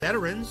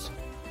Veterans,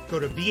 go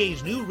to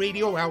VA's new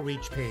radio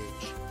outreach page,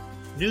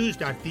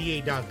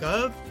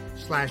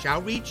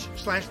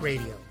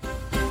 news.va.gov/outreach/radio.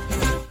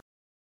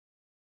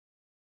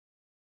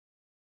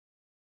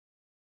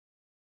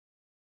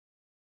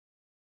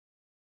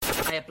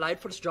 I applied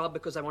for this job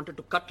because I wanted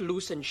to cut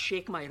loose and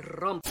shake my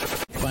rump.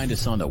 Find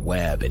us on the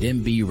web at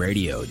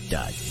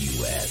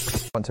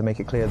mbradio.us. I want to make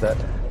it clear that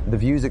the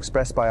views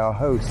expressed by our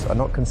hosts are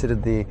not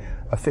considered the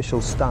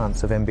official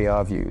stance of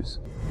MBR Views.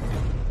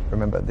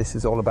 Remember, this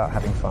is all about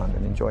having fun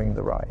and enjoying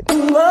the ride.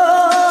 Good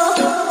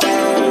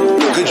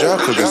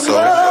job, cooking soul.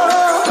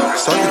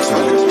 Suck it to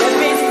me.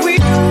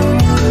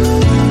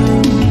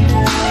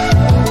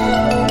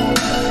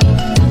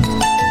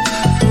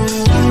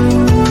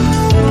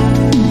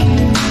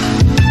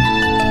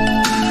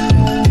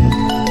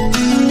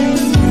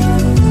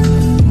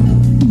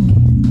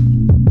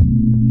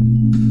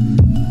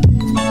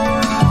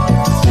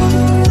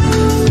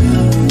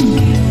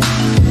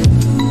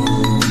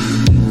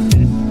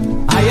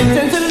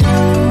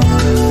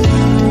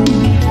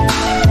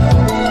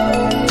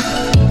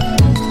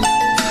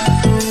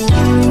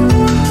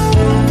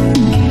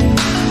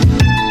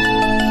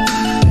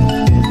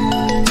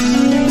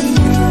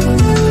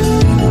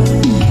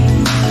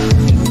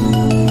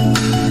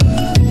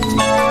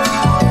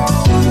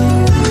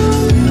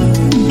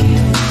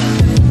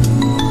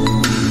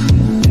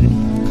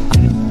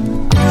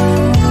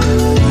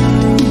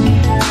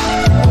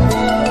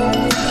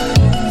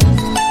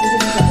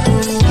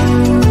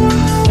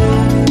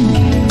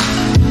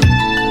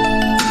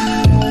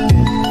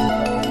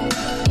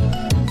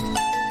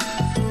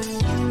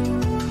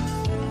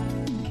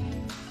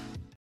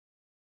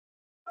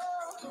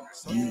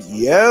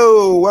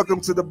 Yo, welcome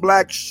to the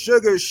Black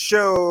Sugar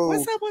Show.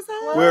 What's up?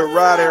 We're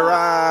Roddy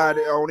Rod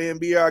on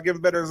NBR,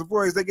 giving veterans a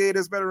voice. They gave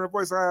us veteran a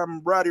voice.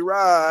 I'm Roddy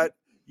Rod,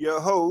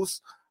 your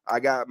host. I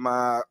got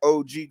my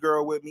OG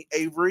girl with me,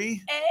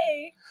 Avery.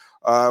 Hey.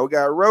 We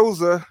got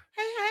Rosa.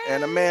 Hey.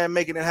 And the man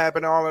making it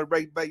happen all in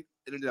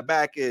the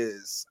back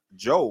is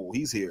Joel.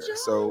 He's here. Joel.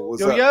 So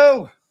what's up?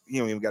 Yo. He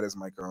don't even got his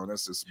mic on.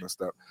 That's just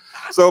messed up.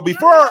 So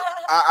before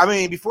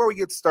we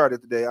get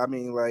started today,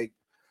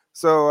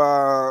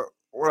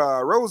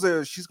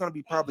 Rosa, she's gonna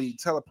be probably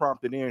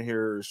teleprompted in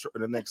here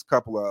in the next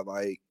couple of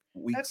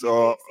weeks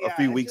or a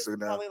few weeks ago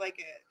now. Probably like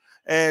it.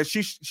 And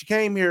she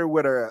came here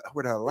with a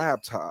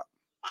laptop.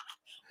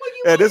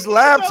 And this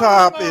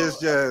laptop is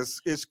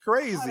just it's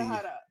crazy. Hold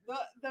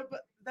up.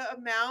 The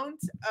amount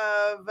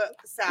of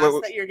sass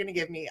that you're gonna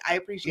give me, I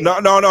appreciate. No.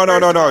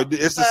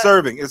 It's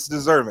deserving. It's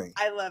deserving.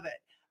 I love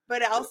it.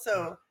 But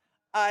also,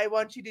 I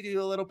want you to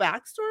do a little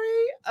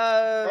backstory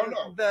of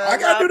I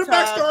gotta do the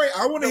backstory.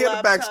 I want to hear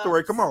the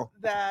backstory. Come on.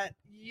 That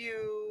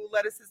you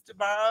let us sister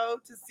borrow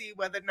to see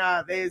whether or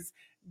not there's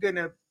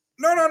gonna.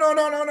 No.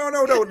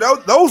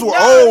 Those were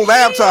old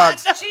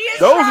laptops.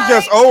 Those are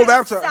just old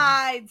laptops.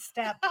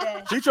 Sidestep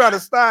this. She tried to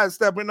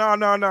sidestep it. No.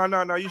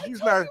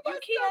 She's not.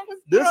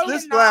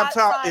 This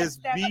laptop is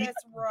beaten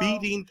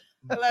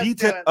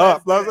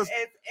up.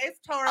 It's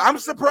torn. I'm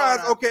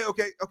surprised. Okay.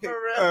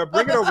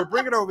 Bring it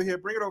over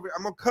here.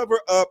 I'm gonna cover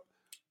up.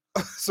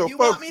 So you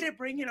folks, want me to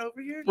bring it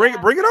over here? Bring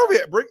it over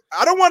here.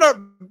 I don't want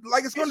to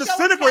it's going to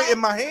disintegrate in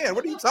my hand.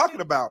 What are you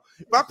talking about?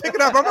 If I pick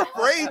it up, I'm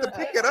afraid to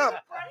pick it up.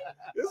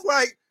 It's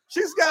like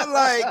she's got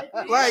like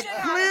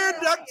clear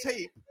duct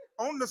tape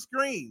on the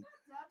screen.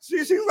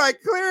 She's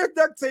like clear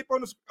duct tape on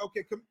the.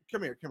 Okay,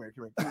 come here.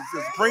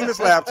 Just bring this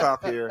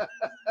laptop here.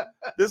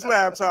 This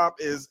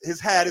laptop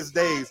had his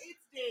days.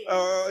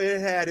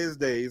 It had his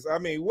days. I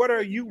mean, what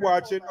are you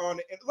watching on?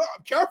 Look,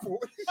 careful.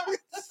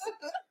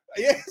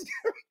 Yes.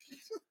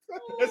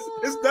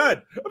 It's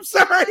done. I'm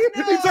sorry.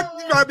 He's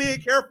talking about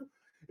being careful.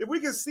 If we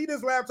can see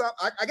this laptop,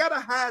 I gotta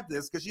hide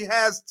this because she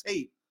has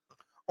tape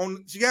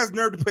on. She has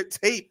nerve to put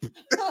tape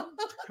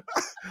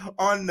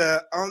on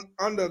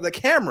the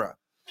camera.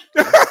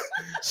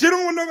 She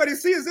don't want nobody to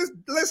see us.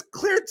 Let's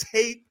clear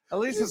tape. At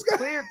least it's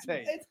clear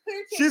tape. It's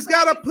clear tape. She's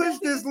got to push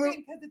this little.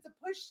 Because it's a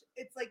push.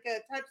 It's like a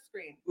touch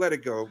screen. Let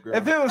it go, girl.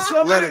 If it was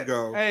somebody, let it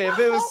go. Hey, if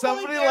it was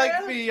somebody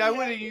like me, I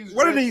would have used.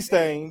 What are these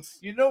things?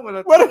 You know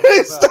what? What are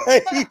these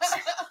things?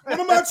 What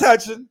am I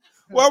touching?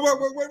 What?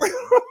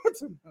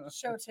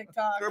 Show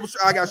TikTok.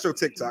 I got to show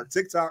TikTok.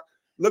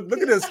 Look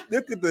at this.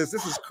 Look at this.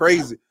 This is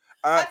crazy.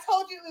 I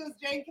told you it was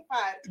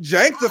jankified.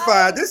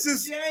 Jankified. This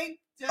is.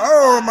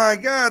 Oh my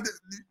God!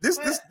 This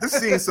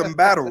seeing some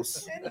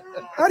battles.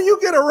 How do you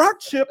get a rock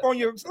chip on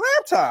your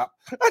laptop?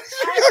 Why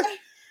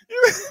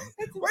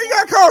you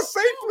gotta call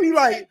safely?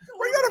 Like,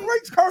 why you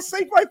gotta call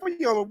safe like for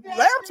your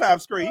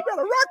laptop screen? You got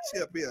a rock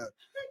chip here.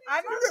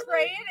 I'm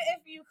afraid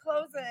if you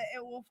close it,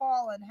 it will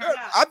fall in half.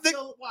 I think.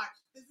 So watch.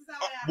 This is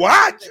how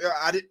Watch.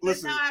 I didn't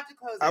listen. I have to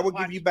close it. I will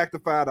give you back the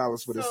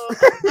 $5 for this.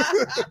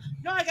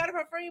 No, I got it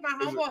for free. My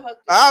homeboy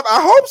hooked it.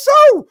 I hope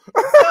so.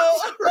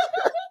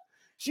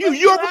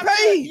 You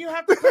overpaid. You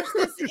have to push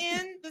this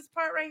in, this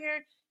part right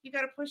here. You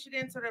got to push it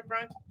in so that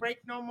break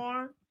no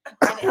more.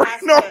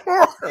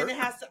 And it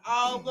has to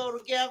all go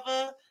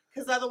together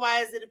because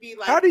otherwise it'll be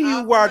like. How do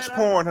you watch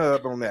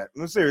Pornhub on that?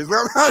 I'm serious.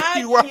 How do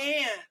you watch?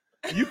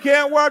 You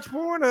can't watch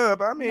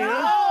Pornhub. I mean,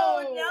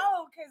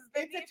 No, because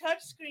It's a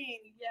touch screen.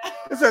 Yeah.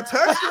 it's a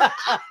touch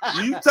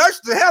screen. You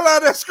touched the hell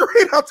out of that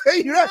screen. I'll tell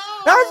you that.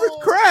 No. How's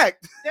it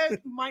cracked?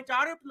 My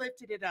daughter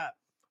lifted it up.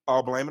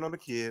 Oh, blame it on the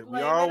kid. Blame We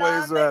it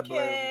always on the blame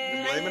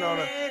kid. it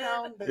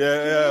on the the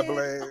yeah, kid.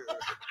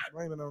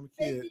 blame it on the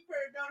Thank kid. you for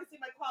noticing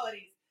my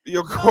qualities.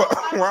 Your So I'm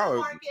on the wow.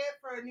 market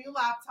for a new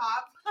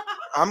laptop.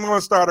 I'm gonna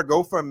start a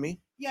GoFundMe.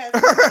 Yes,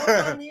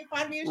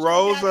 find me a sugar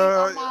Rose, daddy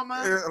or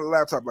mama. a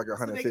laptop like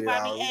So they $150. can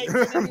buy me eggs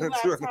and a new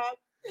laptop.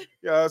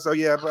 Yeah, so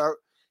yeah, but Thank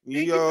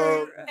you you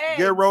for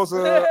get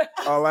Rosa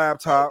a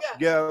laptop. Yeah.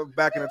 Get her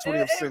back in the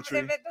 20th If century.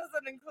 it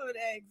doesn't include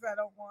eggs, I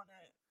don't want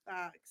it.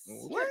 Facts.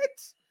 What?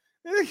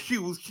 He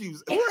was.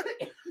 What?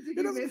 Did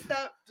you miss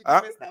that? Did I-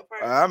 you miss that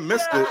part? I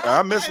missed it.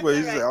 I missed what he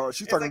It's said. okay. Oh,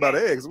 she's It's talking okay.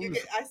 about eggs.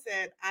 I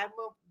said, I'm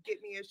going to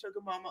get me a sugar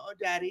mama or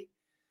daddy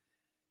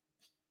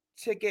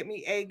to get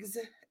me eggs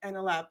and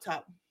a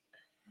laptop.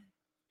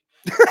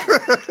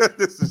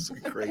 This is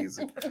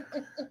crazy.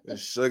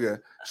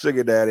 Sugar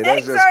daddy. That's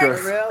Eggs just are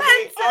crazy. For real,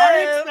 they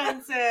are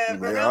expensive.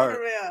 For They real, are.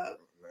 for real.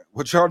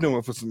 What y'all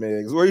doing for some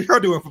eggs? What y'all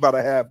doing for about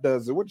a half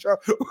dozen? What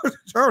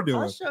y'all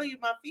doing? I'll show you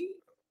my feet.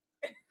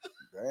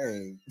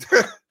 Dang.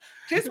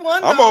 Just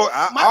one. I'm though.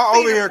 I'm My feet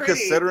over are here pretty.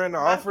 considering the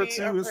My offer feet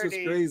too. are This is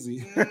pretty. crazy.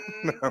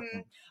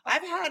 Mhm.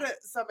 I've had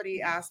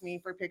somebody ask me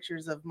for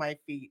pictures of my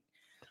feet.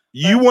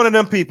 You one of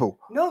them people.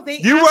 No, they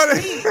You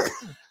asked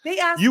want me. They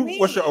asked you? me.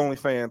 What's your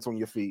OnlyFans on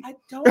your feet? I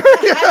don't.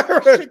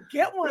 I should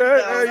get one. Yeah,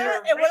 Though. yeah,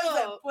 For What is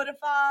real. it?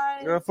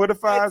 Footify? Foot of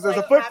fives. It's There's a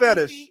like foot happy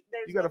fetish. feet.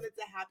 There's You got one a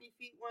that's a happy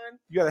feet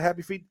one.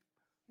 happy feet.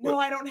 No,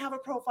 I don't have a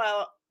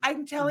profile.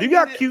 I'm telling You you.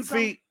 got that cute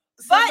feet.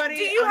 Somebody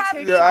do you on have-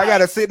 TikTok- Yeah, I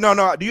gotta see. No.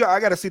 I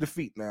gotta see the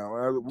feet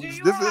now. Do you Is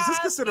this have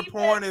considered feet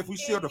porn pics if we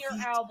show in the your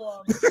feet?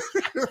 album?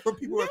 For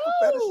people with No,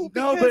 fetish.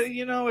 No, because but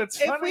you know, it's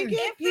if funny. we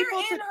get If they're people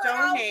in to her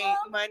donate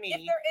album, money,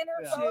 If they're in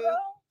her Yeah. photo,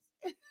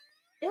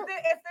 if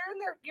they're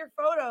in your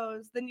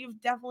photos, then you've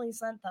definitely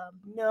sent them.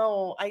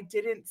 no, I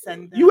didn't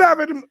send them. You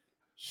have it.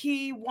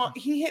 He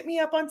hit me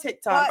up on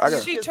TikTok. But I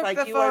got- she Just took like,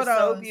 the you are so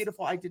photos.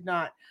 beautiful. I did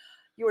not.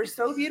 You are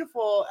so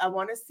beautiful. I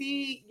want to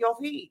see your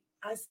feet.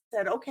 I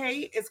said,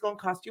 okay, it's gonna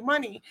cost you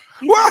money.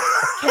 He What?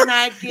 said, can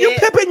I You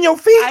get? pimping your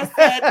feet?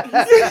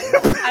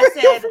 I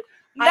said,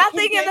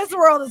 Nothing in get- this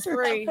world is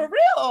free. For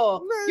real.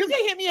 Man. You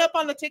can hit me up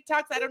on the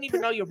TikToks. I don't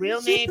even know your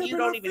real She name. You pimping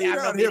don't her even feet have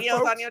no out here, videos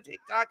folks. on your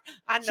TikTok.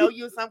 I know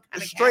you some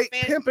kind of Straight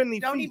catfish. pimping the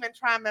Don't feet. even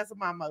try and mess with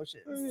my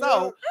emotions. Yeah.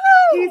 So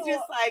he's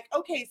just like,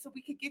 okay, so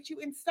we could get you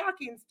in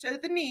stockings to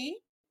the knee.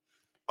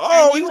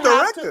 Oh, and he's you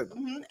have to-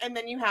 directed. and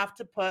then you have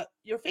to put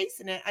your face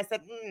in it. I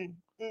said,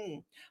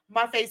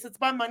 my face is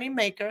my money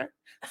maker.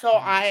 So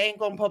I ain't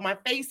going to put my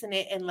face in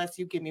it unless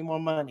you give me more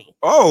money.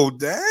 Oh,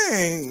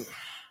 dang.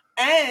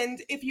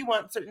 And if you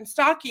want certain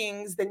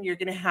stockings, then you're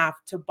going to have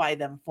to buy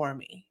them for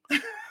me.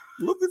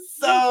 Look at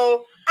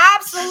So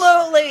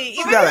Absolutely.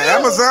 You got an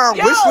Amazon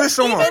wish list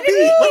on my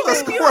feet. What's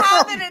Even if you going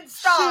have on? it in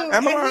stock, and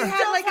Amazon- he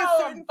had like a Still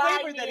certain buy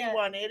flavor me that he it.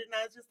 wanted. And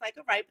I was just like,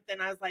 all right. But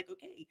then I was like,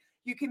 okay,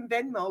 you can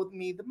Venmo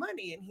me the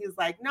money. And he's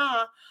like,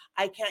 nah,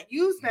 I can't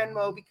use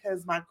Venmo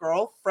because my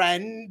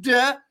girlfriend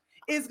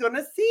is going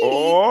to see.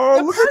 Oh,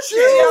 the look at purchase.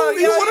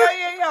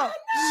 you.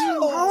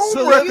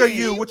 So Homewrecker let me-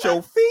 you with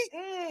your feet.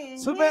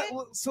 So,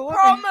 Mhm. so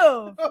Pro let me,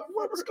 move.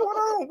 What's going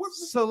on?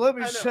 so let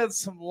me I know. shed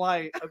some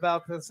light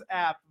about this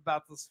app,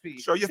 about this feed.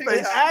 Show your Check face.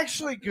 It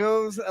actually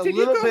goes a Did you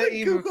little go bit and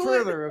even Google it?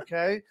 further,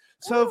 okay?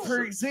 So, Oh.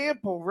 for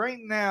example, right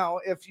now,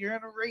 if you're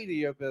in a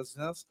radio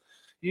business,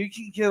 you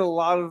can get a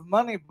lot of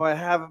money by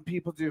having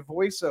people do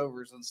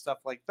voiceovers and stuff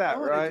like that,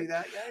 Oh, they right? do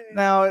that. Yeah.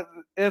 Now,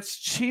 it's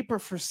cheaper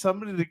for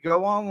somebody to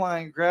go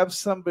online, grab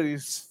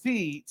somebody's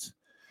feet,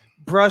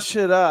 brush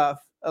it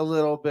up a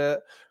little bit,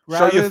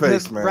 Show your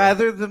face, man.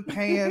 rather than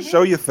paying.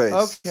 Show your face.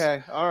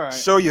 Okay, all right.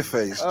 Show your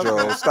face, Okay.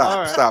 Joel. Stop. All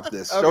right. Stop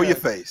this. Show Okay. your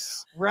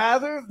face.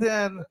 Rather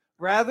than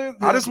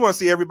I just want to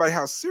see everybody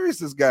how serious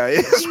this guy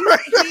is. Right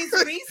now. He's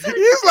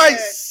researching He's like it.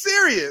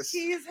 serious.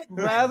 He's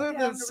rather down than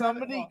the rabbit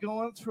somebody hole.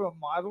 going through a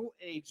model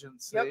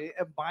agency Yep. Mm-hmm.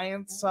 and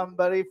buying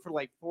somebody for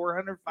like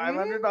 $400,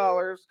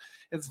 $500,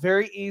 it's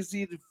very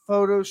easy to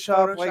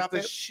Photoshop like Photoshop the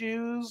it.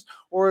 shoes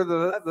or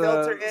the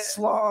filter it.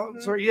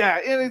 slongs Mhm.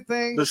 or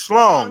anything. The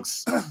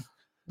schlongs.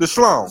 The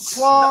schlongs.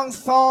 Slongs,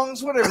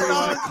 thongs, whatever you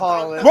want to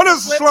call it. What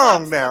is a Flip schlong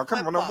flops, now?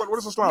 flip Come on. flops. What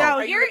is a schlong? No,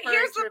 Are you referring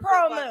here's to the your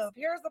pro flip-flops? move.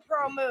 Here's the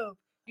pro move.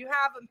 You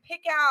have them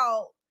pick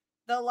out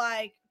the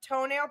like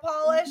toenail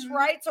polish, Mhm.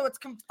 right? So it's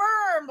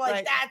confirmed like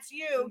Right. that's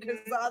you because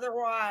Mhm.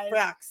 otherwise,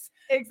 Facts.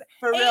 Ex-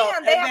 For real.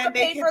 And they have then to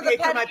pay can for the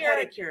my pedicure.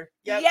 pedicure.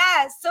 Yep.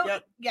 Yes. So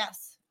Yep.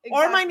 yes. Or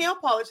my exactly. nail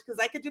polish, because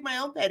I could do my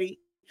own pedi,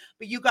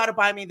 but you got to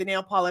buy me the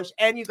nail polish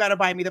and you got to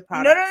buy me the No,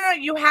 product. no.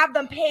 You have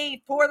them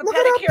paid for the Look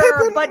at her pedicure,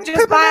 pimping- but just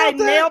pimping buy out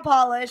that- nail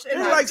polish. And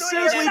You're just like do it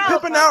seriously yourself.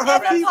 pimping out her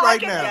And the feet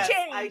right pocket now. Yes,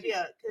 change.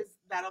 idea, because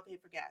that'll pay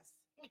for gas.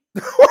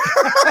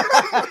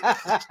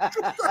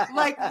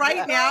 Like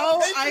right now,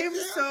 I am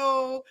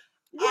so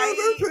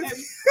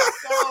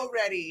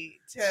ready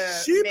to.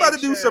 She about to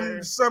make do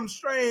sure- some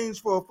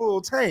strange for a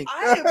full tank.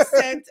 I have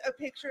sent a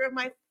picture of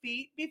my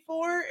feet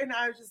before, and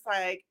I was just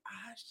like,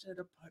 I should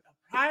have put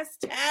a price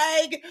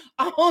tag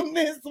on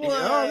this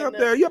one.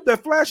 You up there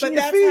flashing But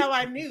your that's feet. how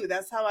I knew.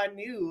 That's how I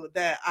knew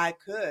that I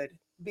could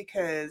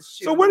because.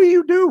 So what do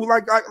you do?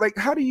 Like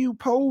how do you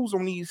pose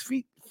on these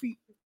feet?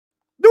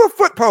 Do a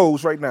foot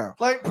pose right now.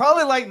 Like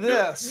probably like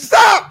this.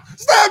 Stop,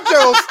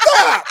 Joe.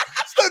 Stop,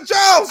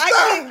 Joe. Stop.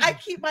 I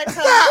keep my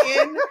tongue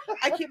in.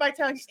 I keep my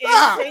tongue in.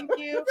 Thank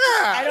you.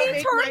 I don't He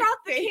make turned my off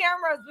the face-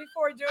 cameras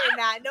before doing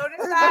that. Notice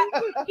that?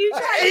 He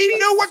tried to He be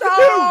knew what to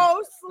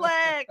so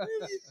slick. I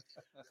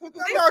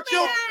This thought you-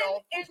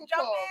 man is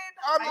jumping.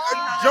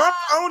 I jumped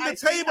on the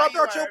table. I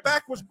thought your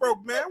back was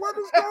broke, man. What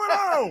is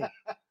going on?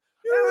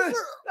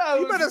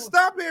 You better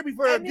stop here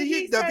before And the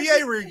he VA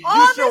says reduce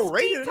All your this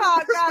rating.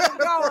 TikTok got him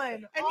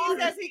going. And All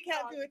he says this he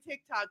can't TikTok. do a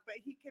TikTok, but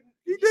he can.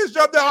 He just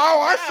jumped down. Oh,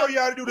 I show down. you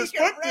how to do He this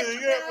can foot reach thing.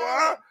 down,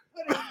 Yeah,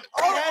 put his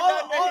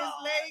hand under his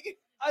leg.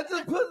 I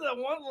just put it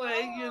on one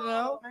leg, you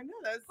know. I know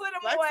that's Put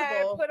him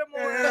flexible. away. Put him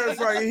yeah, away.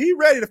 it's like he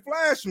ready to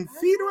flash some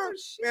feet. Oh,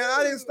 Man,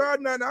 I didn't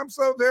start nothing. I'm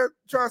so there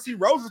trying to see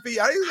Rose's feet.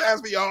 I didn't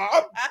ask for y'all.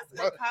 That's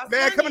gonna cost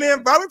Man, coming money.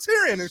 in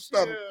volunteering and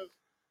stuff. Shoot.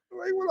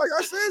 Like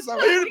I said,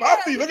 something. Here's my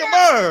feet. Look at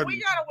mine. We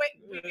gotta wait.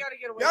 We gotta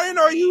get away. Y'all didn't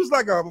know he was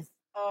like a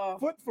Oh,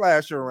 foot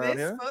flasher around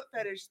this here. foot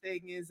fetish thing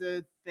is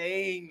a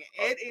thing.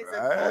 It is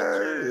a Right,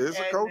 culture. it's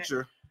a and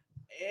culture.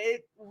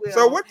 It will.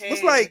 So what's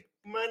pay like?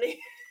 money?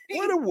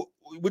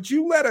 Would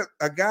you let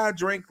a guy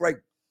drink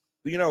like,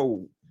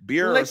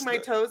 beer? Or Lick my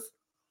toes.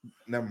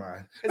 Never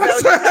mind. Is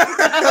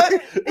that what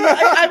you're talking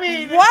about? I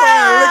mean, Lick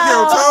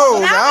your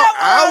toes. Now that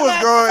I we're was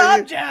on going.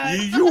 that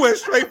subject. You went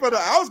straight for the.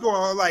 I was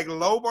going like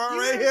low bar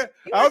right here.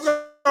 I was going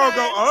to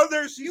go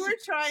under. You were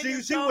trying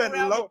to she go went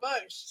around low. the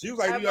bush. She was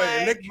like, I'm you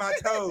gotta lick my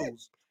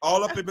toes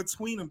all up in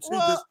between them two.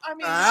 Well,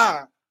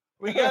 I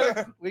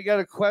mean, We got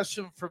a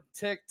question from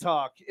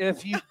TikTok.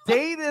 If you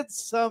dated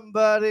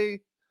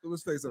somebody,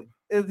 let's say something.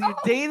 if you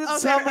dated Okay.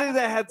 somebody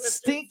that had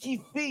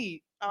stinky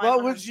feet, Oh, I know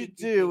what would you stinky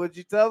do? feet. Would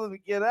you tell them to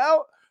get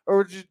out, or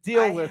would you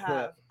deal with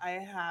it? I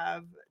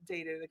have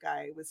dated a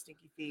guy with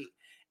stinky feet,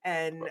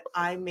 and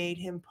I made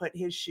him put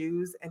his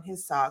shoes and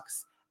his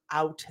socks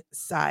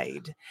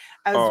outside,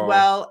 as Oh.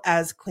 well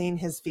as clean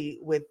his feet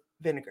with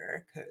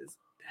vinegar. Because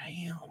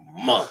damn,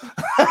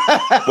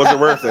 Was it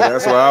worth it?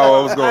 That's what I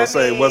was going I to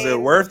say. Was it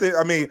mean- worth it?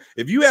 I mean,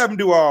 if you have him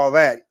do all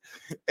that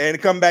and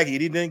come back, he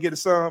didn't get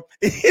some.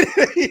 He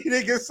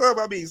didn't get some.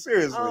 I mean,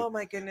 seriously. oh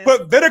my goodness,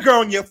 Put vinegar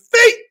on your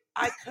feet.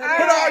 I could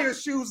Put all your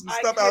shoes and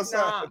stuff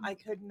outside. I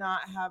could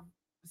not have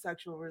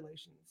sexual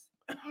relations.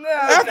 No,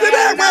 After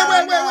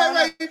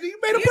that, wait. You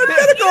made him put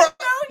vinegar on.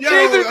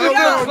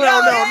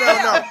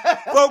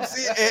 No. Folks,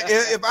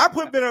 if I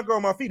put vinegar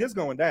on my feet, it's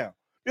going down.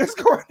 It's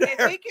going If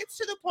down. it gets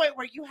to the point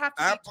where you have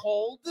to be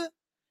told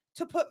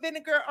to put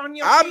vinegar on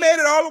your I feet, made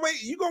it all the way.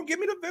 You gonna give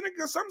me the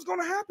vinegar? Something's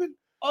gonna happen.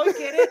 Oh, I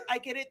get it. I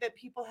get it that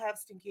people have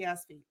stinky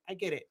ass feet. I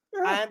get it.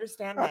 Yeah. I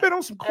understand I've that. been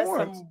on some That's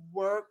corn. some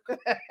work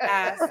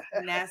ass,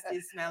 nasty,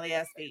 smelly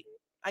ass feet.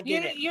 I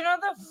get it. You know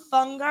the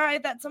fungi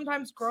that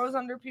sometimes grows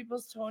under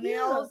people's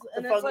toenails,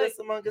 and the it's fungus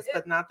like among us,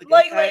 but not the good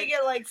like kind.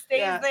 it stays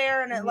Yeah.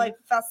 there and it like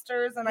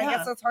festers, and I Yeah.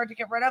 guess it's hard to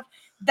get rid of.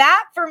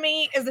 That for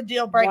me is a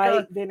deal breaker.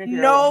 White vinegar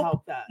will Nope.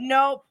 help that.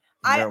 Nope.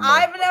 Never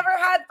mind. I've never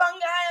had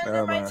fungi under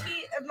Never my mind.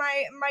 teeth,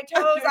 my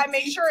toes. I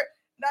make sure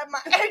that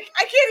I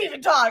can't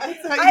even talk.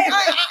 That's how you-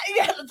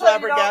 Yeah, that's how you know,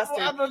 Flabbergasted.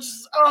 I'm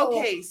just, oh.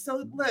 Okay,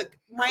 so look,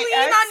 my Clean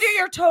ex, under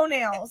your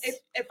toenails.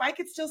 if I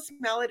could still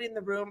smell it in the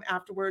room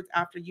afterwards,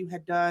 after you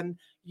had done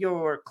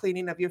your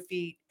cleaning of your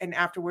feet, and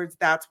afterwards,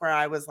 that's where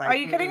I was like, Are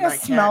you getting I a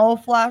can't." smell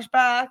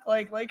flashback?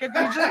 Like if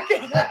you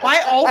just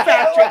My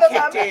olfactory What the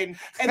kicked fuck? in,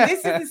 and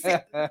this is the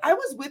same. I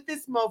was with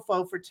this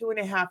mofo for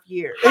 2.5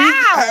 years.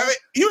 How?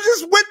 You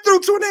just went through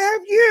 2.5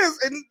 years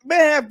and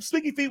man have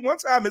stinky feet one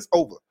time, it's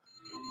over.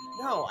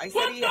 No, I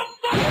said he.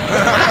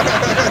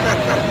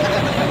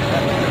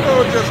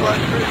 Oh, just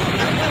like crazy.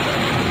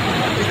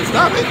 You can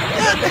stop it.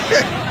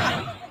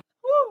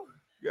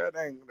 God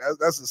dang,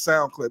 that's a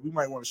sound clip. You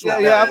might want to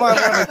shorten Yeah, I that.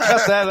 might want to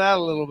cut that out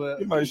a little You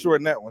bit. might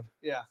shorten that one.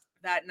 Yeah.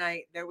 That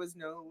night, there was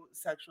no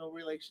sexual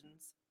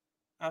relations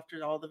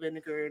after all the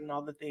vinegar and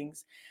all the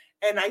things.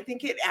 And I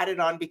think it added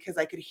on because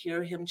I could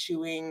hear him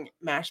chewing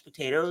mashed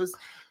potatoes.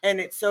 And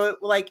it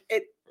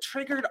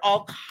triggered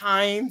all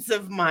kinds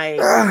of my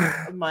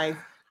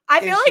I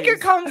feel like it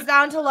issues. comes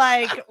down to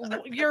like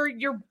your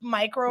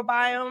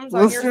microbiomes on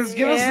your Listeners,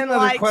 give us skin. another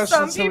Like question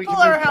some so we people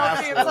can are move past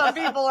healthy and it. some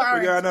people We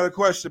aren't. got another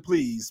question,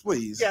 please.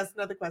 Yes,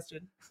 another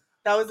question.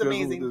 That was There's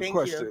amazing. the Thank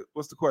question. you.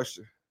 What's the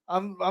question?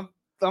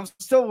 I'm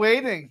still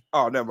waiting.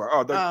 Oh, never.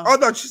 Oh.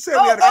 No, she said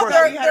we had a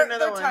question. you had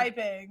another they're one.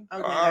 typing.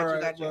 Okay, All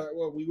right. gotcha.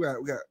 Well, we got.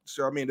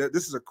 So I mean,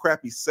 this is a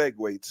crappy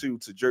segue to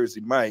Jersey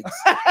Mike's.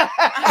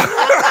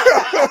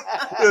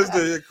 This is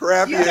the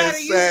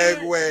crappiest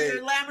segue.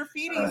 Your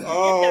Lamborghini.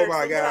 Oh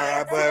my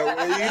God!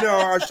 But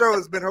our show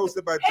has been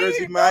hosted by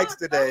Jersey Mike's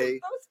today.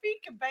 Those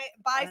feet can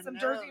buy some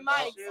Jersey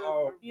Mike's.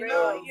 Oh, You know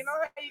how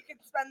you can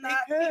spend that.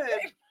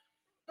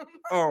 Could.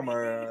 Oh my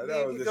God!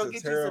 That was Go just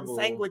get terrible. you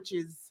some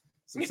sandwiches.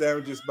 Some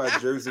sandwiches by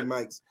Jersey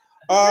Mike's.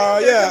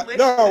 Yeah,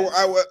 no,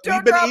 we've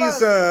been drop eating us.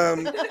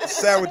 some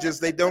sandwiches.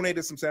 They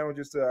donated some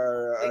sandwiches to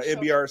our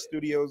NBR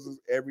studios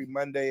every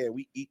Monday, and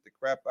we eat the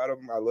crap out of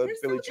them. I love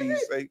Philly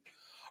cheesesteak.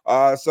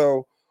 Why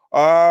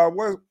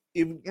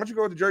don't you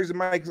go to Jersey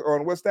Mike's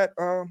on what's that?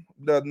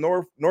 The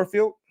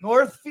Northfield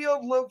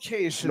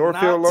location.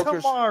 Northfield not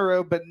location.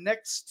 tomorrow, but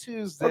next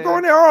Tuesday. I'm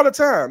going there all the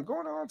time.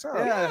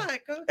 Yeah.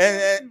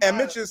 And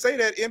mention say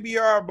that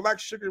NBR Black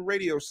Sugar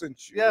Radio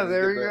sent you. Yeah,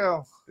 there you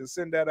go.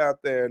 Send that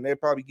out there, and they'll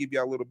probably give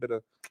you a little bit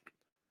of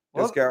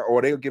discount,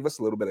 or they'll give us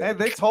a little bit of.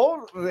 Hey,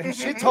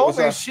 she told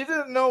me she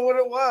didn't know what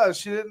it was.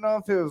 She didn't know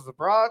if it was the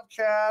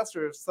broadcast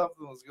or if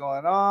something was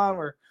going on.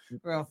 We're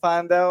gonna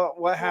find out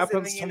what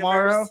happens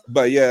tomorrow.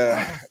 But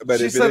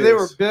she said they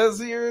were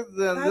busier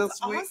than this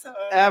week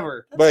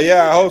ever. But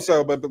yeah, I hope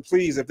so. But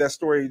please, if that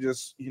story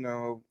just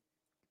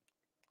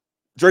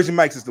Jersey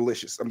Mike's is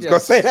delicious. I'm just gonna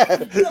say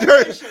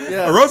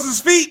that.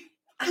 Rose's feet.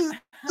 You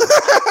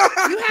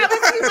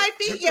haven't seen my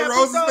feet yet.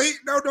 Rose's feet.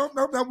 No.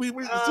 We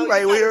it's too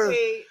late.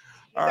 You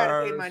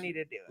gotta pay money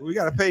to do it. We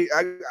gotta pay.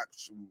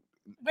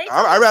 Wait till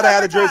I'd the rather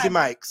have a summertime. Jersey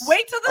Mike's.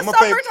 Wait till the I'm gonna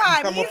pay-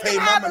 summertime. I'm gonna He's pay gonna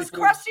my have money his for it.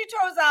 crusty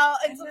toes out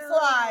and some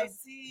slides.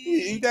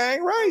 You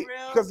dang right,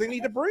 because they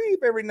need to breathe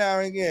every now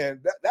and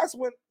again. That's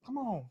when. Come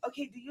on.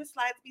 Okay, do your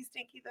slides be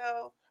stinky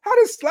though? How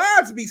does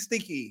slides be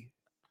sticky?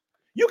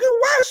 You can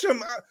wash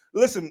them.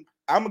 Listen,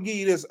 I'm gonna give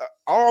you this.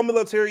 All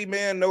military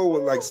men know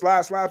what like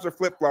slides or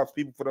flip flops.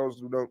 People, for those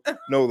who don't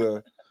know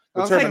the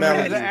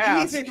terminology.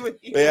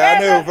 Yeah,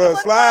 I know for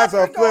slides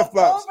or flip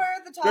flops. Over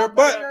the top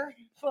But- of your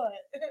foot.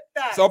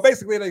 So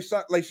basically, they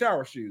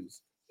shower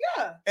shoes.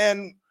 Yeah.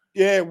 And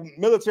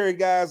military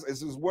guys,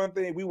 it's just one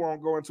thing. We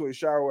won't go into a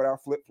shower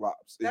without flip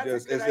flops.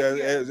 It's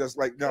just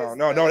like no.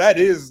 That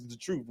is the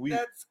truth.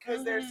 That's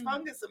because there's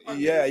fungus upon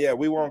Yeah,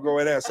 we won't go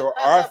in there. So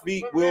our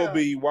feet will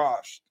be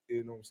washed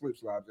in slip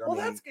slides. Well,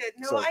 that's good.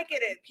 No, I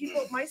get it.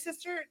 People, my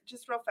sister,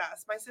 just real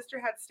fast. My sister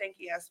had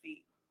stanky ass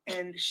feet,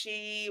 and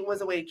she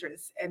was a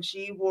waitress, and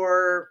she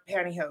wore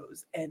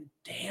pantyhose, and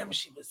damn,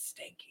 she was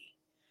stinky.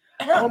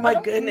 Oh my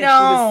goodness, she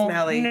was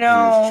smelly.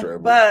 No,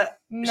 but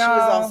she was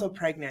also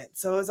pregnant,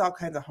 so it was all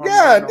kinds of hormones.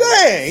 God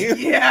dang!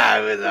 Yeah,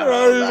 it was.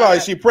 It was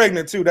like she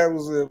pregnant too. That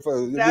was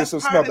just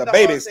smell the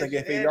baby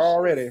stinking feet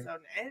already.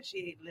 And she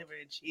ate liver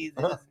and cheese.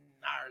 It was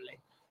gnarly.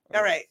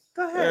 All right,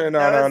 go Yeah, ahead. no.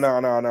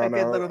 A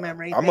good little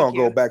memory. I'm gonna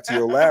go back to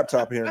your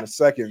laptop here in a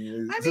second. I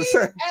mean, at least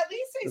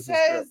it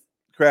says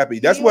crappy.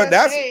 That's USA. what.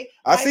 That's.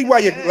 I see why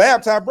your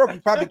laptop broke. You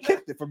probably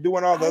kicked it from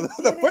doing all the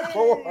foot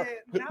pour.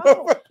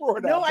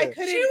 No, I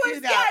couldn't do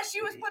that. Yeah,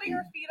 she was putting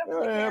her feet up on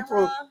the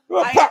camera.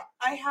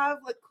 I have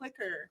a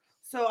clicker,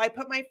 so I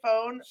put my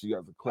phone She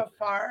got the clicker.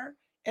 afar,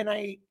 and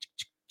I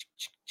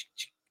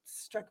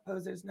struck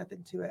pose. There's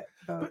nothing to it.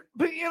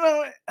 But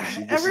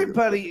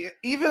everybody,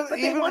 even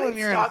when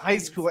you're in high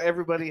school,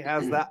 everybody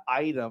has that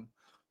item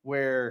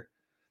where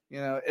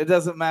it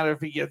doesn't matter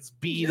if he gets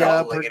beat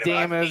up or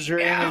damaged or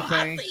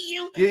anything.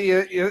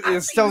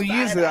 You still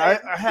use it. I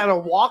had a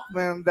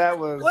Walkman that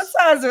was What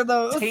size are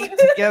those? taped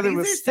together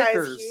with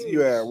stickers.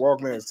 Yeah,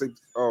 Walkman.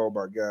 Oh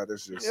my God,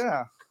 that's just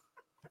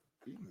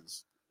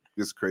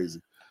it's crazy.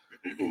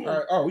 All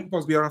right. Oh, we're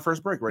supposed to be on our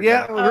first break right now.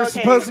 Yeah, we're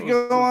supposed to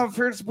go on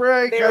first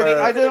break.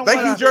 I didn't.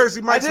 Thank you,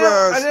 Jersey Mike's.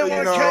 I didn't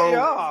want to cut you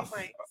off.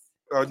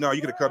 Oh no,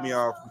 you could have cut me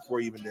off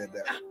before you even did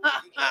that.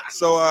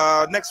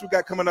 So next we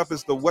got coming up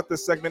is the What The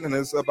segment, and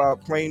it's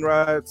about plane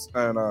rides.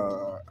 And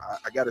I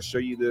got to show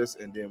you this,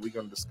 and then we're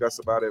gonna discuss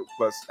about it.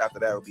 Plus, after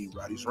that will be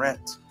Roddys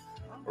Rant.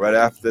 Right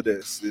after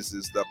this is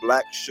the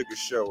Black Sugar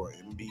Show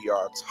and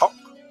NBR Talk.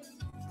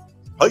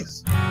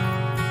 Peace.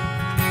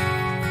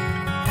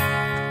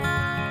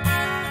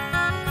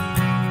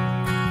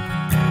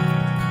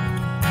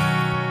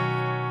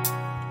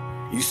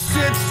 He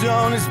sits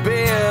on his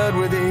bed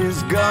with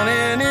his gun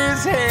in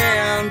his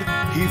hand.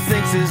 He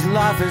thinks his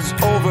life is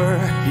over,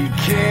 he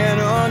can't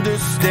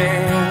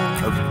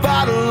understand. A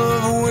bottle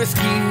of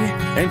whiskey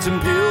and some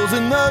pills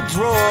in the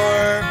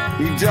drawer.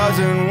 He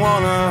doesn't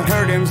want to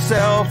hurt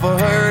himself or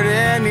hurt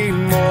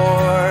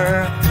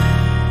anymore.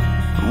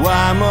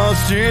 Why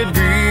must it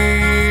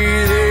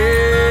be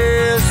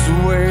this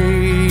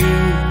way?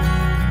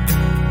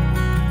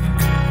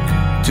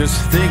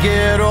 Just think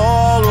it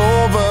all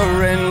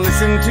over and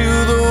listen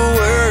to the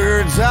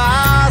words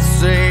I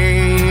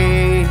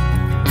say.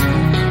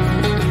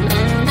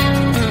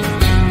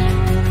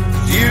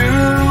 You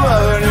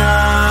are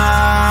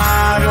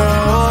not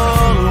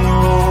alone.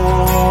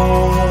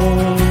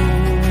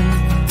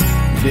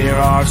 There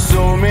are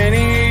so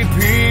many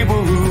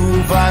people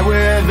who fight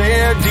with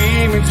their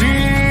demons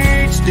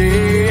each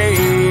day.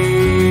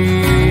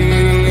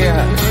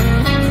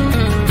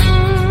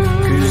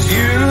 'Cause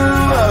you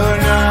are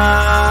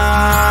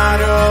not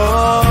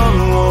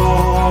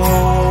alone.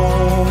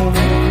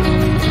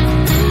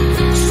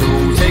 So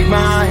take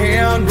my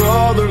hand,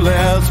 brother,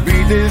 let's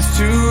beat this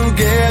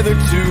together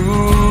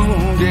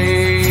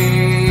today.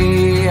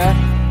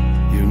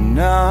 You're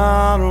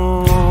not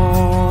alone.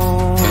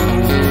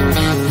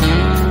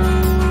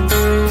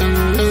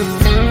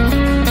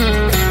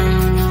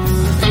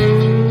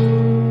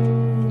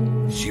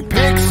 She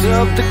picks up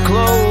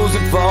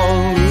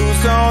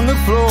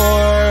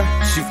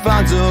She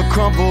finds a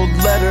crumpled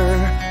letter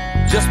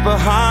just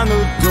behind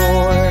the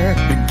door,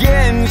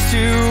 begins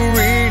to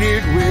read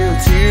it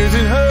with tears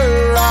in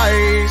her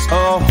eyes.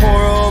 A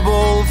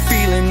horrible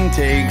feeling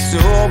takes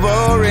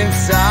over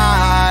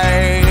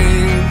inside.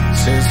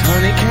 Says,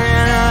 honey,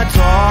 can I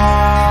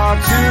talk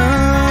to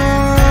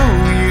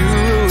you?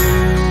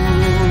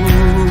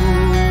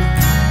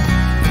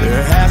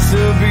 There has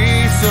to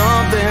be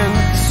something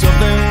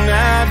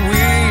that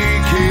we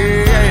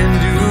can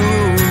do.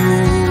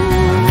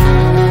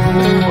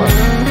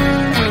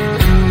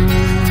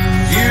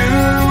 You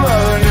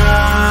are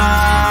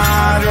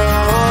not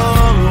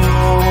alone.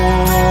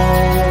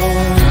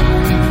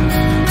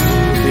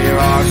 There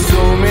are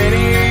so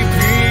many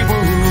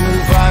people who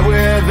fight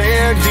with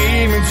their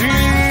demons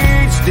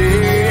each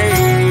day.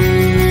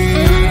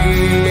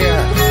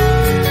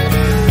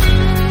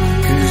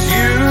 'Cause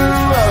you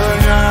are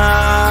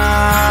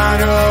not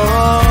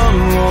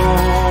alone.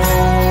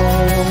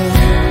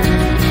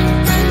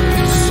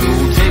 So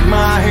take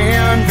my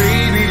hand,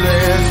 baby,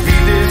 let's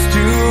beat this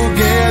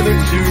together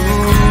today.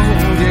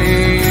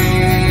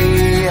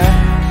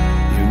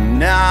 You're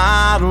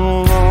not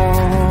alone.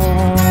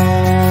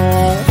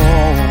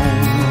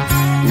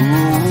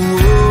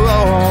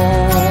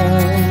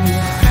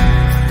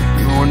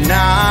 You're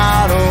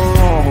not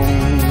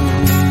alone.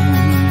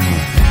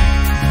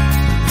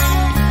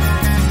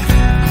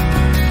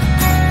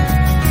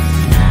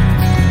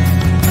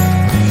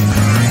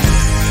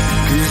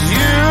 'Cause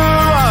you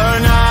are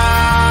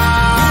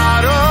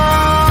not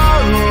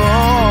alone.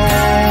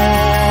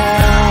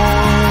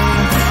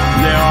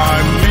 There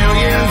are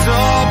millions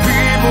of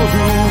people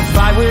who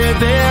fight with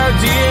their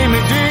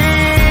demons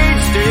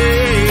each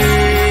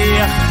day.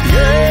 Yeah,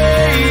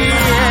 yeah.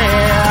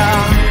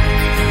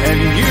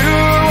 And you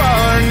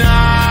are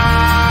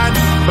not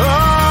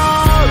alone.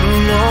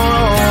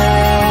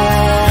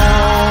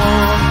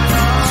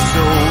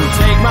 So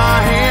take my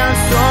hand,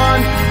 son,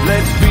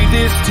 let's beat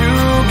this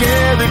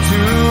together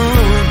today.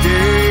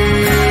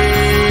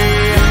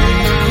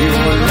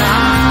 You're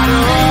not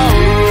alone.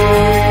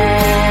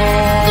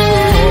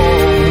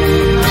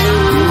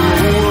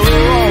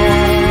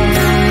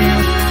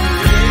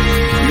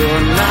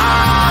 You're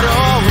not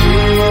alone.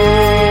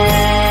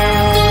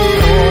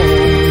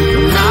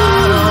 You're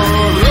not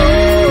alone.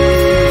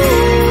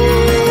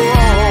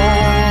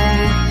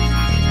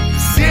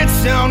 Sits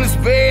on his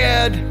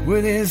bed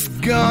with his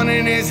gun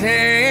in his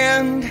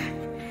hand.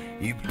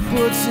 He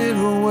puts it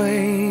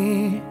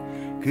away,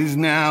 'cause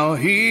now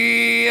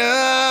he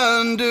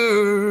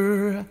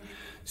understands.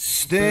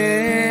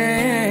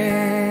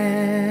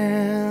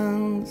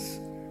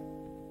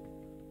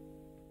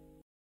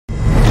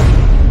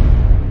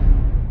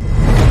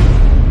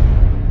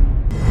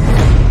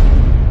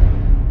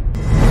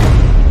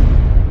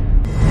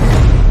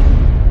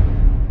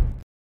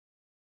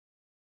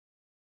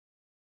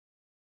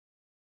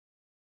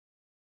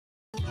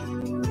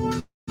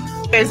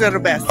 You guys are the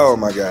best. Oh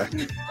my God.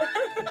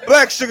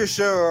 Black Sugar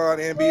Show on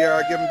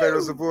NBR. Giving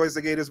veterans a voice.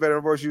 They gave us better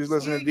voice. You was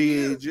listening to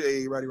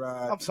DJ Roddy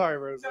Rod. I'm sorry,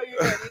 Rosa. No, you're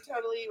good. You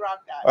totally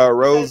rocked that.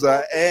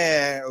 Rosa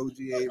and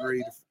OG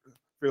Avery, the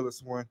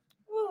fearless one.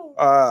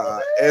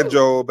 And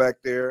Joel back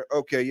there.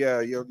 Okay, yeah,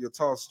 your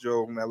toss,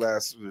 Joel, on that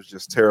last was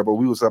just terrible.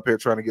 We was up here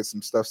trying to get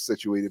some stuff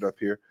situated up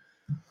here.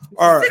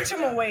 All right.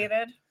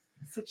 Situated.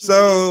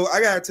 So I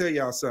gotta tell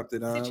y'all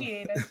something.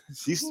 Situated.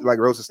 She's like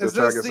Rosa's still Is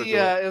trying this to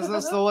get the is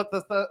this the what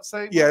the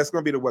segment? Yeah, it's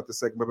gonna be the what the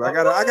segment, but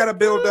I gotta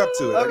build up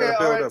to it. I Okay, gotta all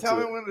build right. up Tell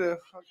to me it. when to.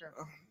 Okay.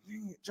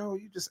 Joe,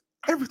 you just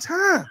every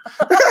time.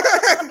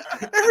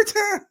 Every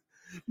time.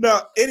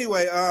 No,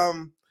 anyway,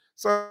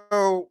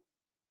 so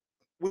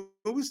when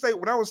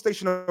I was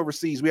stationed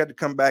overseas, we had to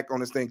come back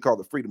on this thing called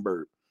the Freedom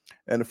Bird.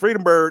 And the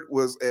Freedom Bird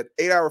was an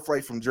 8-hour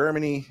flight from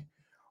Germany,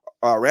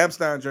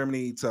 Ramstein,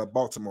 Germany to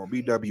Baltimore,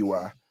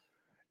 BWI.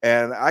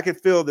 And I could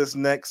feel this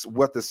next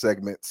what the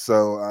segment.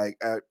 So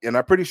and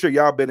I'm pretty sure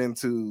y'all been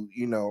into,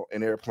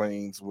 in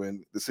airplanes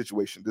when this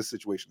situation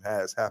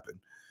has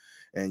happened.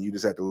 And you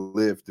just have to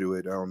live through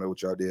it. I don't know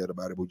what y'all did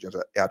about it, but you just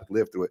have to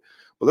live through it.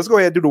 But let's go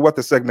ahead and do the what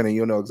the segment, and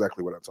you'll know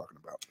exactly what I'm talking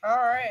about. All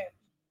right.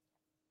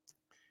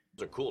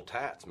 Those are cool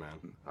tats,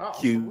 man. Oh,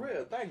 Cute. for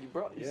real. Thank you,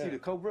 bro. You see the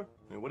Cobra?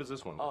 And what is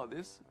this one? Oh,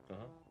 this?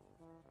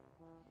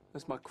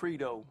 That's my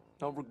credo.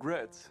 No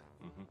regrets.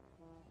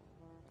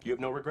 You have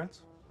no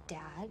regrets?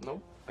 Dad?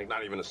 Nope. Like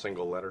not even a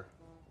single letter?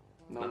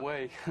 No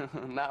way.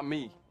 Not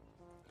me.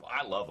 Well,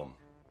 I love him.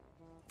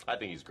 I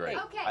think he's great.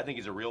 Okay. I think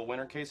he's a real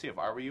winner, Casey. If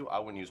I were you, I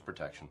wouldn't use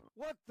protection.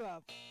 What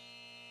the?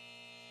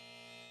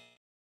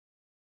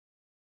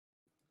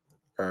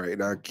 All right,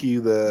 now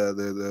cue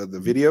the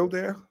video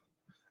there.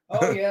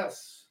 Oh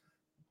yes.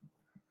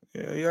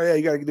 Yeah,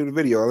 you got to do the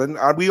video. And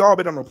we all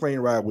been on a plane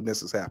ride when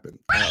this has happened.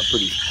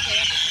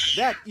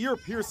 That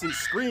ear-piercing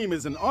scream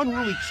is an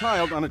unruly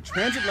child on a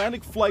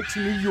transatlantic flight to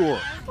New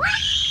York.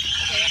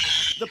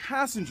 The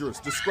passengers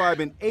describe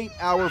an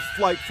 8-hour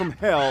flight from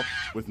hell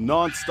with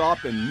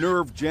non-stop and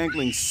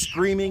nerve-jangling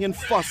screaming and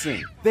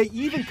fussing. They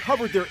even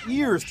covered their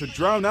ears to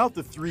drown out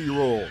the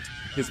 3-year-old.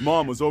 His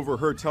mom was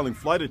overheard telling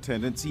flight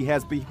attendants he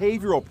has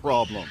behavioral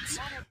problems.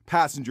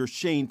 Passenger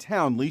Shane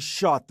Townley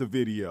shot the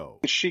video.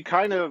 She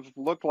kind of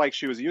looked like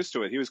she was used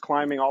to it. He was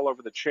climbing all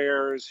over the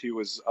chairs. He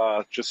was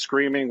just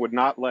screaming, would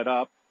not let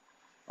up.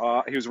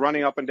 He was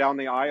running up and down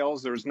the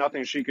aisles. There was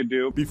nothing she could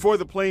do. Before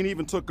the plane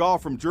even took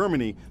off from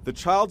Germany, the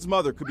child's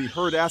mother could be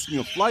heard asking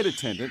a flight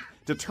attendant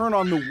to turn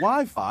on the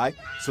Wi-Fi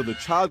so the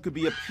child could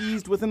be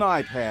appeased with an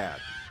iPad.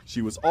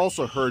 She was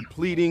also heard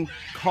pleading,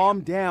 "Calm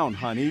down,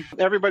 honey."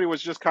 Everybody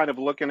was just kind of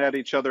looking at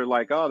each other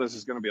like, oh, this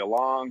is going to be a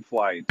long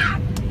flight.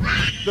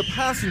 The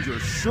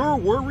passengers sure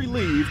were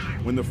relieved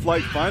when the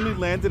flight finally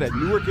landed at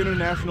Newark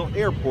International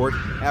Airport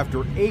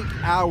after 8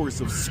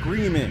 hours of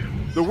screaming.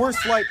 The worst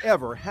flight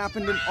ever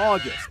happened in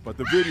August, but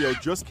the video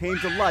just came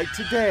to light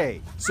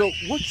today. So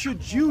what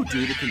should you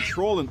do to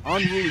control an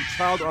unruly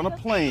child on a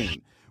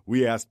plane?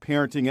 We asked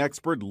parenting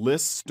expert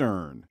Liz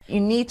Stern.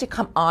 You need to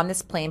come on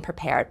this plane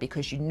prepared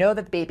because you know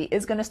that the baby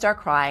is going to start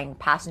crying,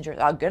 passengers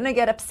are going to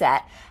get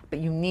upset, but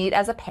you need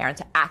as a parent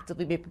to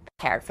actively be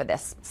prepared for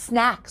this.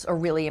 Snacks are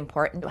really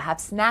important.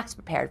 Have snacks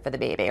prepared for the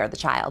baby or the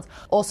child.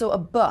 Also a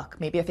book,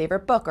 maybe a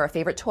favorite book or a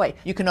favorite toy.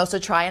 You can also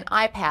try an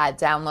iPad,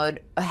 download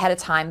ahead of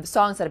time the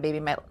songs that a baby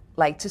might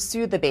like to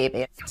soothe the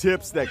baby.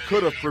 Tips that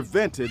could have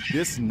prevented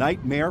this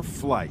nightmare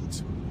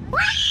flight.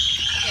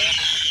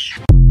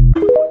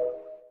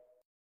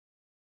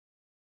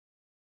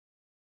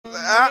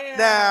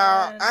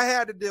 Now, I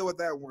had to deal with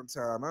that one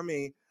time. I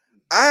mean,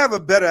 I have a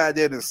better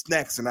idea than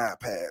snacks and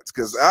iPads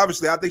because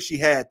obviously I think she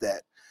had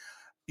that.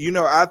 You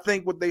know, I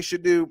think what they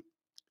should do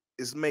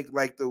is make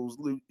like those,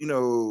 you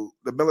know,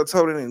 the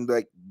melatonin in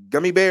like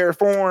gummy bear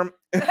form.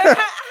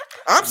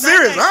 I'm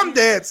serious. I'm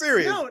dead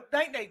serious. No,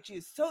 night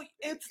juice. So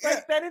it's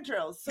like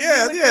Benadryl. So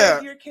yeah, you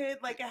give your kid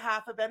like a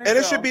half a Benadryl. And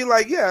it should be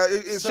like,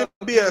 it should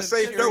be a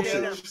safe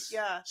dosage.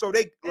 Yeah. So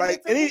they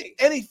like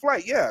any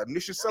flight, and they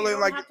should sell it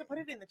like have to put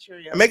it in the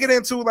Cheerios. Make it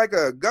into like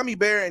a gummy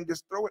bear and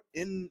just throw it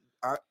in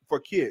for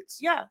kids.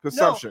 Yeah.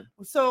 Consumption.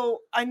 No.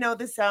 So I know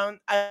this sound.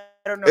 I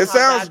don't know. It how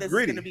sounds bad this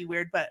gritty. is going to be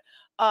weird, but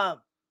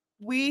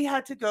we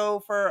had to go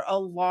for a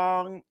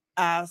long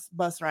ass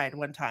bus ride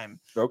one time.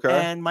 Okay.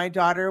 And my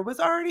daughter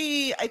was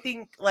already, I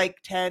think, like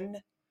 10.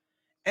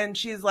 And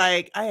she's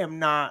like, I am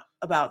not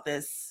about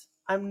this.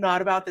 I'm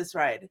not about this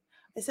ride.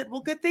 I said,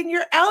 well, good thing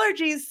your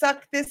allergies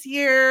suck this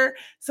year.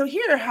 So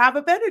here, have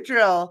a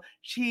Benadryl.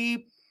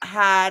 She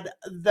had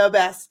the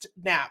best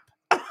nap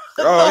the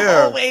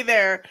whole way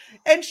there.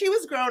 And she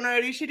was grown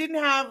already. She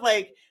didn't have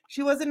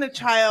she wasn't a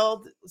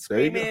child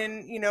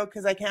screaming,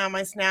 because I can't have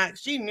my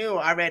snacks. She knew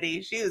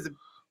already. She was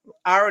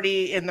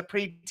already in the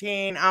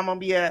preteen. I'm gonna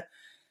be a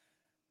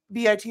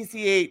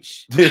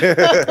BITCH.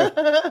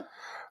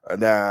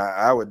 Nah,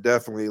 I would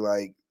definitely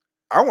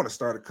I want to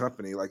start a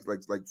company like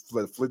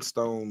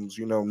Flintstones,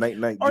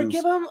 night or juice,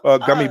 give them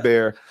gummy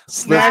bear,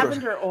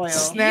 lavender oil,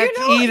 snack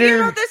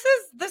eater.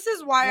 This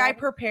is why I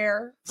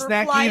prepare. For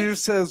snack flight. eater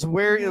says,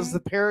 "Where is the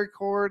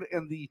paracord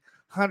and the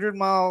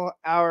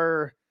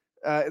 100-mile-an-hour,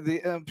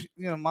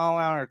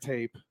 mile-an-hour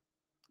tape?"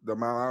 The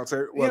mile-an-hour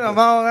tape.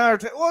 Mile-an-hour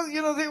tape. Well,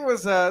 there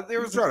was a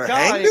trying to guy,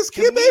 hang this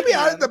kid, baby.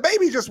 The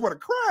baby just want to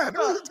cry.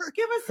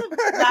 Give us some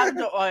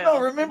lavender oil. No,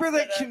 remember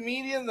that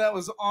comedian that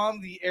was on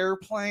the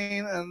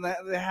airplane and that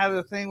they had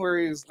a thing where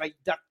he was like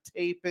duct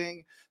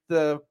taping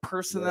the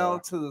personnel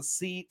to the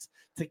seat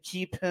to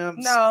keep him.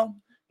 No.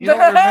 You don't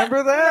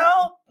remember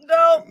that?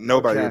 No.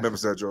 Nobody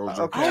remembers that, Joe.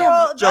 Okay.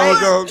 Joe,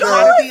 to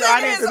be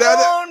honest,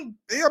 and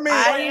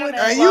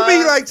you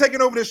be taking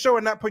over the show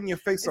and not putting your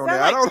face on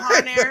there. I don't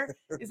Con Air.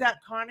 Is that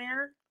Con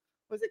Air?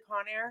 Was it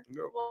Con Air?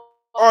 No.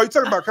 Oh, you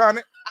talking about Con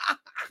Air?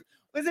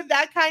 Was it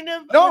that kind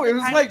of? No, it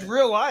was like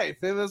real life.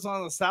 It was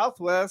on the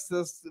Southwest. It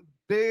was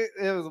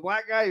a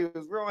black guy. He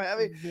was real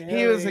heavy. Really?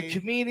 He was a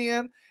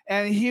comedian,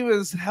 and he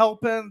was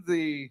helping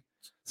the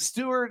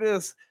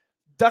stewardess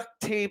duct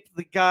tape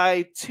the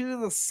guy to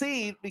the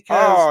seat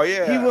because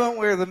he won't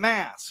wear the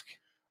mask.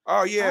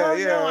 Oh yeah,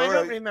 yeah. No, I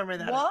don't remember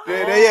that. What?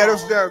 Yeah, that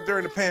was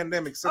during the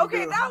pandemic.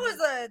 Okay, that was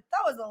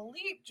a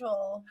leap,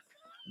 Joel.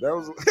 That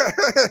was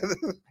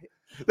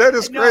that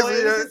is no,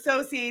 crazy. It was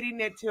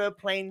associating it to a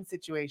plane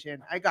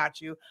situation. I got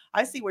you.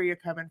 I see where you're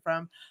coming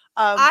from.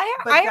 I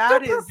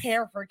have to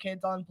prepare for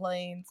kids on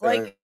planes.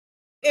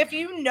 If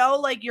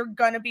you're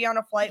gonna be on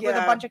a flight with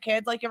a bunch of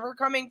kids, if you're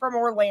coming from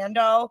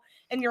Orlando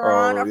and you're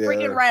on a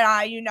freaking red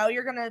eye,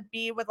 you're gonna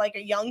be with a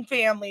young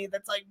family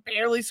that's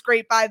barely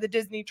scraped by the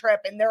Disney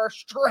trip and they're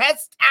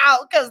stressed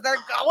out because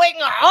they're going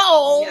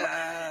home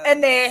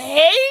and they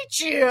hate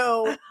you.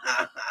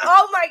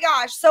 Oh my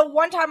gosh. So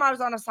one time I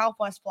was on a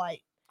Southwest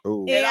flight.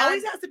 Ooh. It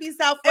always has to be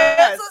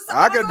Southwest.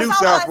 I can do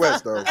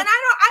Southwest though. And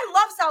I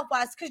love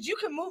Southwest because you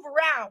can move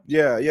around.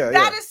 Yeah.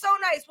 That is so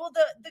nice. Well,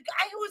 the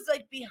guy who was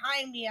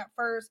behind me at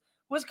first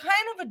was kind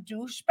of a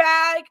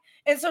douchebag,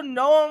 and so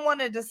no one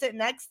wanted to sit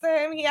next to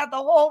him. He had the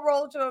whole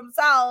row to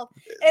himself.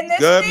 And this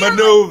good family,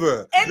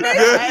 maneuver. And this,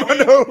 good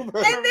maneuver.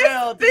 And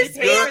this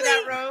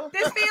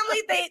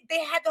family,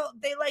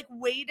 they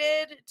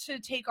waited to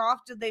take off.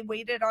 They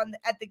waited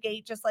at the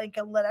gate just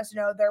and let us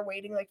know they're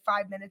waiting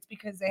 5 minutes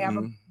because they have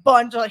a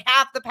bunch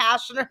half the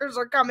passengers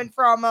are coming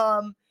from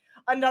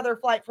another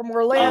flight from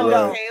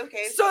Orlando.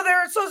 Okay. So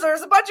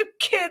there's a bunch of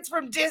kids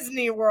from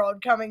Disney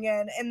World coming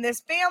in, and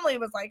this family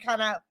was like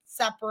kind of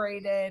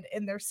separated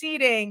in their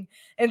seating,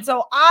 and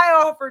so I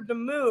offered to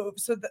move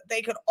so that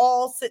they could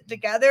all sit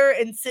together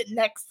and sit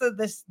next to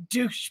this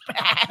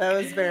douchebag. That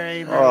was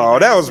very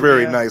that was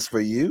very nice for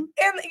you.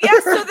 And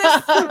yes, so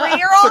this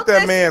 3-year-old took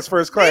that man's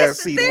first class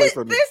seat away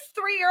from me. This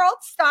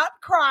 3-year-old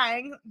stopped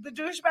crying. The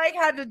douchebag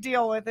had to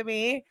deal with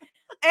me,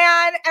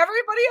 and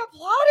everybody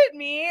applauded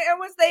me and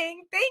was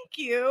saying thank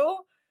you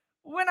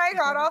when I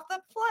got off the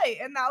flight,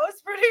 and that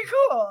was pretty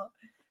cool.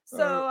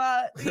 So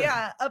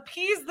yeah,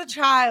 appease the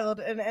child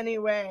in any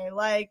way.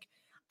 Like,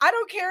 I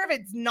don't care if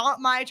it's not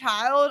my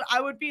child. I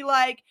would be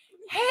like,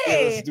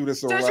 hey,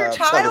 does your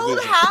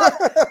child have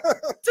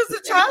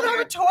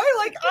a toy?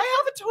 Like, I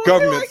have a toy.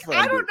 Government like,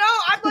 I don't know.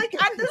 I'm like,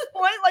 at this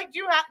point, like,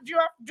 do I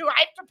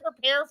have to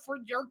prepare for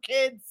your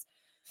kids'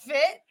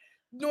 fit?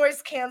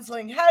 Noise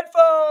canceling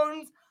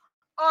headphones,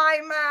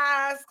 eye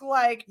mask.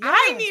 Like,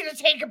 I need to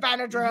take a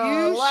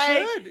Benadryl.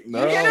 Should.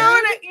 No. You know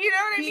what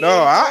I mean? No,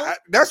 I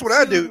that's what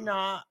I do.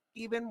 Not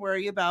even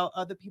worry about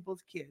other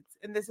people's kids,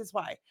 and this is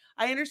why.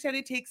 I understand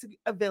it takes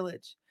a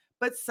village,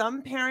 but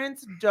some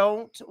parents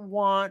don't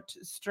want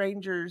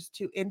strangers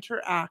to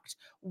interact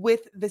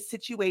with the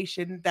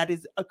situation that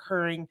is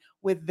occurring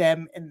with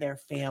them and their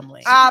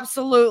family.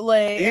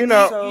 Absolutely. You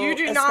know, you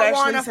do not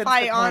want to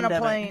fight on a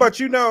plane. But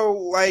you know,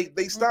 like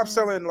they stopped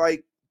selling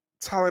like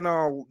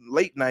Tylenol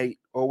late night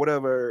or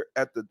whatever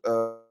at the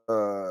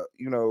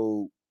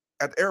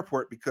at the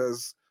airport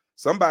because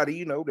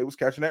somebody, they was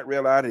catching that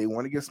red eye and they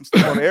want to get some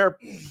stuff on the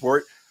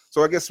airport.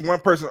 So I guess one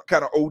person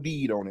kind of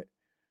OD'd on it.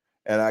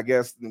 And I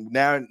guess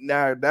now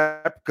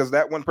that because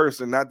that one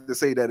person, not to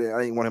say that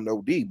I didn't want him to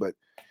OD, but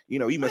he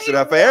messed it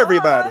up for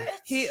everybody.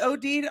 He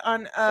OD'd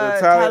on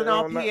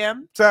Tylenol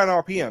PM.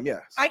 Tylenol PM,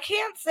 yes. I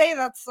can't say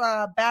that's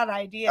a bad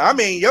idea. I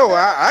mean,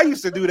 I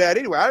used to do that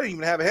anyway. I didn't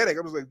even have a headache.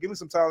 I was like, give me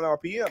some Tylenol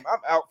PM. I'm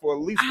out for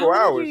at least 4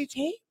 hours. How many did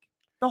he take?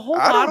 The whole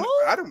bottle?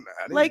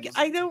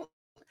 I don't.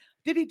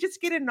 Did he just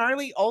get a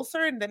gnarly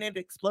ulcer and then it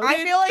exploded?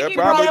 I feel like he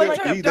probably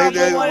took a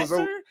double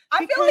ulcer.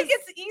 I feel like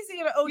it's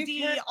easy to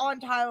OD on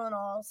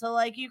Tylenol, so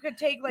like you could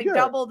take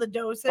double the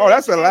dosage. Oh,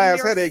 that's the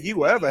last headache you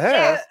will ever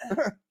have.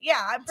 Yeah,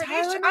 I'm pretty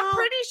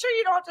sure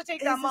you don't have to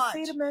take that much.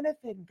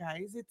 Acetaminophen,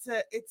 guys. It's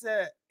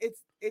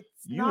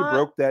you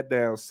broke that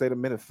down.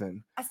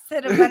 Acetaminophen.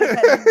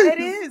 Acetaminophen. It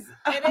is.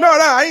 No,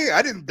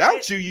 I didn't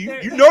doubt you.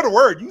 You know the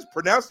word. You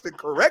pronounced it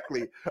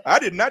correctly. I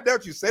did not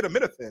doubt you.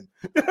 Acetaminophen.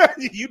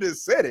 You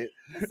just said it.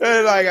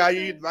 And I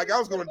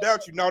was going to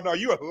doubt you. No,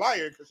 you're a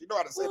liar because you know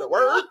how to say the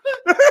word.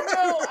 No,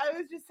 I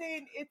was just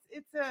saying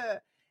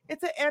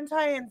it's an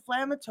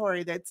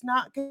anti-inflammatory that's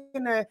not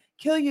going to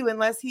kill you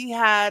unless he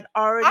had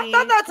already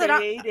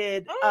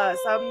created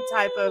some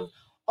type of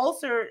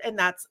ulcer, and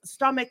that's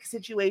stomach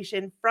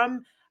situation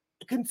from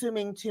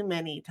consuming too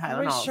many Tylenols.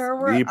 Are we sure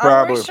we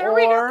got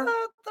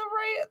the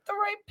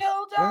right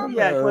pill down?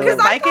 Yeah, because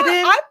I'm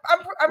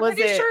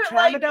pretty sure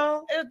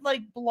Tramadol?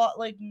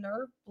 like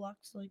nerve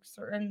blocks like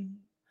certain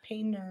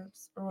pain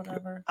nerves or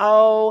whatever.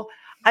 Oh,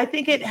 I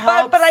think it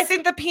helps. But I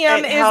think the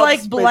PM is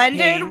like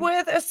blended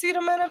with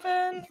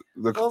acetaminophen.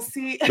 We'll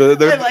see.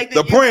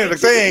 The point of the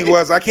thing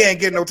was I can't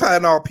get no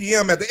Tylenol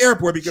PM at the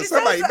airport because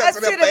somebody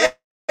messing up the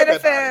And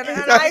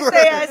I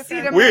say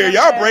acetaminophen. Weird,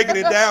 y'all breaking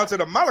it down to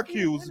the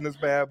molecules in this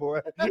bad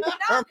boy. No, because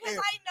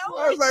I know.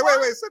 I was like,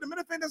 wait,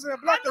 acetaminophen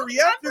doesn't block the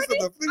reactors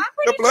of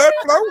the blood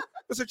flow.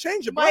 Does it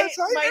change your blood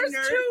type? My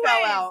nerve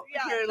fell out.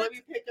 Here, let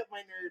me pick up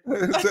my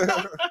nerve. There's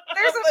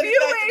a few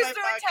ways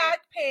to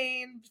attack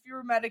pain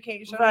through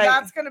medication. Right.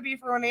 That's going to be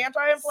for an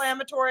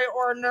anti-inflammatory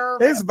or a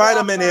nerve. It's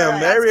vitamin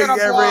M. Every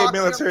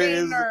military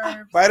is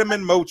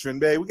vitamin Motrin,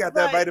 babe. We got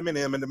that vitamin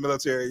M in the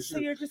military. So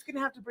you're just going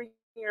to have to bring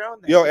your own.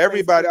 Yo,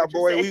 everybody,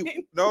 boy,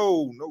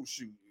 no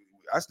shoot.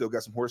 I still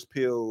got some horse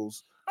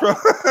pills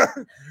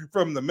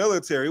from the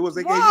military. They gave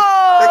me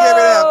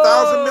that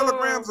 1,000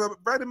 milligrams of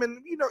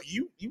vitamin.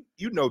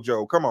 You know,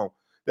 Joe. Come on,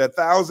 that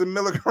 1,000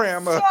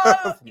 milligram. So the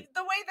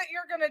way that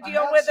you're gonna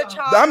deal with a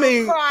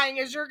child crying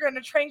is you're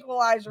gonna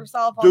tranquilize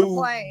yourself on the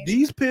plane.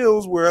 These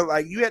pills were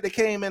like you had to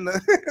came in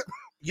the.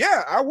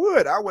 Yeah, I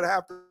would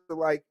have to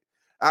like.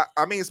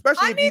 I mean,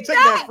 especially if you take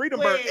that freedom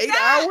burn 8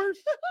 hours.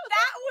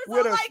 That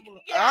was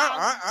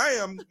I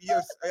am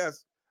yes.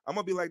 I'm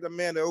gonna be like the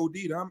man that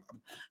OD'd. I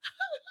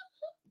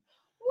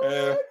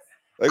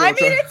mean,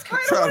 it's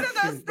kind of one of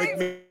those things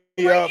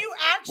where you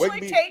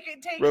actually take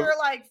your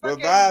like fucking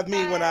revive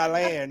me when I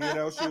land.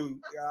 Shoot,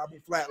 I'll be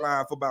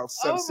flatlined for about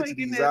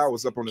 60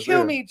 hours up on the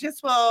kill me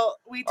just while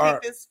we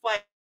take this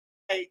flight,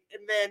 and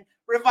then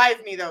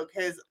revive me though,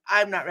 because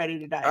I'm not ready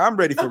to die. I'm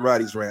ready for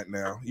Roddys rant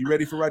now. You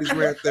ready for Roddys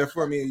rant there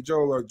for me,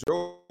 Joel?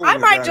 I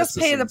might just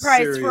pay the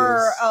price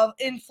for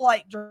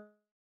in-flight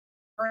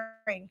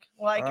drink,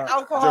 like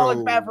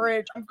alcoholic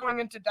beverage. I'm going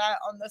into debt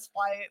on this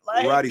flight.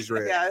 Like Roddys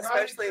rant. Yeah,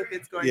 especially if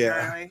it's going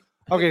early.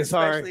 Okay,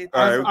 sorry.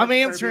 I'm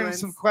answering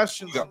some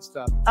questions and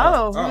stuff.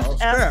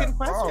 Who's asking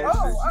questions?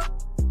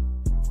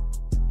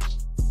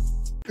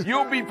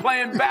 You'll be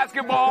playing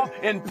basketball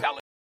in Pelican.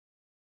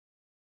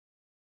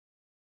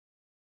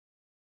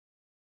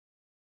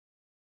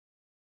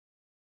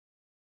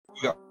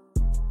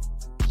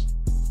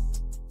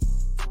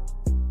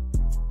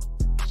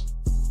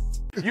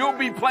 You'll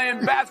be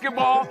playing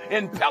basketball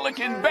in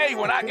Pelican Bay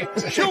when I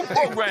get shoot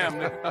program.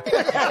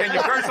 Can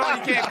you curse on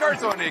it? You can't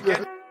curse on it.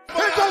 It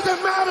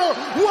doesn't matter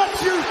what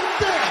you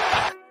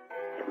think.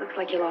 It looks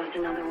like you lost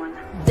another one.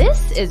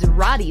 This is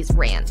Roddys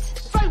rant.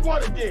 Say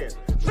what again?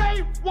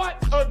 Say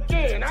what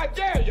again? I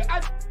dare you.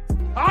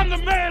 I'm the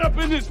man up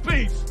in this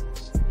piece.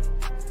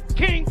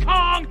 King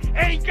Kong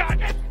ain't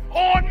got it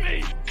on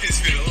me.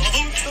 It's been a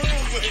long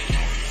time, but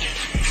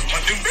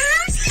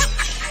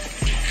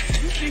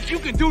you think you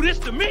can do this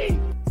to me?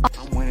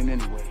 I'm winning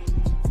anyway.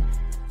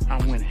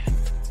 I'm winning.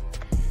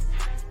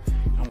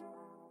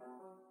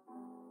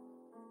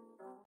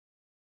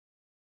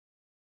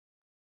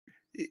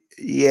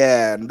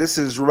 Yeah, and this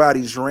is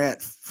Roddys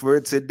rant for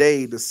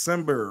today,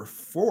 December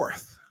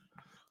 4th,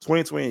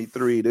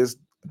 2023.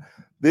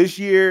 This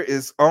year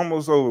is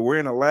almost over. We're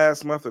in the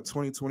last month of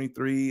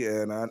 2023,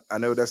 and I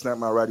know that's not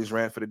my Roddys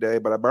rant for today,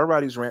 but my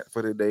Roddys rant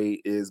for today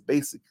is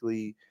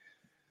basically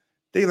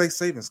daylight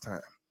savings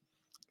time.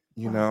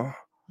 You know,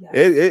 yes.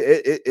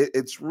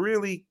 It's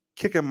really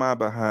kicking my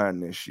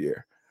behind this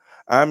year.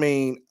 I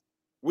mean,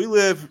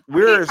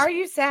 Are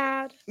you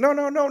sad? No.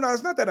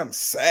 It's not that I'm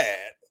sad.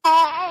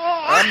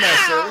 I'm not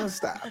saying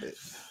stop it.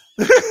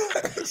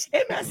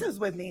 It messes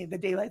with me, the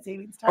daylight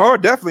savings time. Oh,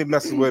 it definitely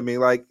messes with me.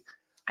 Like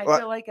I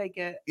feel like I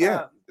get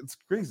it's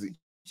crazy.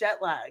 Jet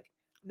lag.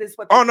 This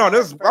what? Oh no,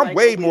 I'm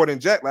way more than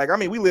jet lag. I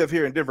mean, we live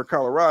here in Denver,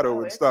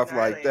 Colorado, and stuff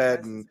like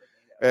that, and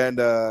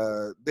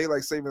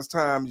daylight savings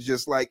time is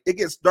just like it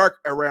gets dark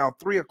around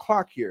 3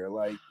 o'clock here.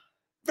 Like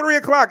 3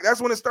 o'clock,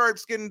 that's when it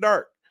starts getting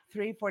dark.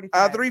 3:45.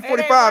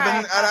 3:45,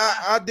 and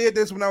I did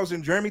this when I was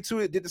in Germany too.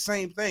 It did the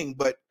same thing,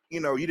 but you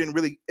know, it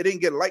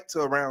didn't get light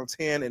till around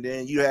 10, and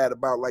then you had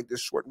about like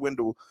this short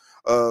window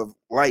of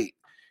light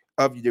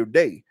of your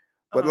day.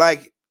 But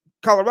like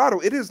Colorado,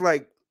 it is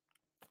like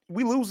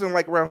we losing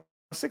like around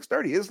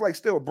 6:30. It's like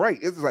still bright.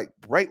 It's like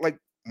bright like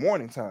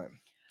morning time.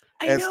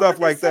 And stuff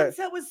like that.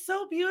 Sunset was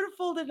so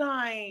beautiful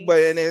tonight.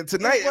 But and then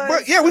tonight,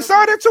 we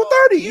saw it at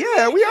 2:30.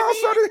 Yeah, we all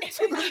saw it at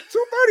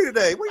 2:30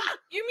 today.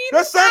 You mean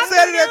the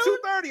sunset at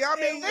 2:30? I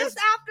mean, this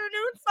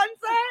afternoon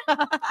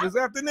sunset. This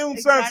afternoon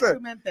sunset.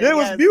 It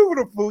was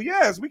beautiful.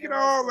 Yes, we can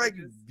all like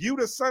view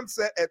the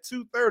sunset at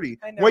 2:30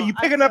 when you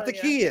picking up the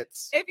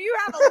kids. If you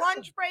have a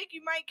lunch break,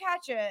 you might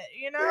catch it.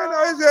 You know.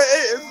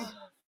 It's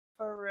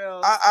for real.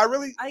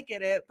 I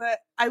get it, but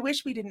I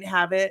wish we didn't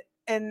have it.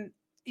 And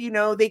you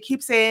know, they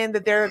keep saying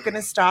that they're going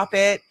to stop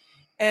it,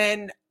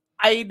 and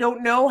I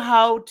don't know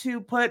how to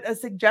put a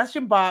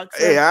suggestion box.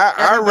 Hey,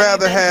 I'd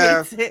rather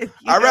have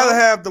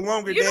the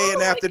longer day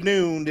and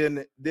afternoon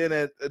than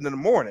in the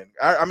morning.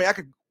 I mean, I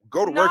could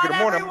go to work in the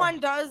morning. Not everyone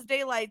does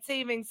daylight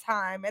savings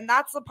time, and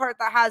that's the part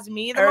that has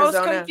me the most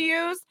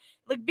confused.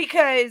 Like,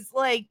 because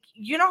like,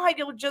 you know how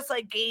you'll just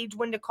like gauge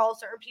when to call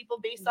certain people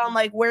based on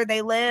like where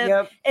they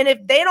live, and if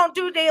they don't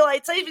do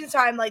daylight savings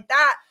time like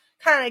that,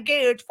 kind of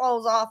gauge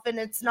falls off and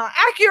it's not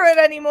accurate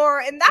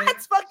anymore, and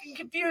that's fucking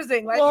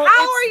confusing. Like, how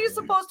are you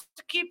supposed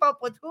to keep up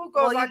with who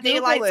goes on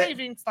daylight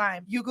savings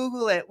time? You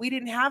Google it. We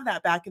didn't have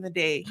that back in the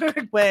day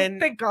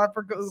when thank God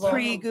for Google.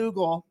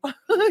 Pre-Google.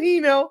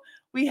 You know,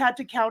 we had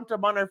to count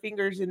them on our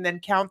fingers and then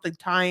count the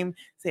time.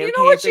 Say, you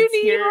know what you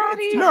need,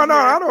 Roddy? No,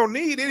 I don't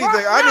need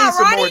anything. I need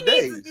some more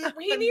days.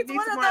 He needs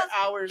one of those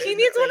hours. He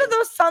needs one of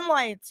those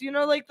sunlights. You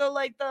know, like the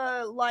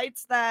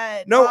lights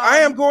that. No, I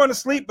am going to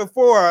sleep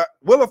before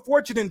Wheel of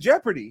Fortune and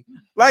Jeopardy.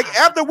 Like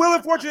after Wheel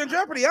of Fortune and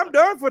Jeopardy, I'm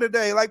done for the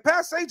day. Like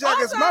Pat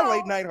Sajak is my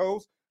late night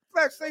host.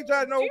 Pat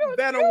Sajak, no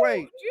better way.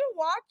 Do you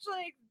watch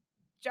like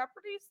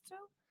Jeopardy too?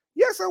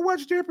 Yes, I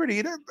watch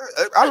Jeopardy.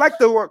 I like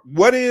the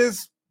what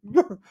is.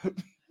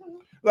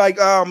 Like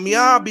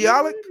Mia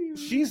Bialik,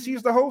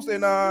 she's the host,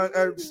 and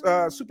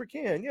Super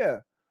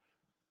Ken,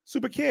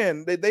 Super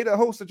Ken. They the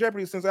host of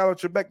Jeopardy since Alan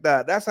Trebek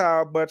died. That's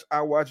how much I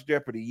watch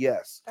Jeopardy.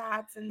 Yes,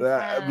 that's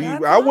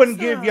insane. I wouldn't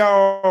give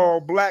y'all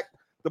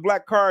the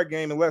black card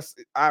game unless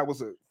I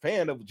was a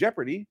fan of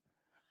Jeopardy.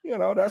 You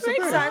know, that's the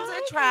thing. Makes sense.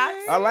 It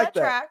tracks. I like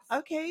that.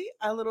 Okay,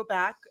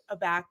 a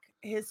back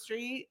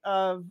history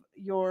of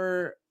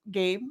your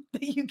game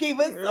that you gave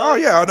us. Oh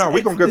yeah, no,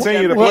 we're gonna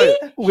continue to play.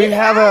 We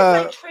have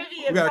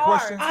we got a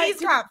question. He's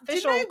got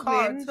official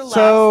cards.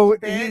 So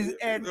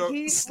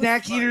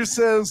Snack Eater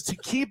says to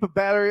keep a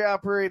battery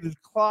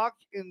operated clock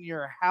in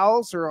your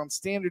house or on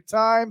standard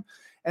time,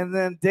 and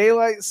then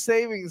daylight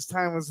savings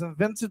time was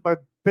invented by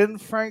Ben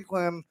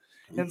Franklin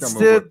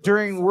instead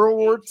during World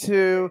War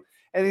II,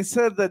 and he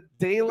said that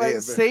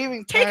daylight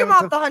saving time take him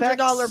off the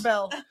 $100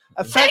 bill.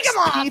 Affects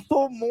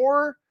people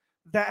more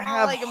that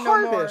have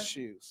heart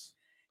issues.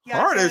 Yeah,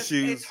 heart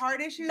issues. It's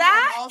heart issues.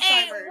 That and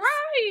Alzheimer's. ain't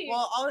right.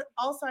 Well,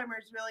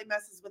 Alzheimer's really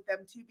messes with them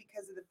too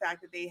because of the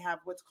fact that they have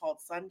what's called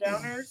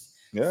sundowners.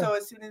 Yeah. So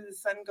as soon as the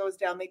sun goes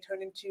down, they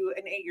turn into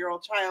an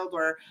 8-year-old child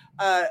or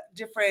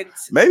different.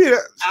 Maybe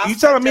you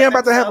telling me I'm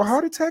about to have a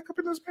heart attack up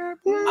in this bad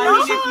boy? I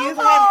mean, if you've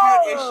had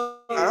heart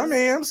issues, I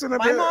mean, I'm sitting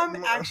up there. My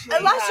mom actually,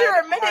 unless you're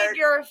admitting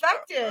you're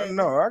affected.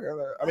 No,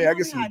 I mean, I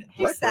get some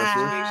blood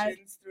pressure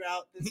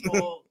throughout this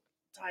whole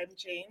time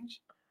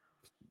change.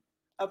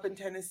 up in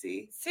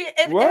Tennessee. See,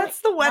 it's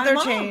the weather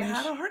change.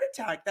 Had a heart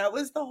attack. That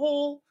was the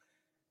whole.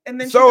 And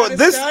then so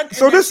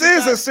this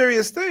is a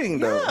serious thing,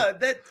 though.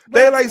 Yeah,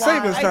 daylight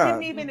savings time. I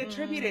didn't even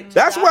attribute it.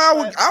 That's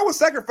why I would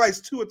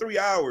sacrifice 2 or 3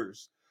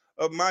 hours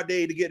of my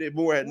day to get it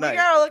more at night. We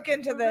gotta look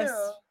into this.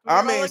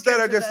 I mean, instead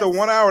of just the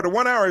 1 hour, the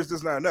 1 hour is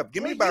just not enough.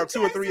 Give me about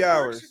 2 or 3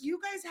 hours. You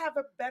guys have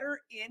a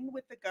better in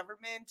with the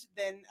government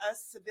than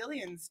us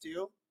civilians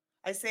do.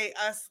 I say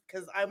us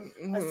because I'm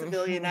a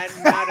civilian. I'm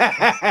not.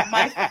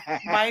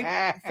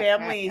 My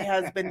family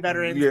has been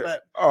veterans,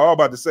 but I'm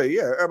about to say,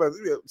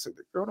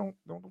 girl,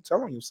 don't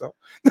tell on yourself.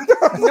 No,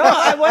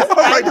 I wasn't.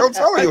 Like, don't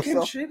tell a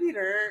yourself.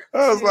 Contributor.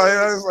 I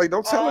was like,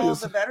 don't tell all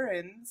yourself. The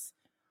veterans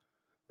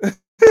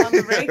on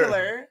the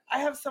regular. I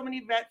have so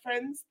many vet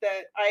friends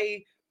that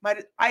I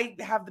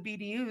have the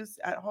BDUs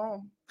at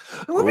home.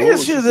 Let me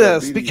ask you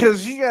this,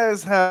 because you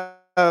guys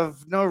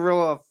have no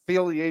real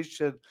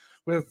affiliation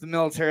with the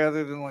military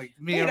other than like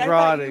me and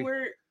Roddy.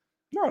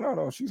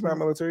 No, she's not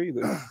military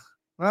either.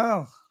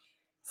 No.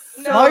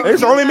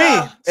 It's only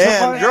me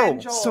and Joe.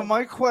 So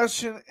my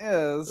question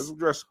is, let's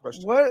address the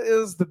question. What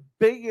is the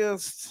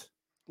biggest,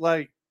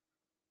 like,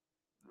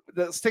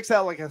 that sticks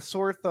out like a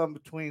sore thumb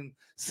between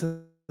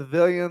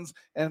civilians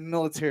and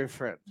military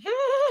friends?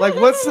 Like,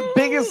 what's the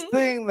biggest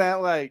thing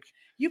that, like,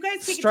 you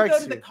guys get to go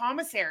to the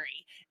commissary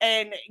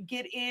and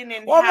get in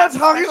and I'm not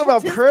talking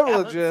about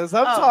privileges.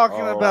 I'm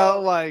talking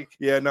about like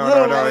no.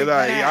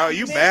 Like,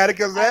 you mad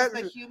because that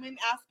the human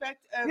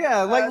aspect of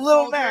like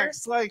little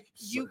Max. Like,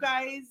 you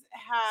guys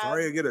have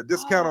sorry to get a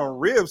discount on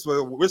ribs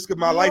for risking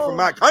my life in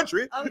my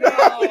country.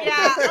 Okay,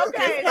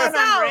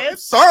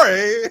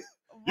 sorry.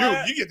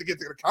 You get to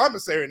the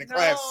commissary in the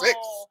class 6.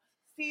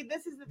 See,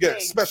 this is the get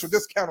thing. A special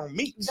discount on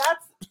meat.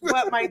 That's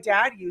what my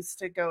dad used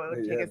to go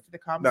take us to the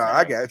commissary. No,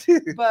 I got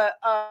you. But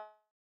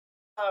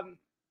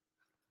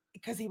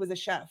because he was a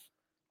chef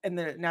in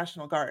the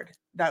National Guard.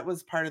 That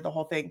was part of the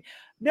whole thing.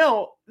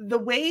 No, the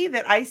way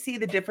that I see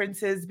the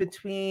differences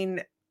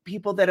between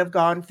people that have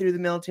gone through the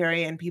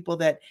military and people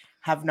that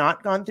have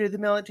not gone through the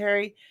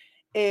military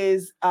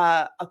is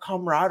a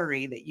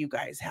camaraderie that you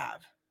guys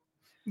have.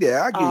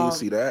 Yeah, I can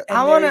see that.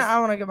 I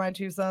want to get my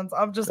 2 cents.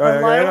 I've just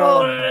been like,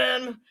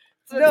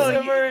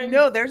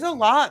 no, there's a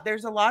lot.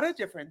 There's a lot of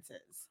differences.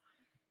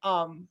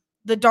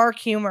 The dark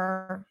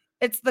humor.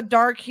 It's the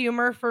dark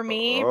humor for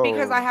me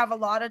because I have a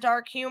lot of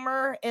dark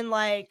humor, and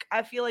like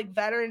I feel like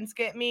veterans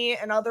get me,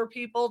 and other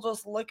people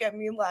just look at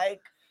me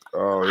like,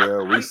 "Oh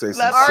yeah, we say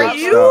some are sick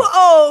you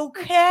stuff.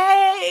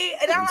 okay?"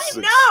 And I'm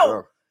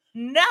like,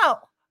 "No."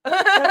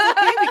 That's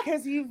okay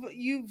because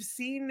you've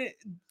seen.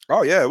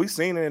 Oh yeah, we've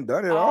seen it and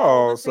done it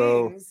all.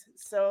 So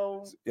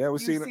yeah, you've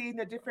seen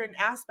a different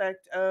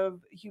aspect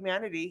of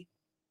humanity.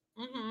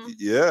 Mm-hmm.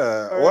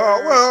 Yeah.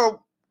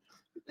 Well.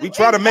 We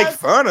try to make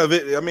fun of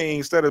it. I mean,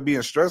 instead of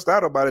being stressed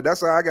out about it.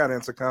 That's how I got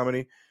into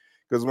comedy.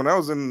 Because when I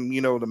was in,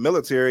 the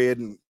military,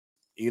 and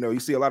you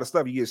see a lot of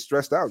stuff, you get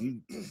stressed out.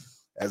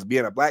 As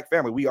being a black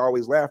family, we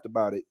always laughed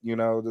about it.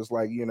 Just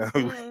like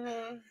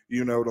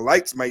the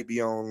lights might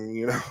be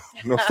on.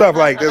 Stuff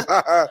like this.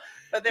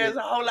 But there's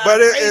a whole lot.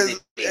 But of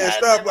it's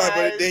stuff like.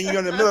 But then you're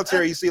in the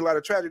military, you see a lot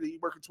of tragedy. You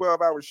working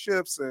 12-hour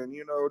shifts, and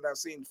not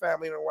seeing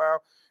family in a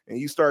while. And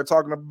you start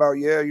talking about,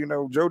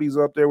 Jody's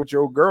up there with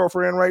your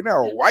girlfriend right now,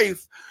 or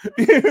wife.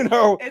 We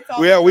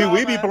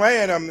be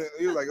playing them.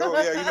 You're like,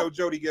 oh yeah,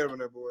 Jody Gavin,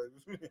 that boy.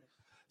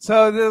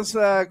 So this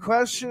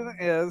question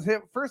is: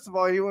 first of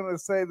all, you want to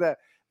say that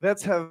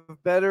vets have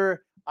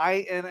better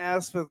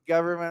INS with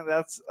government.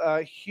 That's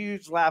a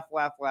huge laugh.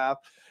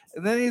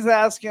 And then he's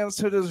asking,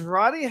 so does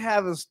Roddy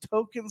have his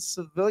token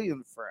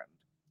civilian friend?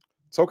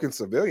 Token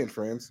civilian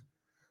friends?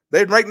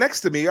 They're right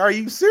next to me. Are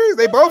you serious?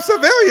 They both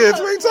civilians.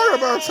 What are you talking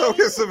about,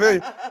 token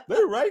civilian?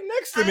 They're right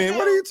next to me.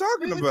 What are you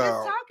talking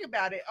about? Just talking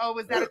about it. Oh,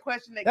 was that a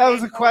question? That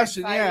was a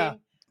question, yeah.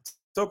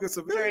 Token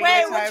civilian.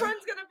 Wait, which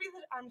one's gonna be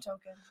the? I'm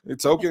token. The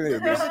token.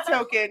 There's a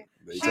token.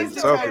 She's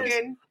the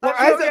token. Well,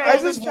 I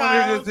just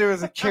wondered if there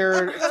was a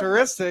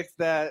characteristic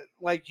that,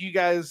 like, you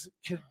guys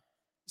could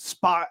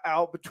spot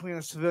out between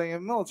a civilian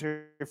and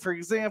military. For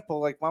example,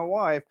 like my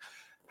wife.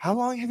 How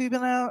long have you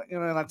been out?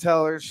 And I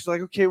tell her, she's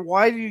like, okay,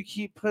 why do you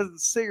keep putting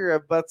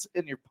cigarette butts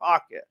in your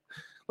pocket?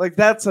 Like,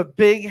 that's a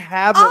big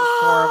habit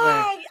for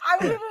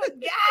me.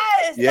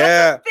 Yes.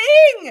 Yeah. That's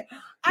a thing.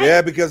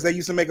 Yeah, because they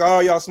used to make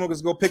all y'all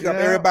smokers go pick up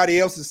everybody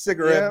else's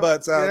cigarette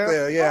butts out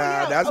there.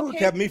 Yeah, that's what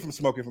kept me from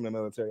smoking from the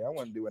military. I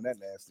wasn't doing that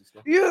nasty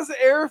stuff. You was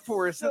Air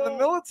Force, in the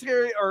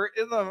military or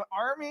in the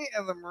Army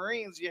and the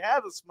Marines, you had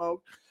to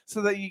smoke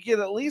so that you get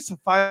at least a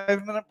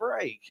 5-minute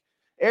break.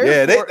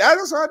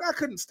 I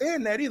couldn't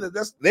stand that either.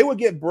 They would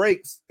get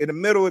breaks in the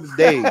middle of the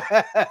day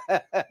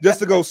just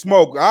to go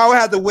smoke. I would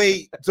have to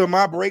wait till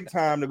my break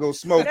time to go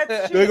smoke.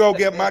 They go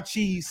get my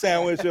cheese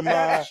sandwich and my.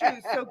 That's true.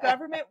 So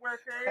government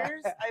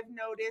workers, I've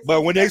noticed.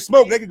 But when they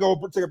smoke, they can go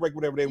take a break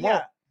whenever they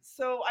want.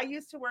 So I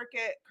used to work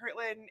at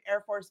Kirtland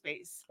Air Force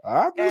Base.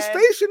 I've been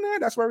stationed there.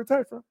 That's where I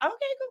retired from. Okay,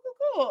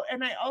 cool. cool.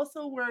 And I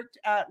also worked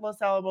at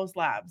Los Alamos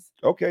Labs.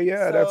 Okay,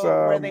 yeah, So that's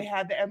where they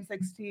had the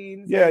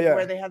M16s. Yeah, yeah.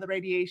 Where they had the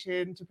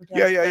radiation to protect.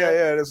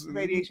 Yeah. That's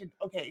radiation.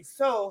 Okay,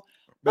 so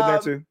been there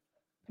too.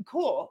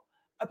 Cool.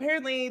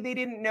 Apparently, they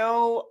didn't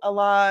know a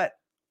lot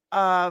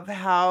of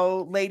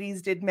how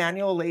ladies did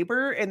manual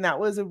labor, and that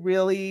was a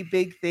really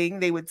big thing.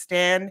 They would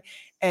stand,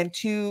 and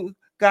two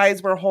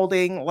guys were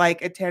holding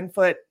like a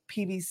 10-foot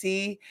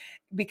PVC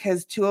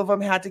because two of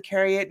them had to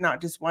carry it, not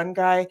just one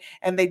guy.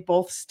 And they'd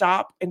both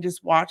stop and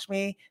just watch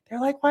me.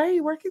 They're like, "Why are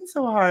you working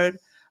so hard?"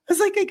 I was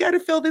like, "I got to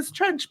fill this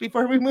trench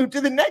before we move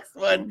to the next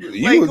one."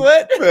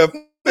 What?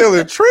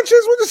 Filling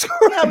trenches? What is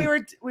going on? Yeah,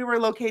 we were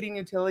locating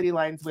utility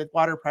lines with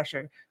water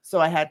pressure, so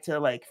I had to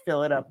like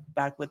fill it up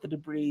back with the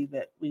debris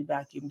that we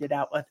vacuumed it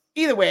out with.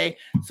 Either way,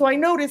 so I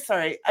noticed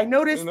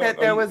that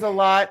there was a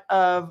lot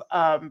of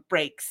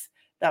breaks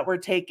that were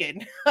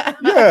taken.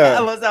 Yeah.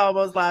 at Los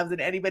Alamos Labs,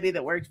 and anybody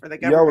that worked for the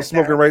government. Y'all was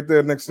smoking there. right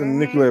there next to the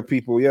nuclear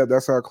people. Yeah,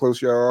 that's how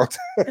close y'all are.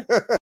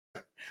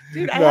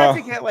 Dude, I had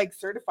to get like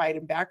certified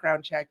and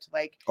background checked.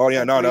 Like, oh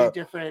yeah, no,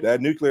 different. that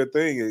nuclear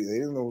thing.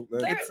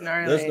 It's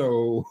gnarly. There's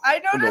no.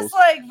 I noticed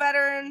like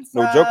veterans.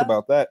 No joke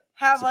about that.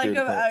 Have like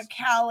a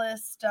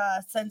calloused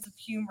sense of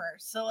humor.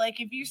 So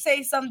like if you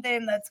say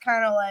something that's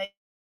kind of like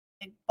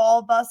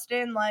ball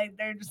busting, like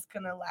they're just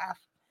gonna laugh.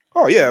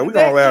 Oh yeah, we're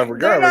gonna laugh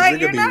regardless.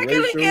 They're not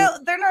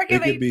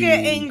gonna get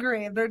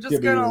angry. They're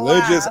just gonna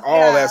religious, laugh.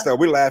 all that stuff.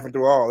 We're laughing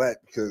through all that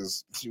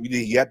because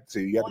you have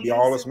to be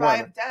all this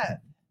woman.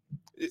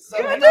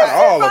 So not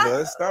all of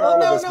us,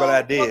 but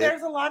I did. Well,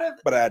 there's a lot of.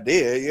 But I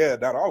did, yeah.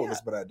 Not all of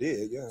us, but I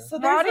did, yeah. So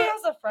Roddy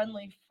has a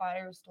friendly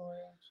fire story,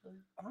 actually.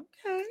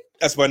 Okay.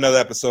 That's for another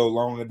episode,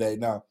 long today.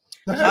 Now,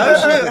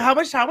 how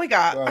much time we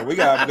got? We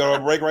got to go to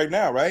a break right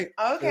now, right?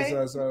 Okay.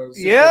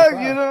 Yeah,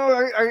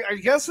 I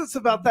guess it's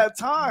about that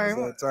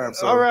time.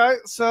 So, all right,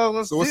 so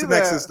let's. So what's do the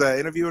next? that. Is the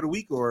interview of the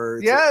week,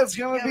 or? It's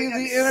going to be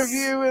the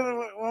interview, and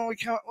when we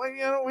come,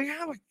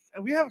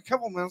 we have a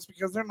couple minutes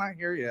because they're not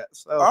here yet.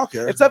 So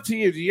okay, it's up to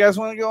you. Do you guys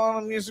want to go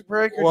on a music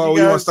break? Or well,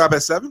 do you want to stop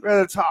at 7?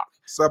 Rather talk.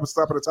 Stop at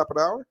the top of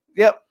the hour.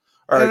 Yep.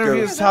 All right.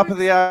 Interview is top of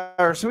the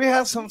hour, so we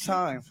have some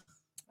time.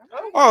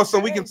 Oh, so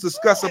we can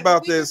discuss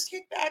about this.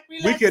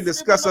 We can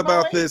discuss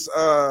about this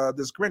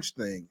this Grinch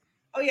thing.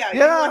 Oh yeah. You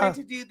wanted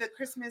to do the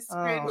Christmas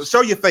Grinch.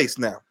 Show your face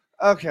now.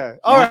 Okay.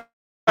 All right.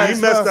 You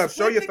messed up.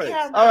 Show your face.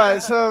 All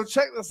right, so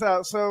check this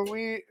out. So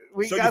we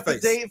Show got your the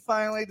face. date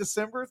finally.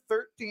 December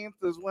 13th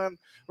is when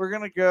we're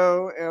gonna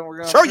go and we're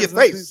gonna show your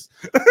face.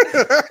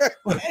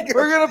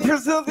 We're gonna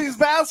present these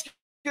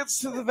baskets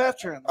to the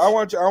veterans. I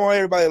want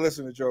everybody to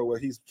listen to Joe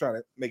what he's trying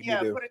to make you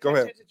do. Go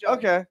ahead.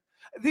 Okay.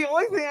 The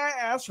only thing I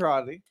asked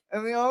Roddy,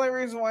 and the only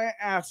reason why I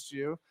asked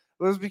you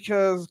was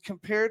because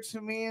compared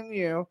to me and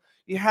you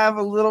have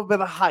a little bit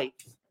of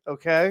height.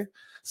 Okay.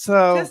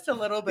 So just a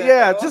little bit.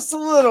 Yeah, just a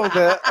little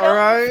bit. All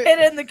right. Fit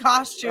in the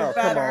costume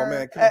better. Come on,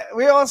 man.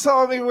 We all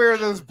saw me wear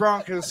those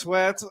Bronco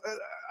sweats.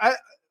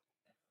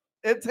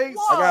 It takes.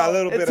 I got a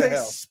little bit of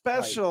help.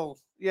 Special.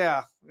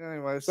 Yeah.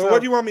 Anyway. So what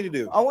do you want me to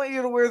do? I want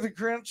you to wear the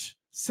Grinch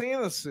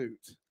Santa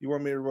suit. You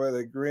want me to wear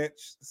the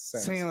Grinch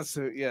Santa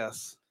suit?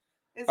 Yes.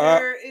 Is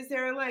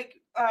there like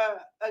a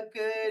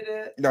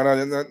good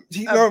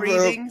no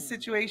breathing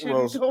situation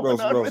Rose, going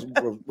on?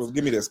 Rose,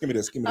 give me this. Give me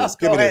this.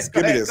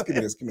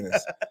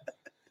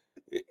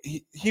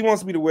 He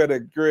wants me to wear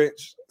the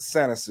Grinch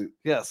Santa suit.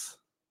 Yes.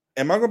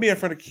 Am I going to be in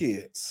front of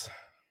kids?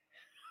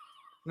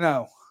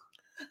 No.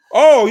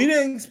 Oh, you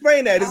didn't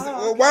explain that.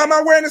 Why am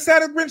I wearing the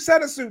Grinch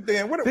Santa suit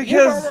then?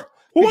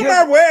 Who am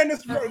I wearing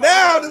this for?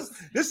 Now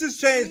this has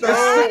changed the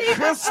whole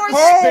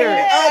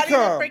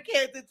outcome. For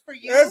kids, it's for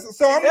you.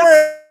 So I'm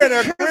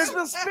wearing a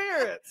Christmas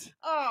spirit.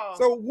 Oh.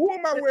 So who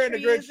am I wearing the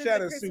Grinch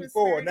Santa suit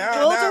for?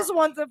 Now just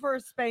wants it for a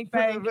spank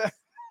bank.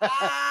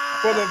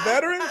 For the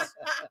veterans?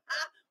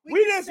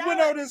 We just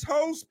went on this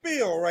whole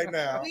spiel right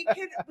now. We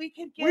can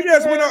get. We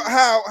just went on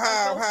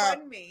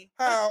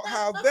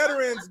how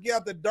veterans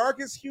get the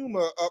darkest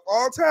humor of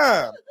all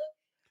time,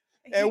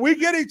 and we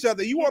get each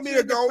other. You want me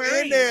to go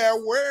in there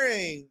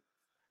wearing?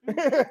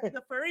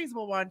 The furries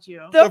will want you.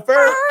 The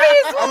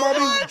furries. I'm gonna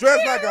be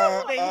dressed like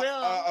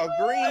a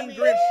green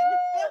Grinch.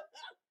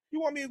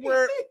 You want me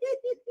to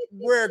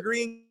wear a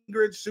green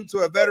Grinch suit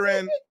to a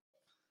veteran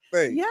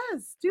thing?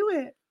 Yes, do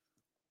it.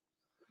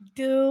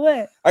 Do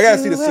it. I gotta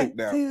see the suit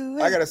now.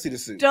 I gotta see the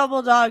suit.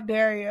 Double dog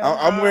dare you.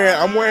 I'm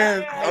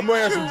wearing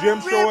some gym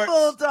shorts.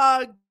 Triple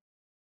dog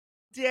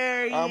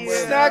dare you.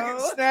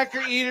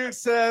 Snacker Eater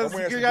says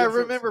you gotta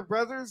remember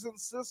brothers and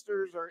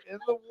sisters are in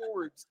the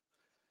wards.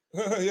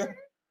 Yeah.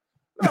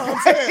 No, I'm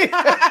saying.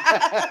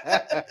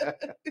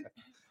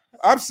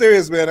 I'm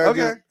serious, man. I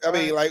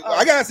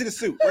gotta see the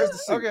suit. Where's the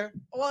suit? Okay.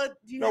 Well,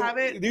 do you have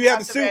it? Do you have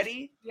the suit?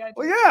 Ready?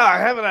 Well, yeah, I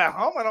have it at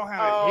home. I don't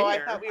have it here. I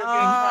thought we were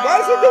why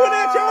is it doing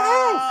that at your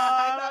house?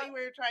 I thought you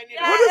were trying to.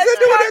 What is it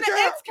doing at your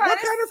house? What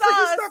kind of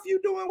freaking stuff you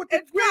doing with the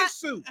Grinch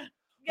suit?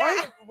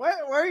 Why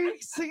are you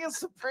singing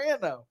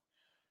soprano?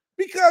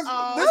 Because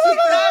this is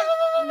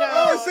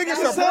no, singing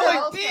soprano. Sound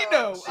like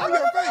Dino. On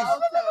your face.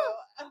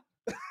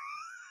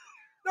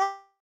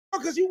 No,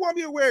 because you want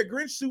me to wear a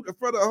Grinch suit in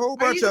front of a whole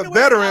bunch of Elf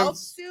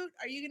veterans. suit?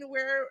 Are you gonna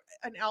wear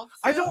an elf suit?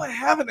 I don't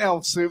have an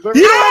elf suit, but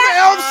You don't have an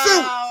elf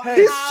suit.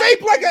 Hey. He's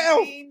shaped like an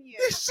elf.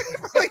 He's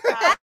shaped like an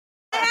elf.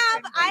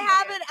 I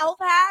have an elf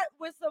hat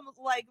with some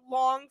like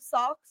long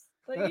socks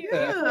that you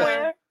can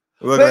wear.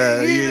 Look But at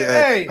that.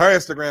 hey, Her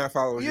Instagram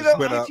followers you just know,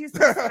 went up. Get you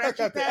some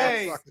stretchy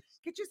pants.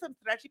 Get you some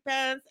stretchy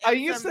pants. I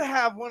used to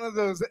have one of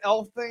those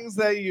elf things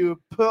that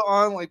you put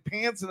on like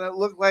pants, and it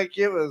looked like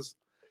it was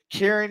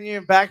carrying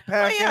you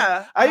backpacking. Oh,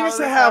 yeah. I used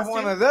to have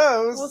one of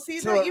those. Well,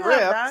 see till that it you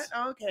ripped. have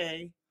that.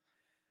 Okay.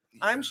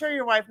 I'm sure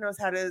your wife knows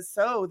how to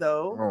sew,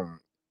 though.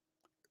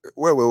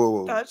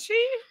 Whoa. Does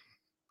she?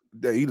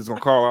 Yeah, he just gonna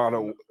call out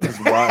his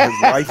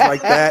wife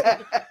like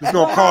that. Just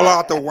gonna call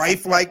out the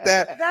wife like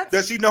that.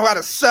 Does she know how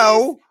to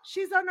sew?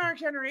 She's on our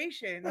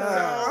generation.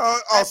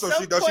 Also,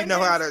 does she know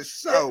how to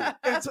sew?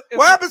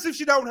 What happens if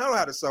she don't know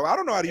how to sew? I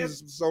don't know how to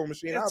use a sewing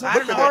machine. I don't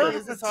know how to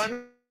use a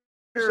sewing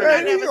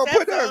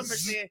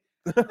machine.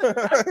 Now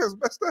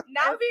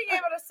being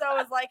able to sew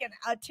is like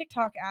a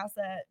TikTok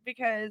asset,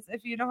 because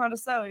if you know how to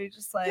sew, you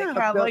just like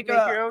have like make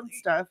your own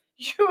stuff.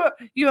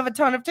 You have a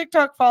ton of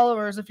TikTok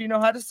followers if you know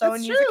how to sew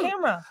and use a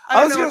camera.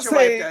 I was gonna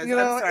say, you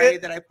know, I'm sorry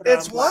that I put it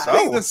it's on one blast.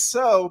 thing to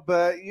sew,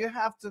 but you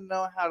have to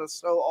know how to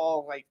sew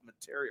all like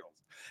materials.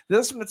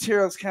 This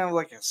material is kind of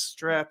like a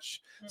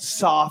stretch,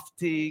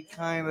 softy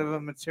kind of a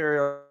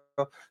material.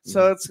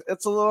 So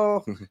it's a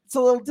little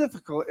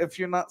difficult if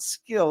you're not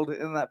skilled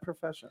in that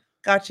profession.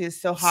 Gotcha.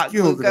 So hot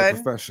Skilled glue in that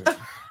gun. profession.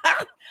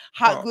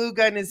 Hot glue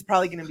gun is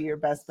probably going to be your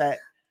best bet.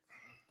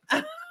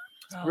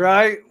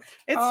 Right?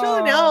 It's still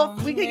an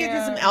elf. We could get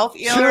you some elf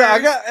ears. Sure, I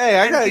got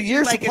and a get you,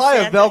 year's like, a supply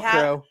of Santa Velcro.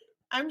 hat.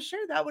 I'm sure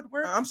that would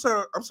work. I'm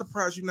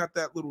surprised you're not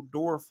that little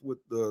dwarf with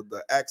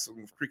the axe of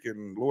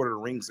freaking Lord of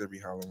the Rings every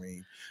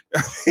Halloween.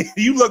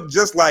 You look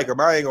just like him.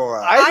 I ain't gonna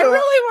lie. I really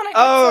want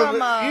to get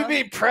some. You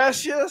mean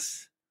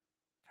Precious?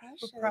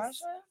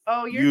 Precious?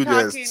 Oh, you're You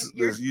talking. just-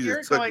 You're you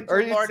just going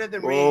took it. to Lord of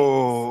the Rings.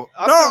 Oh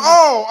no!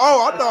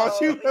 I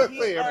thought you were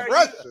saying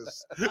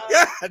Precious.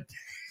 God.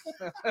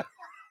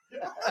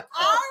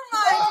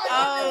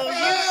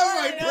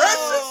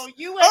 Precious.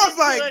 You I was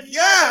went like, to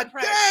yeah, another damn.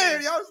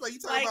 Precious. I was like, you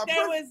talking about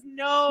there Precious? was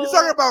no. You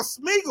talking about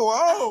Smeagol?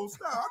 Oh,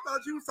 stop. I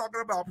thought you was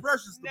talking about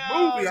Precious the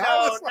movie. I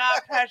No, was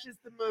not Precious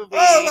the movie.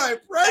 I was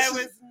like, Precious.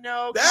 There was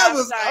no. That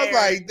was. cast I was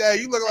iron. like, damn.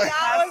 You look like.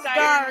 That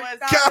was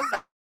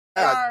dark.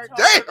 God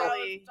damn.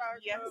 Totally.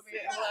 Yes,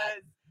 it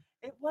was.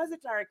 It was a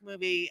dark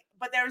movie,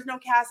 but there was no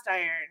cast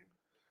iron.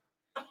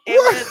 It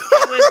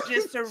was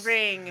just a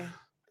ring.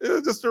 It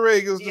was just a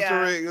ring. It was just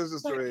a ring. It was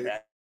just a ring.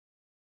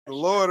 The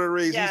Lord of the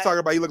Rings. Yeah. He's talking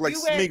about. You look like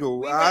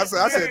Smeagol. I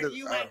said that.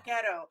 You went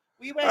ghetto.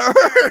 We went.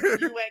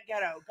 Nerd, you went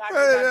ghetto.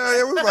 Gotcha.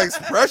 It was like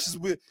Precious.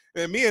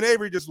 And me and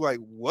Avery just like,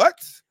 what?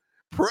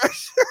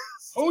 Precious?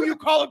 Oh, you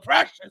call it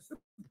Precious?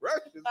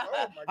 Precious.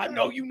 Oh my I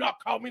know you not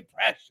call me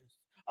Precious.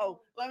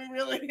 Oh, let me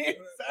really.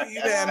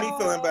 You had me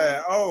feeling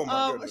bad. Oh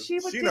my goodness. She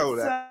did know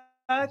that.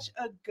 Such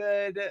a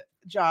good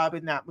job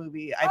in that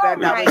movie. I bet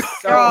that was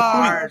so gosh,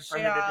 hard for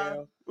her to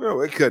do.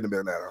 Well, it couldn't have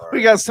been that hard.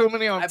 We got so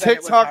many on I bet it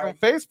was TikTok hard. and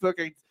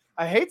Facebook.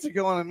 I hate to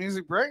go on a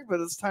music break, but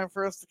it's time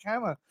for us to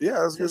kind of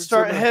let's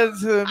start get heading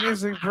to the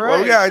music break.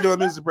 Well, we gotta do a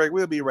music break.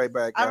 We'll be right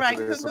back All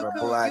after right, this on the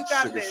cool. Black You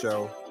got Sugar this.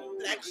 Show.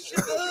 Black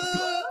Sugar.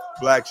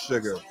 Black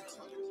Sugar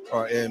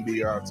on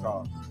NBR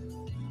Talk.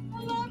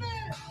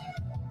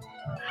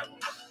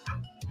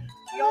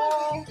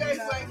 You guys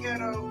like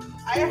ghetto.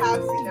 I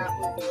have seen that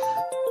movie.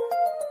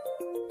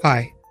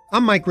 Hi,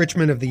 I'm Mike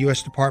Richmond of the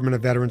U.S. Department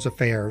of Veterans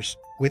Affairs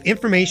with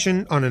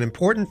information on an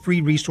important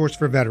free resource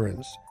for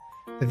veterans,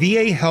 the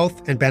VA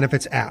Health and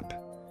Benefits app.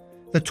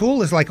 The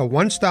tool is like a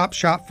one-stop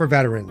shop for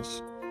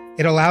veterans.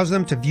 It allows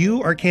them to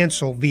view or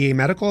cancel VA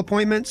medical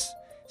appointments,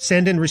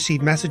 send and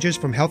receive messages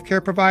from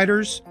healthcare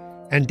providers,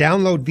 and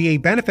download VA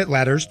benefit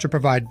letters to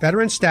provide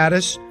veteran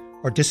status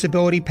or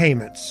disability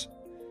payments.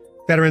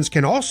 Veterans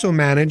can also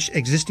manage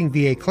existing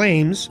VA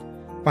claims,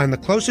 find the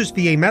closest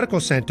VA medical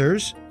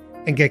centers,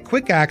 and get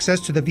quick access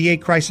to the VA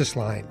crisis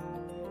line.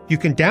 You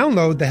can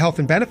download the Health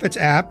and Benefits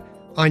app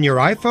on your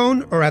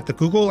iPhone or at the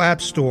Google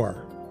App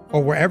Store,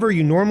 or wherever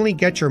you normally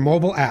get your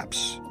mobile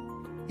apps.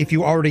 If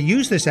you already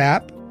use this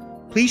app,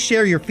 please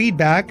share your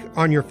feedback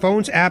on your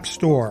phone's app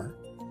store.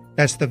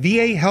 That's the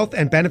VA Health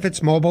and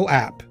Benefits mobile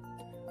app.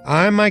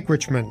 I'm Mike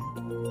Richmond.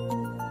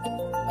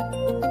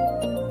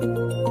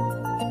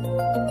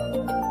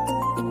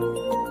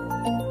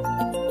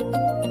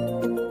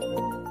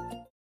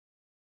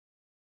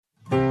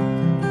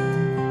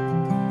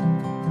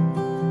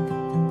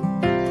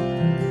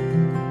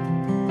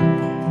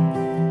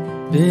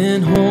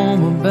 Been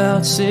home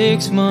about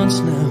 6 months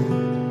now,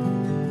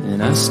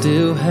 and I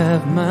still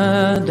have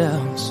my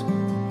doubts.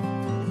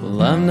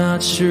 Well, I'm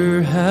not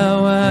sure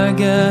how I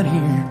got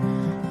here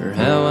or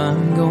how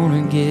I'm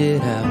gonna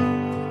get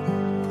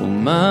out. Well,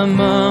 my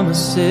mama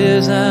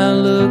says I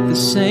look the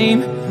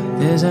same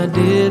as I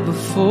did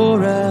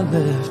before I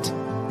left,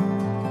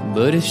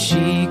 but if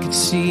she could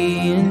see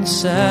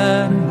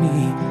inside of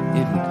me,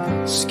 it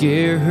would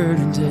scare her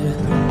to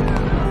death.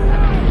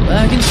 Well,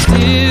 I can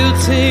still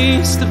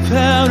taste the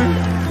powder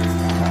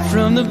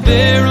from the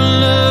barrel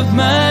of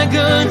my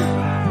gun,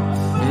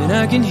 and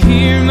I can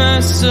hear my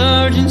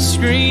sergeant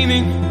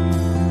screaming,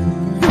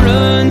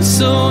 "Run,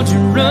 soldier,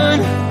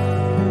 run!"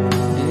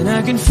 And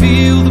I can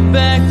feel the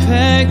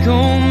backpack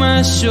on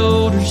my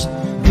shoulders,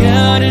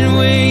 God, and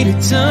weighed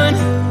a ton.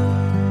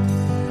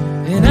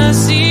 And I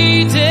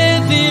see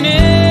death in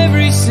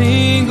every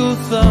single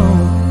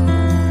thought.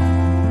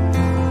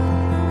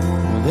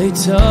 Well, they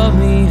taught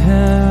me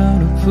how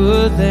to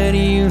put that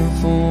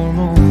uniform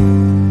on.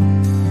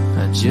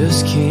 I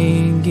just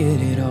can't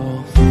get it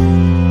off.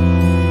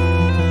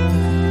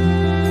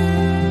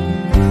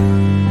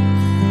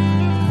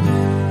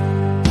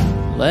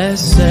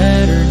 Last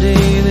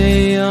Saturday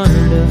they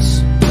honored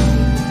us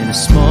in a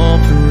small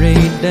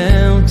parade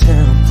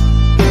downtown.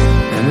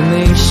 And when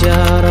they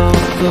shot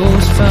off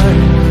those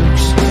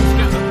fireworks,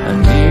 I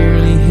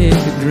nearly hit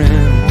the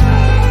ground.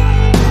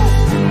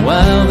 And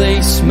while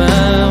they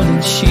smiled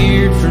and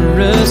cheered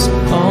for us,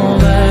 all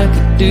I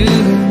could do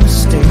was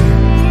stare.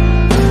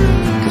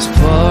 'Cause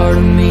part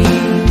of me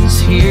is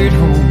here at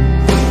home,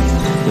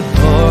 but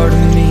part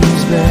of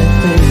me's back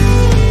there.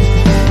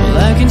 Well,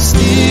 I can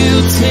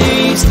still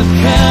taste the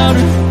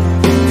powder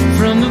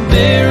from the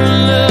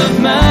barrel of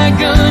my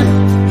gun,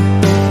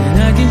 and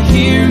I can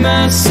hear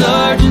my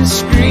sergeant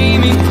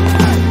screaming,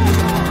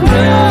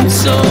 "Run,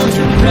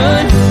 soldier,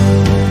 run!"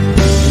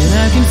 And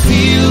I can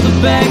feel the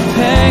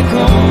backpack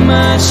on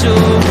my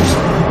shoulders,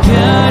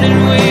 God, and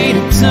weighed a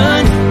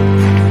ton.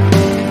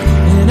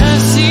 And I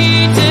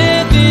see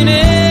death in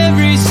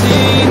every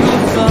single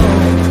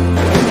thought.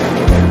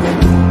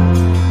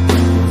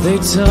 They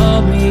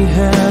taught me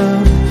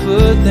how to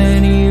put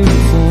that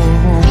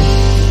uniform on.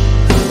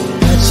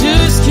 I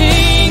just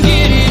can't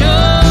get it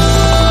off.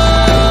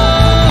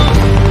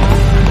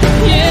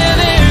 Yeah,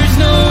 there's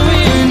no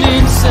end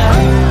in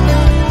sight.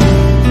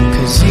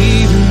 'Cause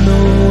even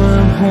though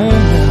I'm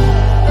home now,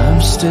 I'm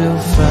still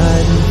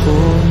fighting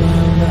for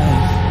my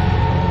life.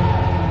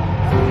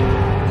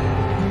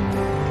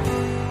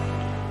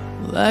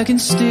 Well, I can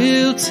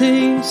still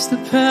taste the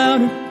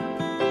powder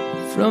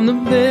from the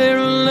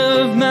barrel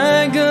of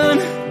my gun,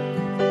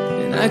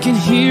 and I can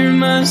hear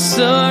my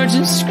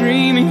sergeant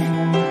screaming,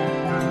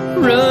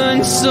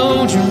 "Run,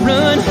 soldier,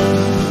 run!"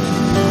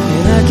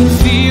 And I can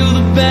feel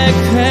the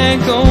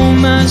backpack on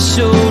my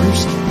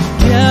shoulders,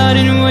 God,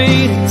 and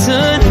weighed a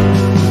ton.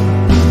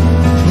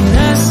 And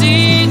I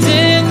see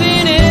death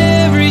in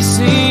every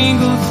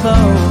single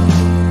thought.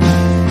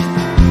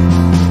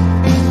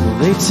 Well,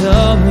 they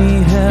taught me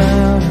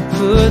how to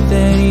put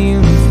that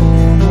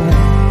uniform on.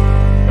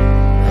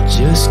 I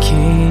just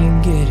can't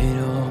get it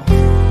off.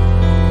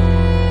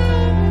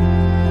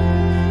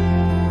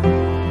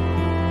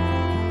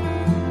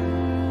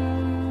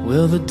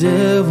 Well, the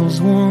devil's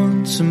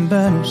won some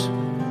battles,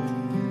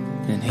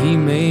 and he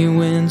may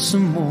win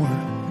some more,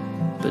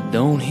 but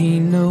don't he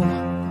know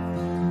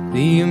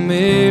the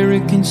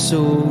American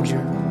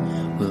soldier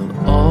will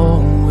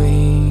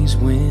always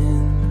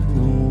win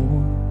the war?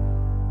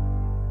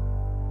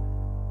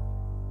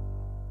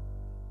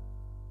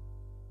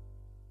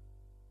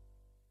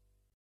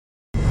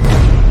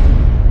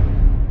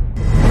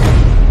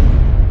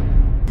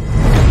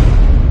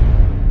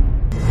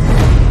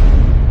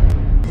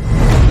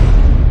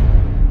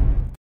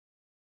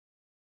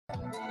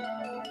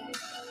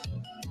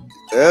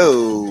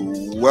 Oh,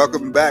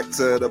 welcome back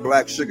to the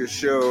Black Sugar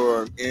Show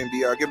on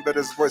NBR. Getting better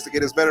as a voice to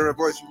get us better in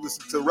voice. You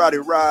listen to Roddy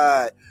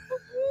Ride,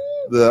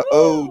 the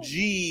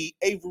OG,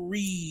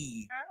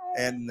 Avery,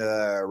 and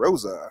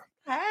Rosa.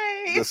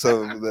 Hey. The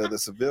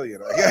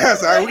civilian. I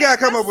guess. All right, we gotta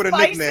come up with a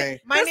nickname.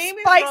 My name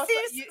is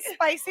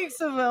Spicy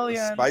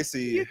Civilian.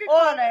 Spicy. You could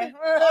call me.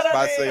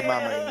 Spicy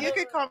mama. You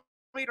could call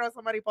me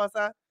Rosa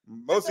Mariposa.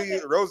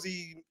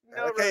 Rosie.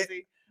 No, okay.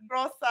 Rosie.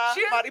 Rosa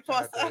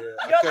Mariposa.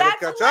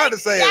 I'm trying to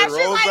say it.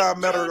 Rosa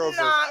Mariposa.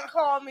 Do not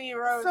call me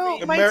Rosie.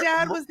 So my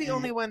dad was the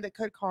only one that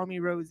could call me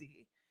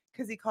Rosie,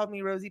 because he called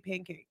me Rosie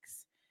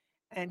Pancakes,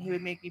 and he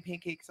would make me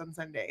pancakes on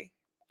Sunday.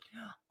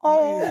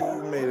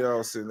 Oh, made it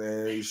all sit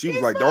there. She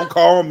was like, "Don't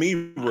call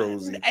me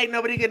Rosie." Ain't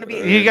nobody gonna be.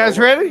 You guys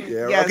ready?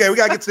 Yeah. Yes. Okay, we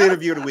gotta get to the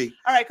interview of the week.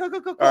 All right, cool.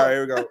 All right,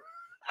 here we go.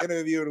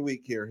 Interview of the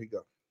week. Here we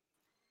go.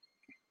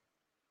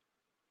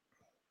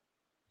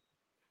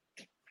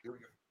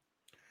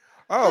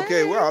 Oh,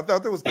 okay. Well, I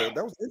thought that was good.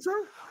 That was the intro.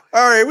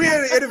 All right, we had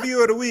an interview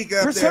of the week.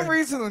 For some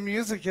reason, the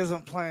music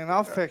isn't playing.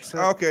 I'll fix it.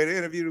 Okay, the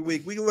interview of the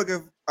week. We can look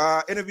at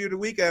interview of the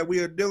week, and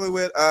we are dealing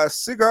with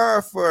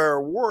Cigar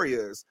for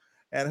Warriors.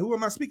 And who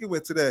am I speaking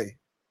with today?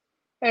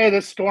 Hey,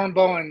 this is Storm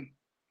Bowen.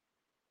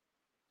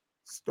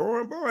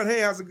 Storm Bowen.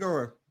 Hey, how's it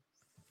going?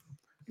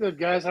 Good,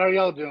 guys. How are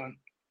y'all doing?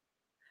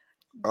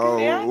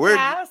 Oh, we're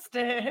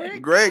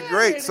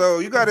great. So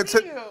you got to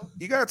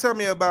tell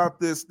me about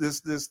this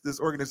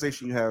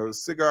organization you have,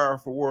 Cigar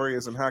for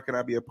Warriors, and how can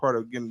I be a part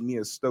of getting me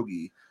a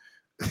stogie?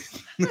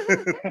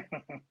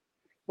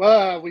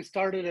 Well, we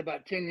started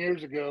about 10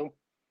 years ago,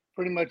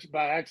 pretty much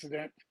by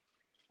accident.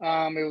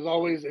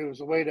 It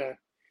was a way to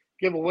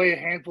give away a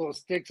handful of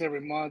sticks every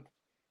month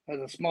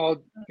as a small,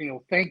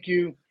 thank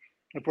you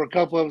and for a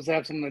couple of us to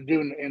have something to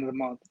do in the end of the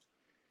month.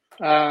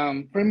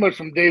 Pretty much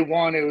from day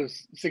one, it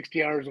was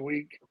 60 hours a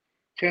week,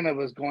 10 of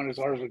us going as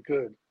hard as we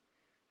could.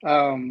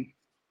 A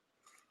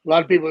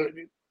lot of people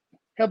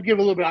help give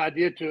a little bit of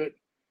idea to it.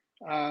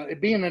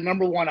 It being the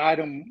number one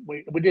item,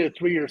 we did a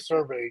 3-year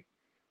survey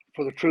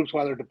for the troops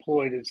while they're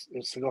deployed is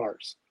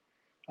cigars.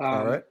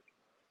 All right.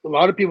 A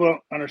lot of people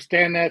don't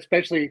understand that,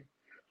 especially a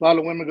lot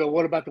of women go,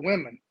 what about the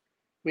women?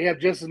 We have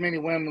just as many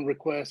women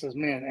requests as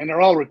men, and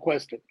they're all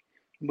requested.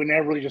 We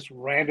never really just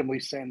randomly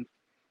send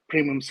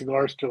premium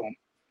cigars to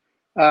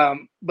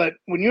them. But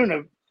when you're in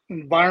an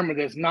environment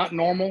that's not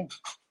normal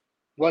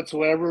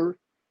whatsoever,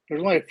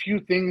 there's only a few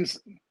things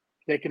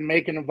that can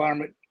make an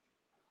environment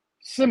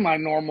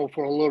semi-normal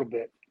for a little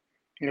bit.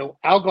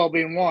 Alcohol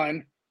being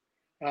one.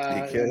 You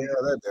can't have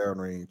that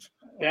downrange.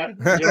 Yeah,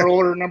 general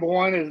order number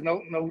one is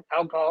no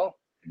alcohol.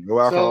 No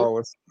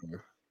alcohol. So,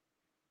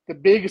 the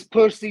biggest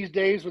push these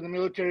days with the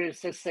military is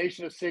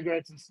cessation of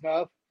cigarettes and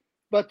stuff,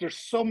 but there's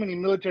so many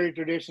military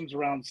traditions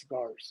around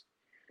cigars.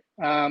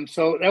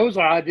 So that was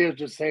our idea,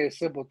 just say a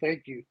simple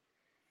thank you.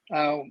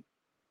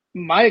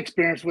 My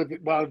experience with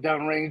it while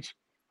downrange,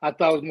 I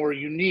thought was more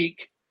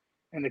unique,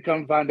 and to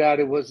come find out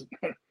it was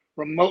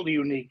remotely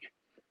unique.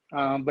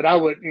 But I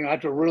would,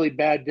 after a really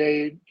bad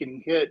day,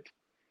 getting hit,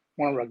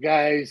 one of our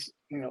guys,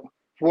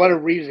 for whatever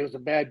reason, it was a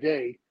bad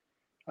day.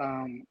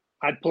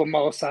 I'd pull them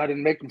all aside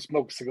and make them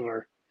smoke a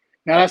cigar.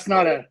 Now that's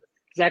not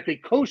exactly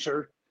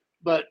kosher,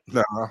 but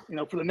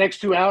for the next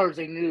 2 hours,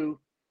 they knew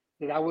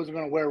that I wasn't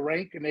going to wear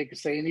rank, and they could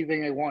say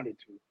anything they wanted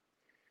to.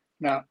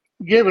 Now,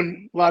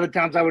 given a lot of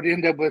times I would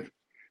end up with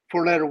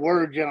 4-letter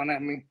words yelling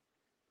at me,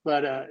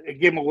 but it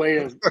gave them a way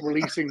of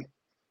releasing.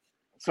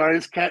 Sorry,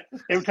 this cat.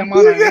 Every time I'm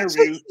on an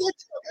interview,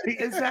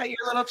 is that your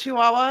little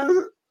Chihuahua?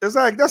 It's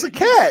like that's a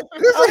cat.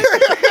 I'm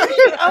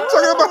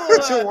talking about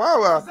a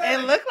Chihuahua.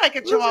 It looked like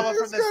a Chihuahua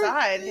from the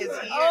side. His ear.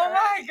 Oh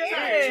my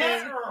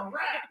goodness!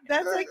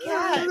 That's a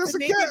cat. That's a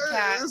naked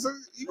cat.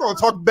 You gonna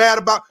talk bad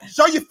about?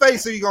 Show your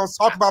face if you gonna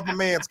talk about my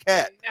man's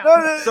cat.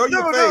 Show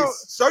your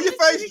face. Show your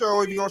face,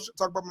 Joe, if you gonna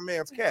talk about my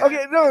man's cat.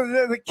 Okay, no,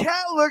 the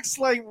cat looks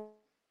like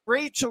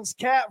Rachel's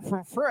cat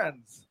from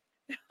Friends.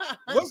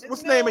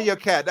 What's the name of your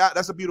cat?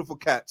 That's a beautiful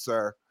cat,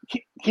 sir.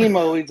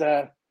 Chemo.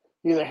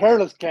 He's a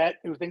hairless cat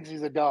who thinks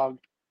he's a dog.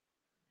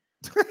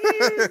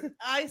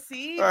 I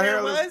see. A There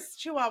hairless- was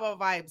Chihuahua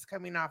vibes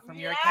coming off from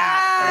your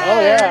cat. Oh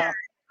yeah.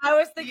 I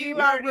was thinking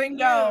about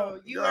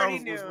Ringo. You already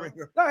knew.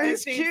 No,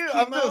 he's His name's cute.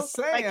 I'm Chemo, just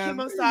saying. like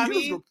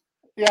Kemosabe.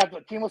 Yeah,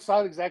 but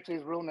Kemosabe is actually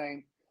his real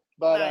name,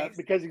 but Nice.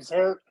 because he's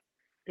hairless.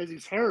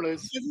 He's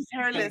hairless.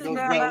 Goes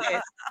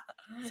naked.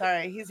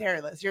 Sorry, he's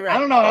hairless. You're right. I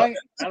don't know. I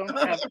don't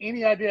have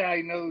any idea how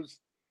he knows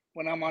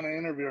when I'm on an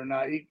interview or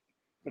not.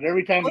 But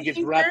every time he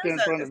gets wrapped in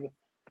front of me,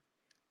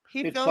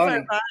 He it's feels funny.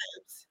 our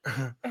vibes.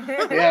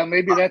 Yeah,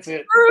 maybe that's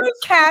it. Rude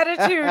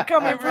catitude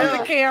coming from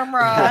the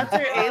camera. Cats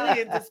are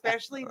aliens,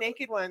 especially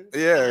naked ones.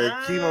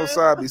 Yeah,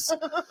 Kemosabe.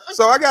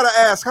 So I gotta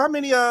ask, how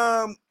many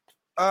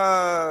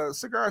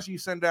cigars you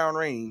send down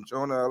range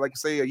on like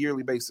say a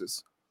yearly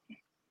basis?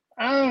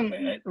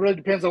 It really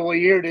depends on what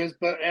year it is,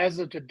 but as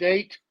of to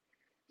date,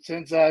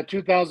 since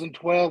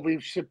 2012,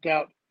 we've shipped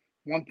out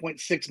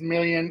 1.6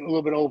 million, a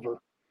little bit over,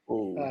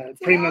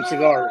 premium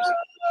cigars.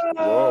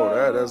 Whoa,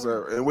 that is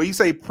and when you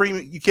say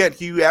premium, can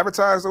you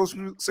advertise those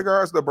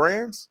cigars, the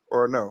brands,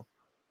 or no?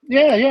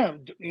 Yeah.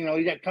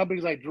 You got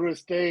companies like Drew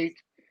Estate,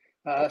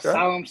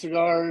 Asylum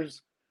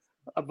Cigars,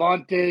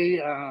 Avante.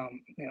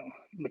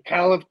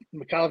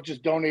 McAuliffe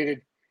just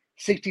donated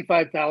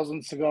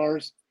 65,000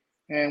 cigars,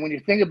 and when you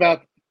think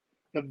about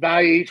the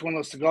value of each one of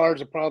those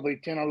cigars are probably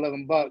 $10 or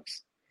 $11.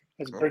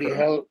 That's a pretty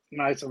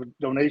nice of a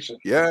donation.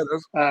 Yeah,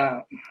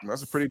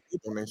 that's a pretty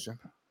good donation.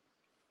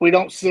 We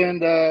don't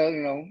send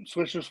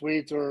Swisher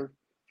Sweets or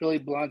Philly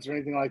Blunts or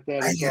anything like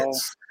that.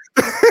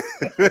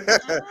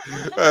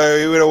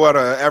 We don't want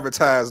to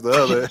advertise the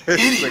other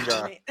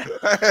cigar.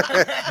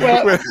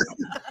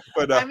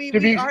 But I mean,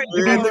 we can't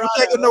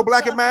get no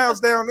Black and Miles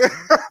down there.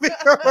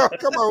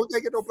 Come on, we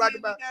can't get no Black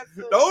and Miles.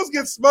 Those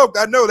get smoked.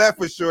 I know that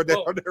for sure.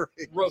 Down there.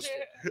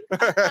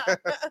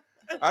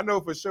 I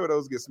know for sure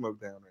those get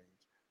smoked down there.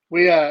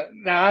 We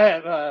now I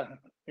have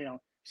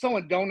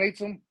someone donates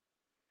them.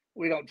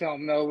 We don't tell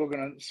them no, we're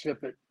going to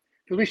ship it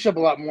because we ship a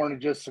lot more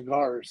than just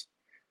cigars.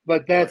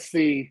 But that's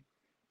the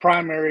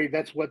primary.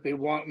 That's what they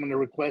want when they're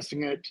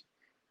requesting it.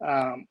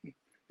 And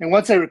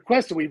once they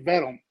request it, we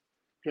vet them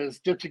because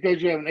just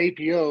because you have an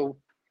APO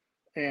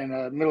in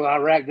middle of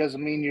Iraq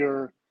doesn't mean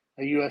you're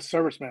a U.S.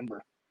 service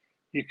member.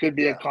 You could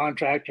be a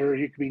contractor.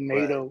 You could be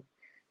NATO.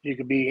 You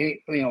could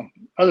be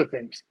other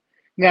things.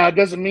 Now it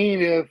doesn't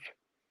mean if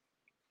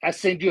I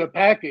send you a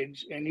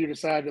package and you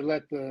decide to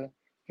let the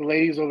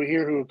ladies over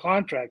here who are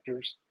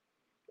contractors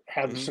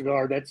have a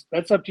cigar.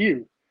 That's up to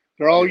you.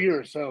 They're all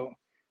yours. So,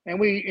 and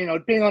we,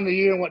 depending on the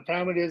year and what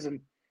time it is, and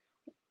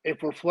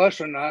if we're flush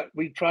or not,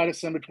 we try to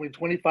send between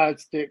 25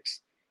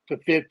 sticks to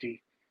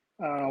 50.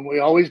 We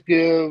always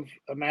give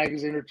a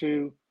magazine or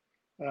two.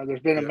 There's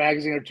been a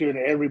magazine or two in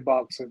every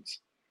box since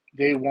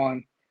day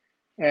one.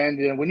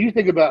 And when you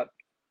think about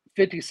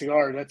 50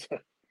 cigars,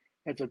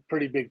 That's a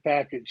pretty big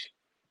package.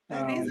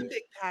 That is a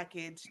big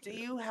package. Do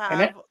you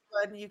And have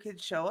one you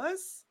could show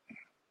us?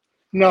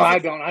 No, Is I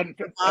it don't. In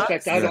box?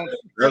 fact, I don't.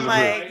 I'm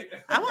like,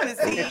 I want to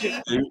see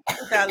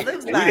what that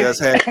looks We like.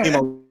 just had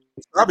chemo.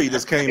 Bobby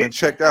just came and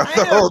checked out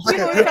the whole thing.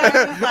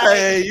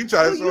 Hey, you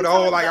try to show the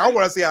whole like I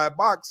want to see how it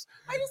box.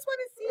 I just want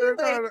to see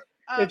like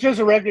It's just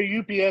a regular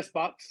UPS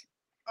box.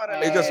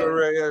 It's just a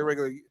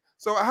regular.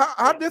 So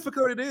how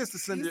difficult it is to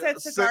send You it?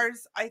 said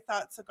cigars. I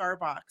thought cigar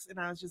box, and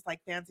I was just like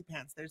fancy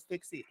pants. There's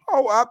 60.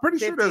 Oh, I'm pretty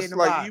sure 50 there's in a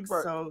like box, you.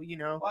 But, so you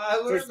know. Well, I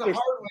learned the hard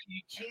way.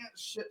 You can't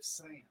ship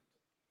sand.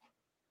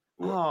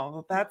 Oh,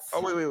 well, that's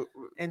wait.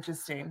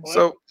 interesting.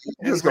 So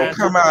you're just gonna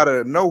come out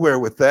of nowhere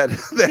with that.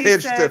 That He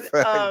hitch said,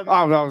 defect. Oh,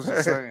 I was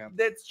just saying.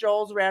 That's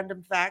Joel's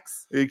random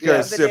facts. You of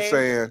can't the ship day.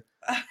 sand.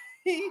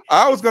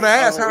 I was gonna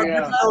ask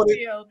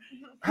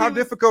how He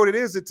difficult it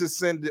is to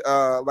send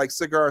like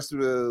cigars to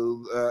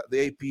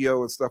the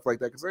APO and stuff like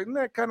that? Because isn't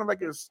that kind of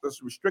like a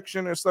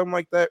restriction or something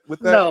like that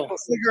with that? No, Well,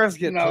 cigars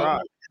get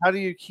dry. How do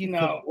you keep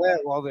them No. wet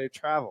while they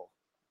travel?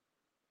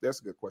 That's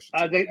a good question.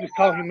 They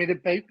call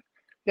humidification.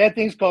 That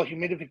thing's called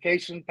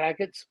humidification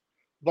packets.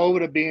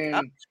 Boveda being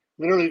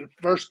literally the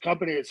first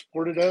company that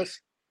supported us,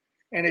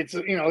 and it's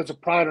it's a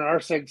pride on our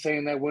side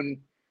saying that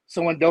when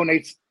someone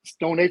donates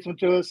them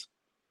to us,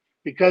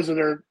 because of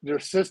their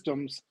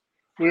systems,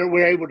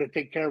 we're able to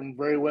take care of them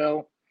very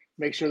well,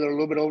 make sure they're a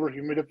little bit over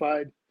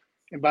humidified,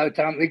 and by the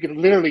time they can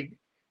literally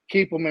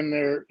keep them in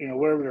their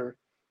wherever their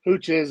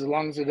hooch is, as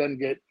long as it doesn't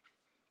get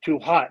too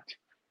hot.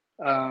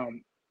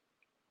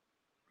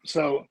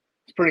 So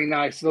it's pretty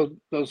nice. Those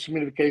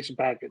humidification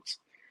packets,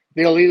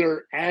 they'll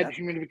either add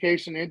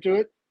humidification into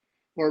it,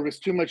 or if it's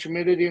too much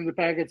humidity in the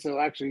packets,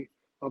 they'll actually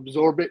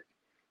absorb it.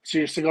 So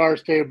your cigars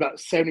stay about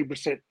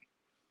 70%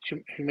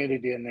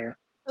 humidity in there.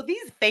 Well,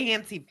 these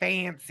fancy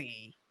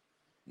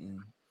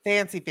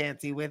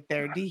with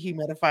their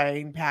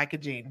dehumidifying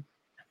packaging.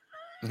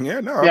 Yeah,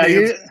 no.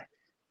 Yeah,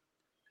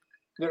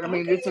 I I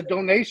mean, it's a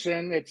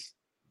donation. It's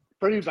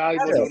pretty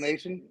valuable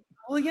donation.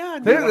 Well, yeah,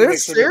 They're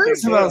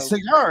serious about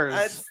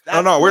cigars.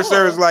 No, we're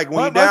serious. Like when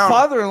you my down.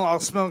 father-in-law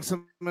smokes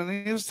them,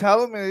 and he was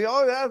telling me,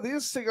 "Oh yeah,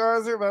 these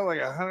cigars are about like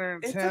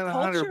 $110,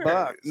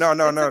 $100." No.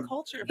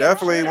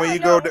 Definitely when you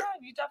go to.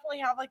 You definitely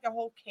have like a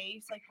whole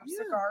case, like your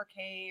cigar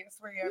case,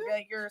 where you have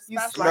like your You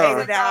special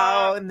slide it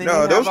out, and then you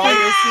have all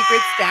your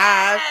secret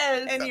stash,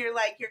 and you're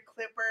like your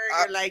clipper.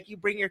 You're like you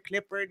bring your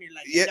clipper, and you're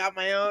like, you got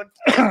my own,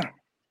 and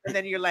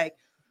then you're like,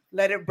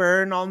 let it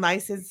burn all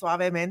nice and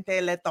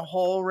suavemente. Let the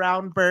whole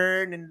round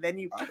burn, and then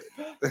you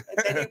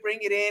bring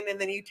it in, and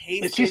then you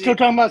taste. Is she still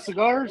talking about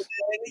cigars?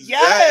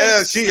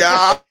 Yes.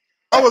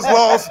 I was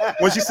lost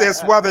when she said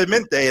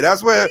suavemente.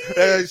 That's where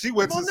she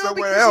went to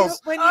somewhere else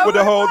with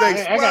the whole thing.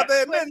 I got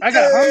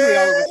hungry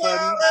all of a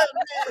sudden.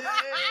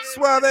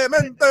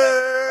 Suavemente.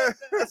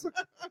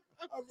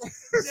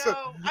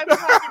 No, I'm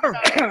talking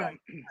about.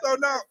 So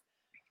now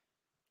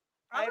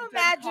I'm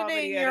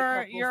imagining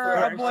your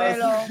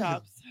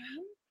abuelo.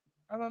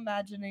 I'm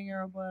imagining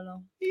your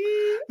abuelo.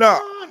 No,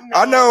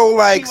 I know,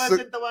 like he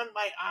wasn't the one.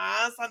 My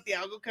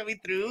Santiago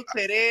coming through,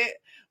 quit it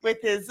with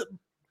his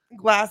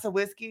glass of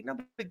whiskey. No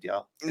big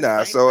deal.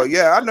 Nah, so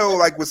yeah, I know,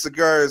 like with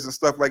cigars and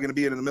stuff, like in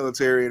being in the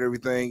military and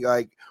everything.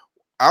 Like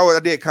I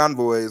did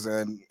convoys,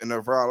 and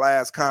for our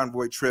last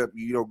convoy trip,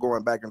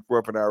 going back and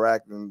forth in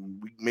Iraq,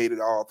 and we made it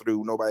all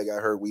through. Nobody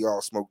got hurt. We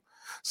all smoked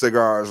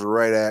cigars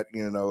right at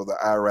the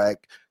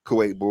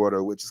Iraq-Kuwait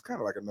border, which is kind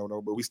of like a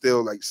no-no, but we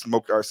still like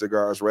smoked our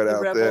cigars right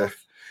out there.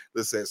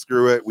 They said,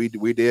 "Screw it, we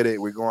did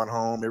it. We're going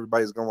home.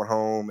 Everybody's going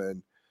home,"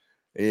 and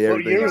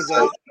everything.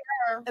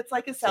 It's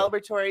like a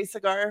celebratory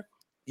cigar.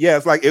 Yeah,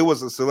 it's like it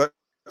was a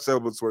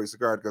celebratory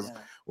cigar because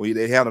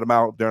they handed them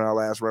out during our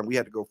last run. We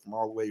had to go from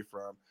all the way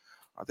from,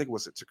 I think it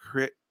was to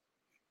Crit,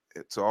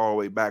 to all the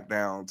way back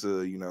down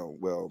to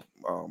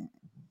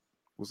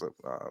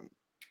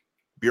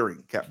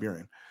Buren, Cap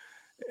Buren.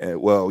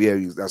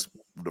 That's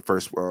the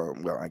first.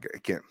 I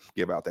can't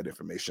give out that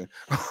information.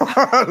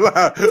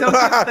 I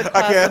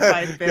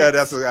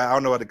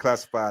don't know what the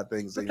classified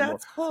things But anymore.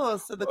 that's cool.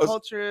 So the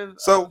culture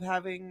of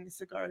having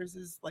cigars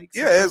is like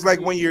it's like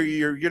when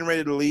you're getting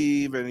ready to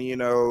leave, and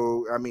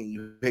I mean,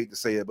 you hate to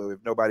say it, but if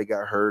nobody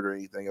got hurt or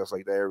anything else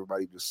like that,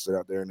 everybody just sit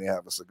out there and they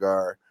have a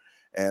cigar.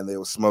 And they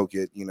will smoke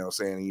it,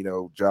 saying,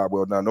 job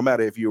well done. No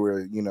matter if you were,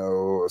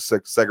 a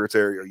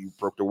secretary or you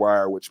broke the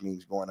wire, which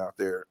means going out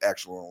there,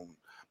 actual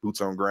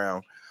boots on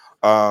ground.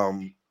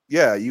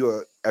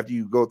 You after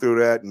you go through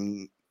that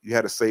and you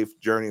had a safe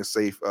journey, a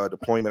safe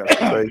deployment, I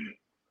should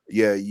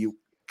say. You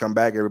come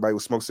back, everybody will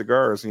smoke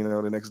cigars.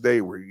 The next day,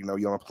 where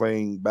you're on a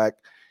plane back,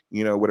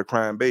 with a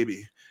crying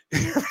baby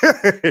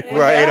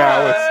for 8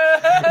 hours.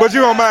 But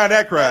you don't mind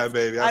that crying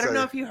baby. I don't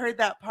know if you heard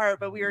that part,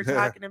 but we were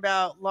talking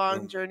about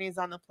long journeys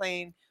on the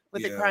plane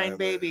with a crying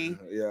baby.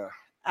 Yeah,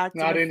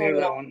 not into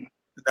that one.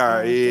 All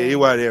right, he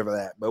wasn't here for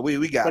that, but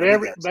we got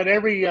it. But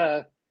every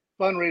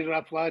fundraiser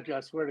I fly to,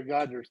 I swear to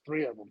God, there's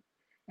 3 of them,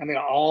 and they're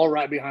all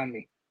right behind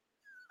me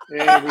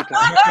every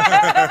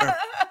time.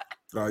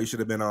 Oh, you should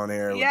have been on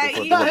there. Yeah.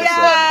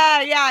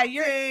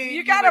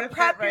 You gotta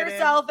prep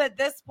yourself at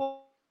this point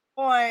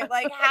point.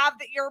 Like, have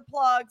the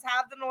earplugs,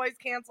 have the noise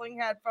canceling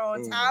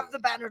headphones, have the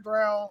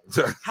Benadryl,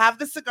 have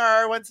the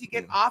cigar once you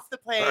get off the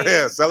plane.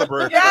 Yeah,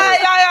 celebrate.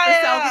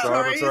 Yeah.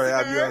 Celebratory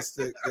have you on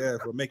stick. Yeah,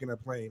 for making a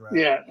plane. Right.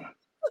 Yeah,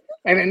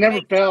 and it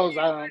never fails.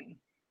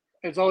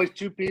 It's always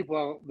two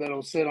people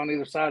that'll sit on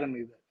either side of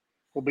me that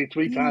will be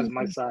 3 times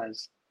my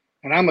size,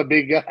 and I'm a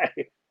big guy.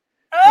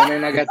 And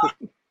then I got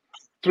the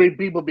 3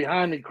 people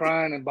behind me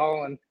crying and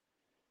bawling.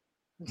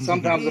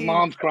 Sometimes the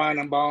mom's crying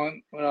and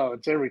bawling. Oh,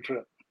 it's every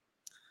trip.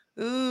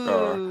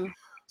 Ooh.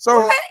 So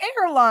what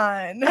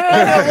airline?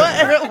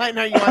 What airline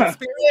are you on?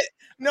 Spirit?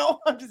 No,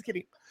 I'm just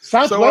kidding.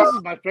 Southwest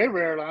is my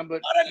favorite airline,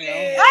 but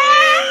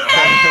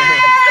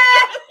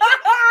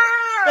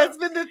that's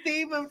been the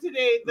theme of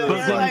today. The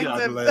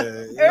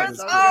airlines There's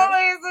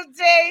always a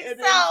day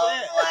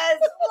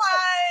Southwest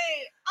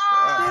flight.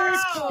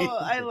 Oh,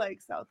 I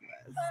like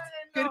Southwest.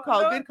 Good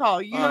call. Good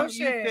call. You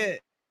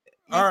fit.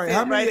 All right,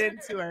 how many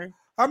into her?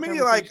 How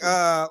many like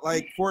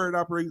forward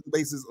operating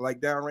bases like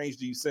downrange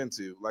do you send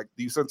to? Like,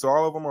 do you send to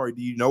all of them, or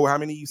do you know how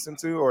many you send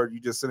to, or you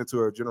just send it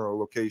to a general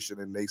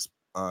location and they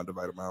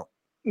divide them out?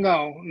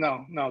 No.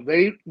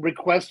 They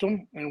request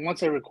them, and once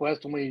they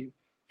request them, we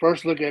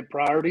first look at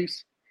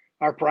priorities.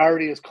 Our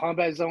priority is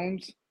combat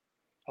zones,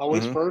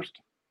 always first.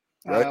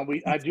 Right.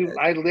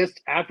 I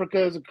list Africa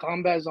as a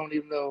combat zone,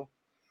 even though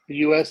the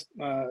U.S.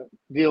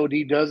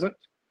 DoD doesn't.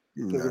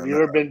 Because if you've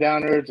ever been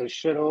down there, it's a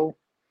shithole.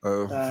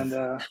 And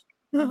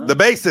the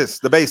basis.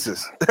 Yeah,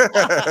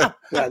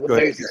 the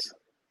basis.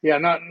 Yeah,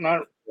 not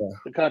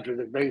the country,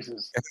 the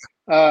basis.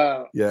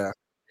 Yeah.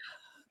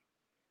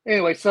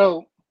 Anyway,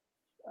 so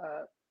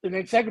and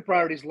then second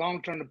priority is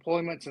long-term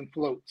deployments and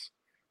floats.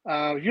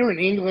 If you're in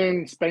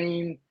England,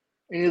 Spain,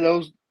 any of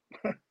those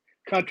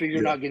countries,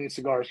 you're not getting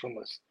cigars from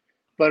us.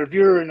 But if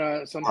you're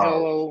in some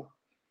hello,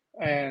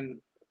 and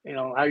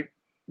I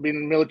been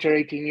in the military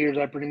 18 years,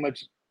 I pretty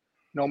much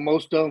know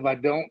most of them. If I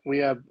don't, we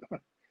have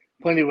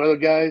plenty of other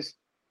guys.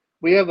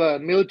 We have a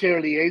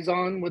military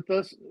liaison with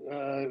us.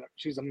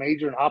 She's a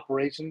major in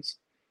operations.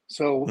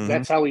 So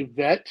that's how we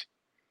vet.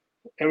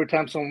 Every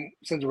time someone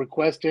sends a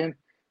request in,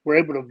 we're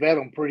able to vet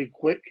them pretty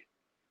quick,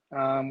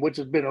 which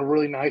has been a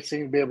really nice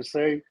thing to be able to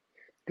say.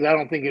 Because I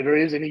don't think there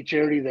is any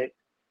charity that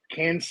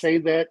can say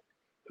that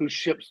who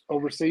ships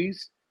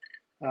overseas,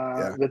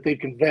 that they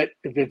can vet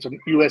if it's a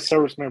U.S.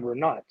 service member or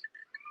not.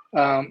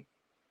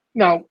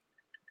 Now,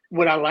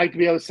 would I like to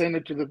be able to send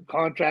it to the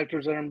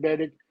contractors that are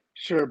embedded?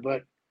 Sure,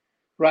 but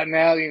right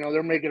now,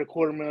 they're making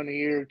 $250,000 a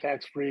year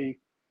tax free.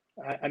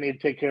 I need to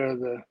take care of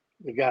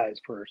the guys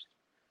first.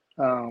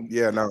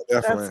 Yeah, no,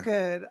 definitely. That's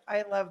good.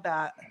 I love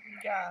that.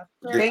 Yeah.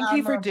 Thank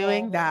you for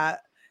doing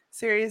that.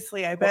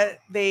 Seriously, I bet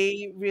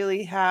they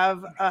really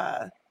have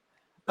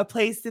a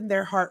place in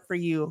their heart for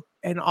you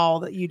and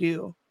all that you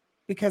do.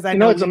 Because I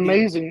know it's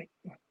amazing.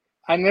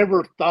 I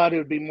never thought it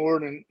would be more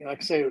than,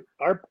 like I say,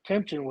 our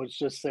intention was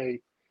just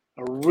say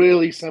a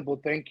really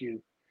simple thank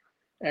you.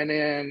 And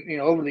then,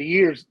 over the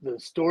years, the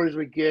stories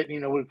we get,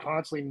 we're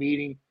constantly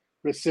meeting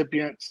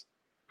recipients.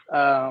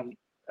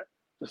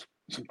 Just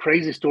some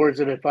crazy stories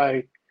that if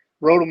I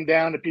wrote them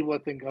down, that people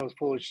would think I was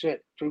full of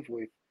shit,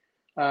 truthfully.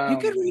 You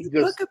could read a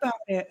book about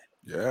it.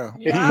 Yeah.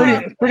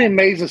 It's pretty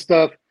amazing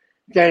stuff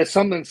that is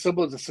something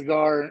simple as a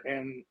cigar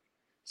and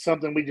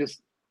something we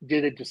just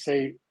did it to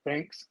say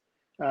thanks.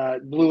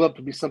 Blew up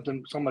to be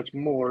something so much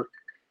more.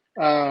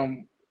 So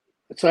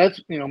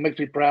that's, makes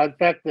me proud. The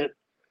fact that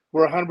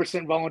we're a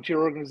 100% volunteer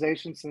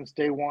organization since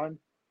day one.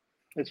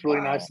 It's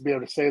really nice to be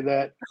able to say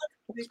that,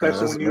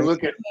 especially when you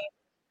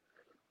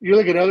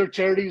look at other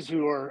charities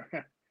who are,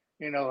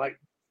 like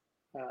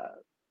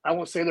I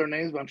won't say their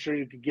names, but I'm sure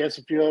you could guess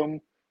a few of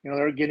them.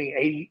 They're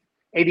getting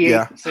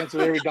 88 cents of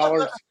every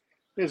dollar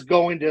is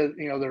going to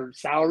their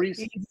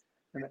salaries,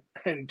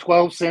 and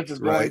 12 cents is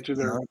going to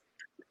their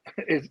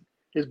is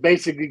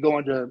basically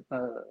going to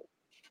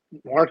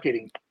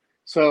marketing.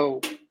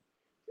 So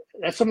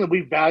that's something that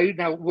we value.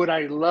 Now, would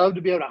I love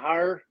to be able to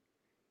hire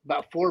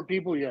about 4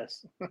 people?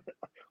 Yes,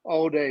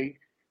 all day.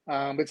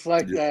 It's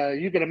like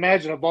you can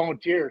imagine a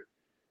volunteer.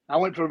 I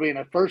went from being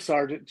a first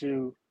sergeant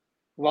to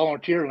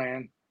volunteer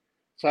land.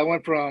 So I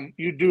went from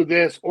you do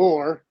this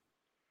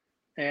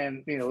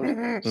and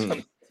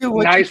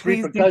nice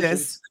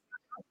repercussions.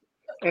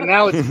 And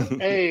now it's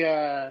hey,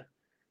 I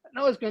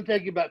know it's going to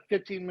take you about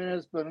 15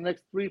 minutes, but in the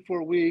next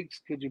 3-4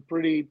 weeks, could you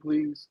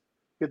please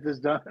get this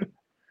done?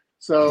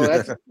 So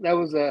that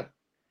was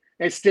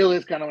it still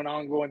is kind of an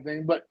ongoing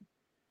thing, but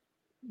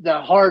the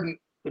heart and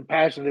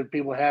passion that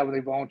people have when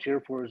they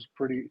volunteer for is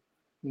pretty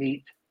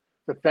neat.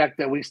 The fact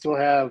that we still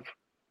have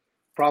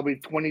probably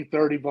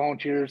 20-30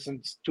 volunteers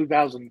since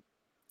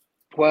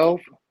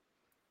 2012.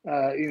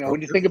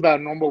 When you think about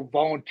a normal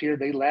volunteer,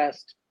 they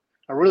last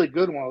a really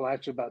good one will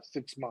last you about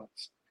 6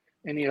 months.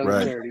 Any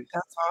other charity.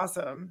 That's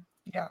awesome.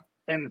 Yeah.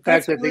 And the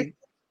fact that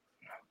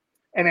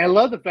and I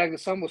love the fact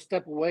that some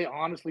will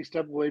honestly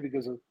step away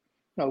because of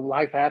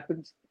life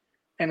happens,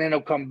 and then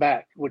they'll come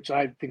back, which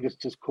I think is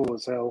just cool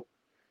as hell.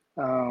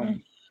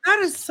 That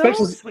is so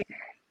sweet.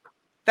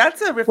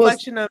 that's a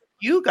reflection of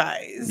you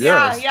guys.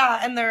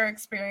 Yeah, and their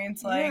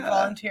experience, like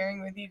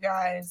volunteering with you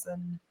guys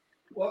and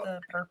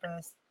the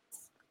purpose.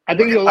 I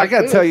think I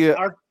gotta tell you.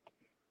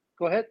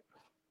 Go ahead.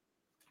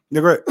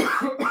 You're great.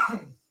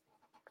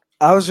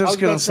 I was just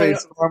gonna say,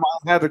 Storm,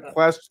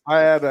 I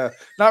had a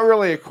not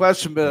really a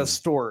question, but a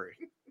story.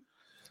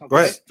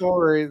 Okay. A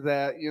story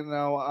that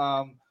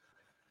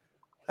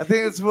I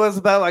think it was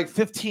about like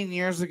 15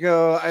 years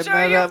ago. I Show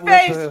met your up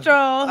face, with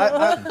Joel.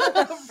 Right.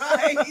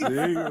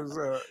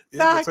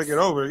 Yeah, take it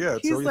over. Yeah,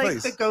 He's show your like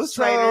face. the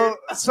ghostwriter.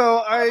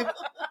 So I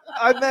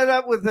met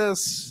up with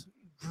this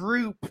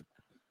group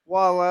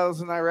while I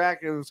was in Iraq.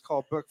 It was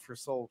called Book for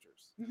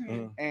Soldiers,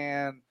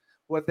 and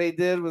what they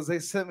did was they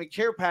sent me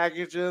care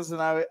packages,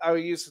 and I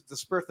used to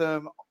disperse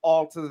them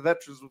all to the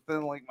veterans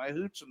within like my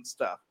hooch and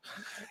stuff.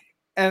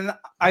 And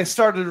I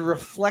started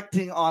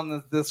reflecting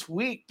on this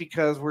week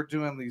because we're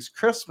doing these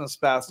Christmas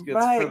baskets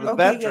for the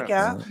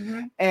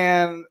veterans.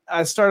 And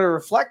I started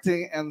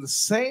reflecting, and the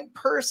same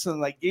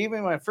person that gave me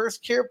my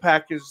first care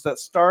package that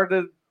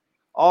started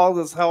all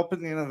this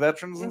helping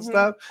veterans and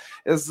stuff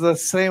is the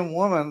same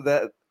woman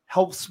that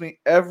helps me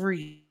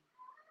every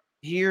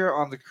year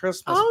on the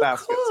Christmas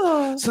baskets.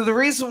 Cool. So the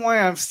reason why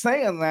I'm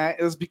saying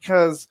that is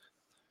because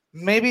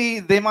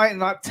maybe they might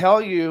not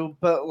tell you,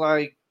 but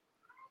like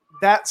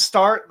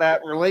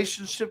that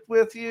relationship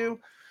with you,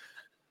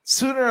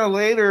 sooner or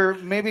later,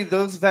 maybe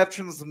those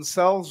veterans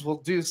themselves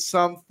will do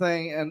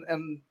something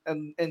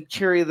and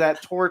carry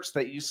that torch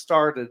that you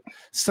started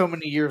so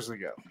many years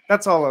ago.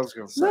 That's all I was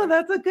going to say. No,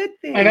 that's a good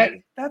thing.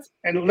 And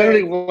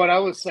literally what I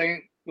was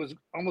saying was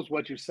almost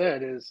what you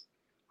said is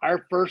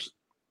our first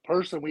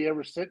person we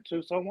ever sent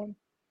to someone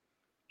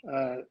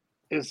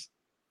is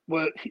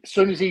as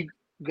soon as he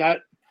got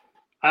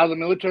out of the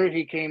military,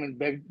 he came and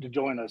begged to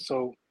join us.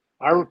 So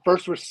our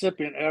first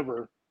recipient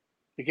ever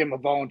became a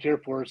volunteer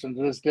for us, and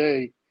to this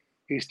day,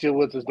 he's still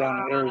with us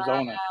down in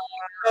Arizona.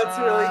 That's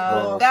really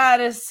cool.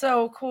 That is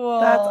so cool.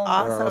 That's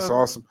awesome. That's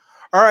awesome.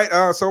 All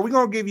right, so we're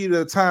gonna give you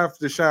the time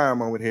to shine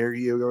moment here.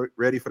 You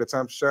ready for the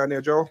time to shine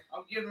there, Joel?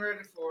 I'm getting ready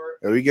for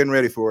it. We're getting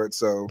ready for it.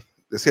 So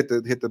let's hit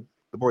the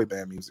boy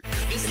band music.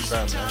 It's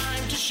time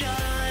to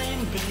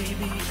shine,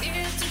 baby.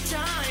 It's the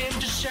time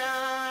to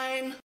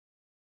shine.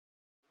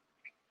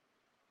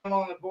 I'm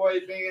on the boy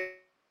band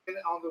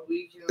on the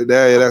weekend.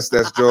 Yeah,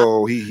 that's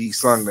Joel. He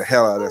sung the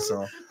hell out of that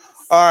song.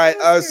 All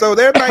right, so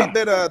there might have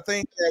been a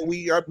thing that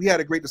we had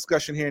a great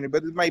discussion here,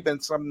 but it might have been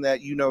something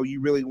that you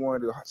really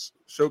wanted to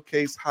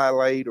showcase,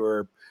 highlight,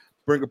 or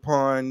bring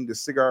upon the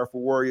Cigar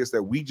for Warriors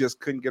that we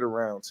just couldn't get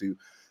around to.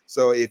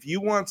 So if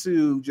you want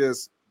to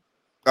just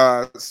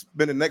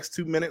spend the next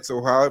 2 minutes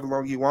or however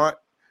long you want,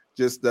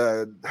 just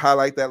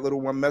highlight that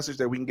little one message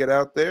that we can get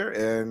out there,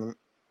 and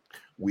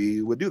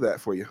we would do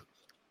that for you.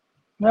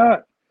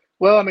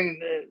 Well, I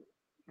mean,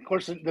 of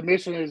course, the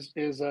mission is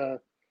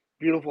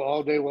beautiful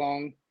all day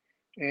long,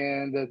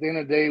 and at the end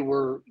of the day,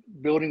 we're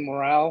building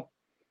morale.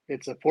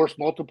 It's a force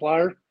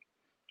multiplier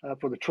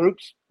for the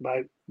troops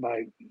by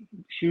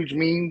huge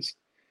means.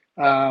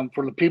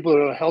 For the people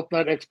who are health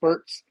nut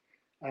experts,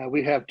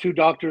 we have 2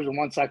 doctors and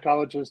 1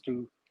 psychologist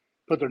who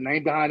put their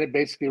name behind it.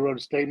 Basically, wrote a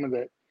statement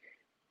that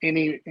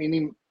any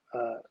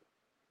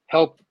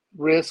health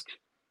risk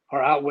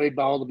are outweighed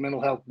by all the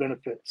mental health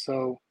benefits.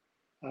 So.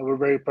 We're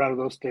very proud of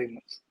those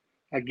statements.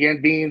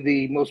 Again, being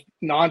the most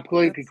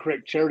non-politically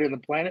correct charity on the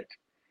planet,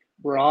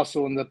 we're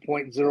also in the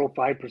 0.05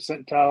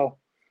 percentile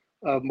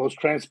of most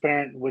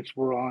transparent, which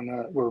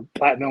we're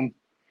platinum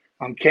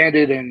on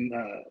Candid and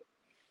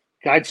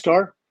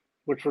GuideStar,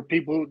 which for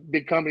people,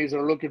 big companies that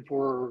are looking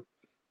for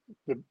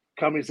the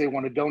companies they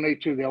want to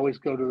donate to, they always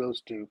go to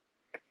those 2.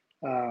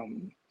 So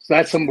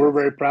that's something we're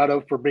very proud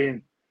of for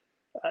being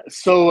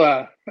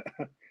so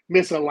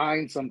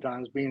misaligned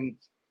sometimes, being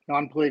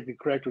non-politically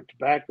correct with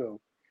tobacco.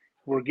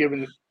 We're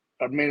giving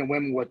our men and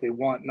women what they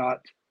want, not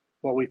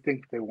what we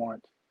think they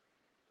want.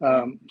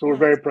 So we're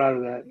very proud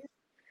of that.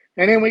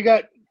 And then we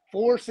got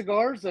 4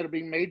 cigars that are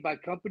being made by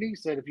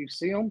companies that if you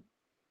see them,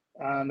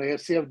 they have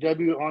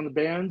CFW on the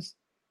bands.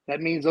 That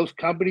means those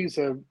companies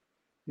have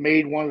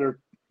made one of their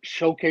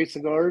showcase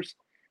cigars,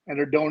 and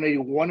they're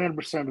donating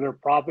 100% of their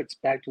profits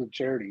back to the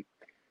charity.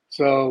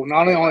 So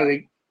not only are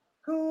they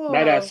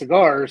badass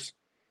cigars,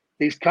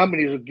 these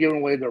companies are giving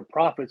away their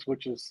profits,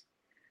 which is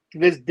to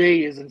this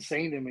day is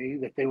insane to me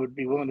that they would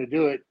be willing to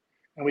do it.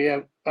 And we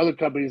have other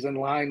companies in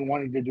line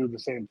wanting to do the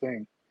same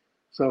thing.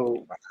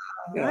 So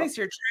nice,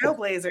 you're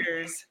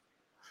trailblazers.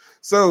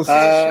 So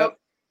how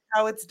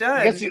it's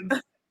done. I guess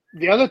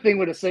the other thing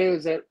to say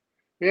is that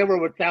we have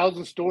over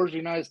 1,000 stores in the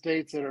United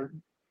States that are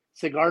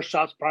cigar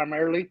shops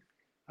primarily.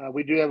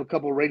 We do have a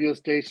couple of radio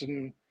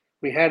stations.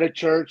 We had a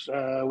church.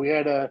 We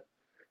had a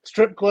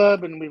strip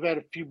club, and we've had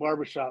a few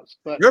barbershops.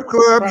 But strip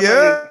club,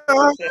 yeah.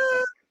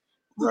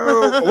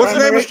 What's the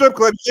name of strip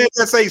club? You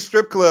can't say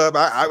strip club.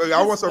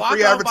 I want some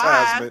free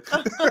advertisement.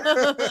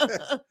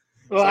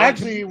 Well,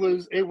 actually,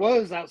 it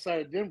was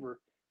outside of Denver.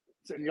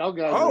 And y'all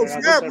guys. Oh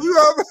snap! We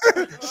up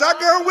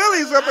Shotgun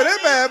Willie's up in that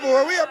bad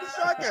boy. We up in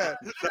Shotgun.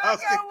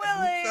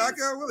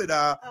 Shotgun Willie.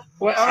 Nah.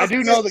 Well, I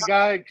do know the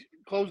guy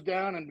closed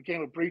down and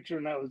became a preacher,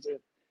 and that was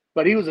it.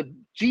 But he was a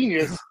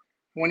genius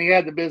when he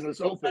had the business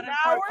open.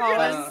 Fort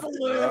Collins.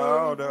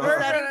 No. Was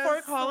that in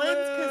Fort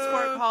Collins? Because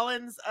Fort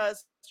Collins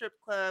strip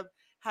club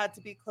had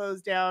to be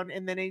closed down,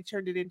 and then they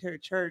turned it into a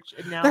church.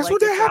 And now That's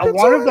what that happened.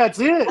 I wonder if that's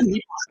it.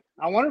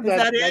 I wonder if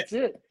that's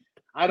it.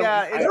 I don't. Yeah,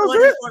 I it's don't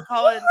one in Fort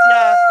Collins.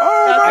 Yeah.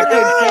 Oh, I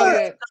couldn't tell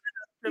you.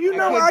 You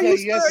know, I I couldn't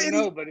used tell you yes to. or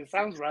no, but it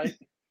sounds right.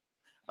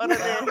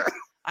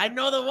 I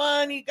know the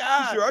one he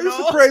got. I used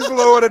to praise the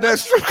Lord at that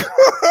strip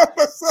club.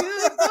 Dude,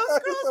 those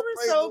girls were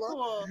so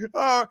cool.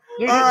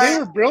 They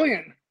were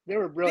brilliant. They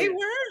were brilliant.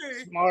 They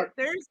were smart.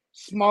 They're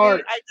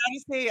smart. I gotta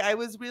say, I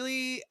was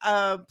really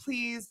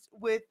pleased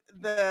with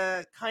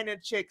the kind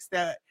of chicks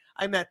that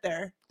I met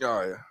there.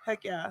 Oh yeah.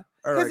 Heck yeah.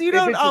 Because You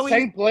don't always. The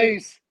same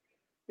place.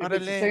 If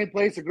it's the same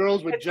place, the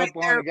girls would jump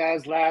on the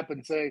guy's lap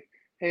and say,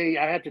 "Hey,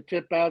 I have to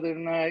tip out there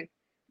tonight.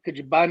 Could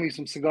you buy me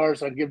some cigars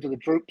so I can give to the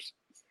troops?"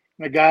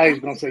 And the guy's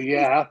gonna say,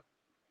 "Yeah."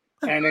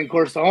 And then, of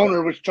course, the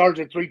owner was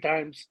charging 3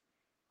 times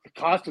the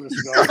cost of the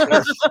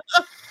cigar.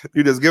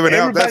 You just giving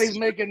out. Everybody's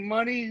making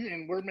money,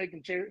 and we're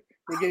making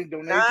we're getting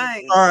donations.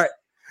 Nice. All right.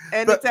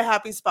 And it's a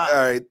happy spot. All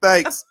right.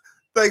 Thanks.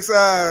 Thanks.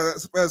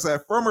 As a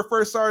former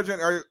first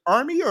sergeant,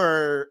 Army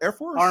or Air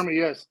Force? Army,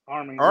 yes.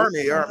 Army.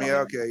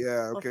 Okay.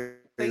 Yeah. Okay.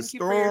 Thank you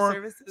for your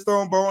services.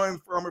 Storm Bowen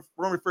from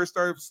first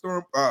sergeant.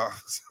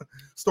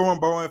 Storm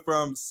Bowen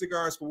from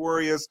Cigars for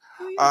Warriors.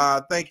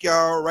 Thank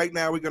y'all. Right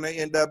now, we're gonna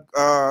end up.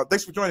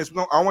 Thanks for joining us.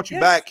 I want you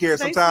back here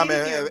sometime,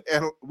 and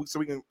so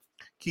we can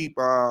keep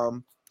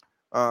giving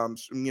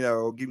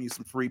you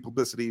some free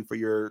publicity for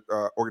your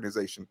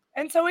organization.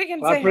 And so we can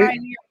say hi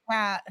to your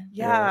cat.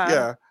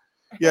 Yeah.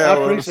 I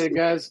appreciate it,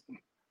 guys.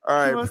 All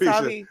right,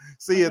 appreciate it.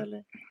 See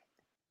you.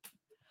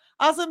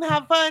 Awesome.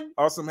 Have fun.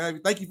 Awesome.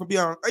 Thank you for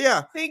being on.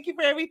 Yeah. Thank you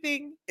for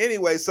everything.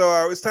 Anyway,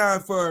 so it's time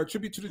for a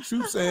tribute to the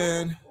troops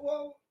and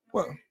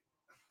what?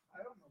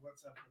 I don't know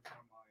what's up with my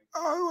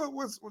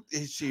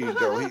mic. Here you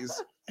go.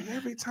 He's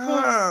every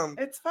time.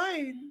 It's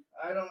fine.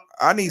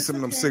 I need some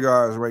of them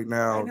cigars right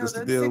now just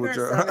to deal with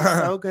you.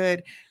 So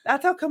good.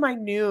 That's how come I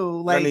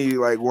knew. I need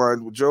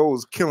one.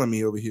 Joe's killing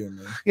me over here,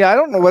 man. Yeah, I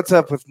don't know what's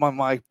up with my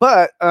mic,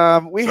 but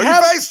we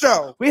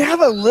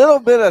have a little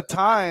bit of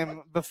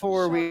time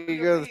before we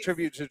go to the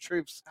tribute to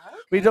troops. Okay.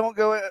 We don't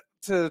go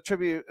to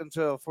tribute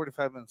until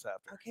 45 minutes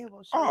after. Okay,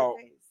 well, show your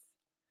face.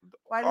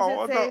 Why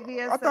does it say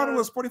VSO? I thought it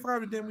was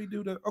 45, and then we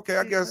do the. Okay,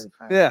 I guess.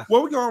 45. Yeah.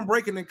 Well, we go on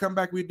break and then come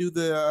back. We do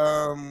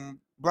the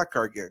Black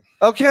card game.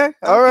 Okay.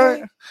 All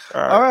right.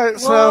 Well,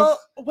 so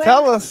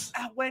tell us.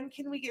 When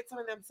can we get some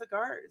of them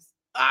cigars?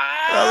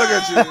 Look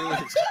at you.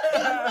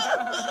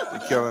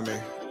 You're killing me.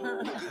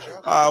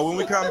 When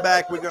we come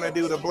back, we're going to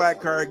do the Black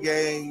card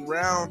game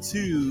round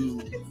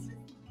 2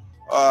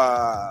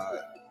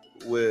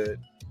 with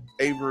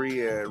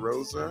Avery and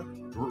Rosa.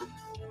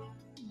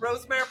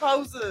 Rosemary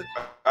Posa.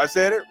 I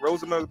said it?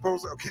 Rosemary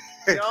Posa?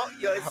 Okay.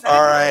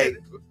 All right.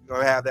 We're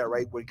going to have that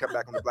right when we come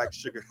back on the Black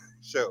Sugar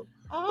Show.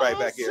 Right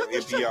back here.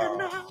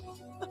 NPR.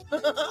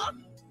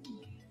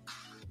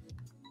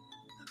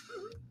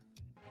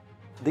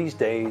 These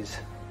days,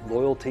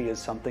 loyalty is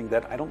something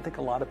that I don't think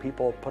a lot of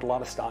people put a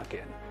lot of stock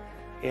in.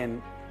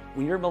 And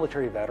when you're a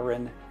military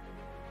veteran,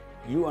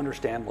 you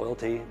understand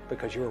loyalty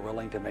because you are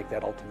willing to make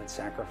that ultimate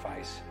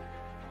sacrifice.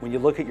 When you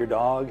look at your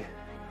dog,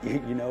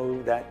 you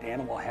know that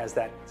animal has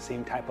that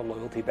same type of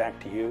loyalty back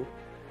to you.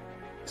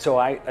 So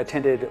I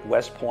attended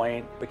West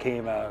Point,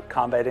 became a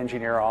combat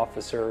engineer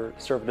officer,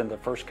 served in the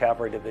 1st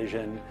Cavalry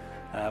Division,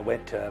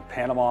 went to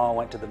Panama,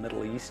 went to the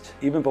Middle East.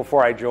 Even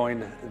before I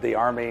joined the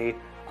Army,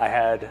 I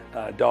had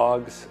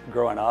dogs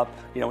growing up.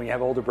 You know, when you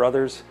have older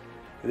brothers,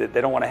 they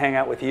don't want to hang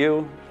out with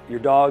you. Your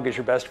dog is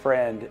your best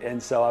friend.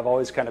 And so I've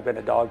always kind of been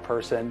a dog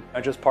person.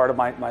 Just part of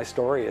my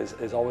story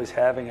is always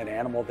having an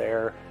animal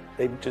there.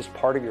 They're just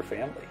part of your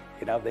family.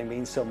 You know, they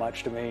mean so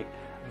much to me.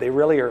 They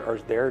really are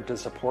there to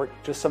support.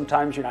 Just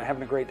sometimes you're not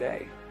having a great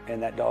day,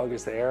 and that dog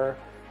is there,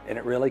 and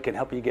it really can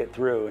help you get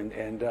through.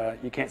 And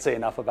you can't say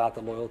enough about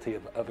the loyalty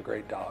of a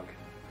great dog.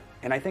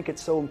 And I think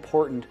it's so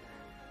important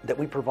that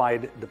we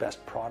provide the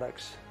best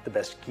products, the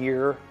best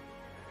gear.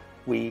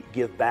 We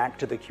give back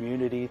to the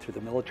community through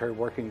the military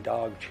working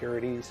dog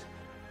charities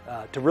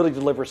to really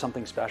deliver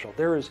something special.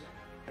 There is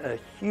a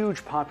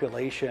huge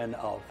population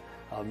of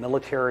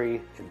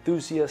military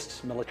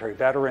enthusiasts, military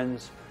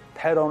veterans,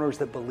 pet owners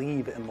that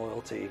believe in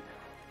loyalty.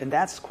 And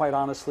that's quite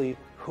honestly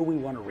who we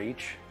want to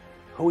reach,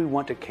 who we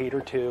want to cater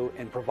to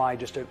and provide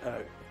just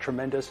a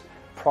tremendous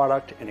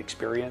product and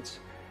experience.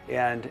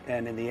 And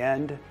in the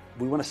end,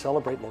 we want to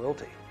celebrate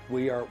loyalty.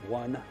 We are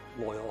one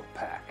loyal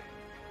pack.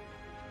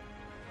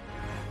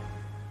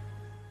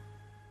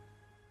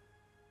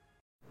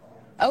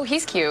 Oh,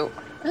 he's cute.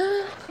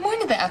 More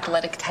into the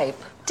athletic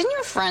type. Didn't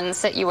your friend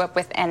set you up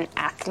with an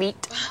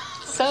athlete?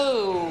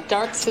 So,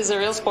 darts is a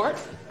real sport?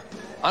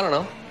 I don't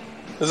know.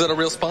 Is it a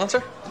real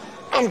sponsor?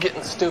 I'm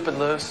getting stupid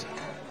loose.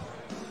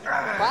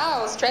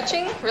 Wow,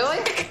 stretching? Really?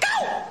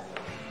 Go!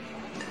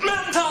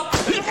 Mountaintop!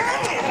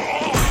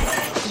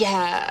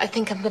 Yeah, I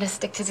think I'm gonna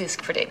stick to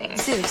Zoosk for dating.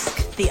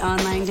 Zoosk, the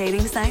online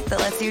dating site that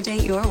lets you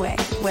date your way,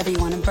 whether you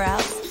want to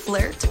browse,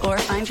 flirt, or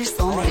find your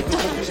soulmate.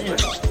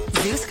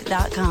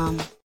 Zoosk.com.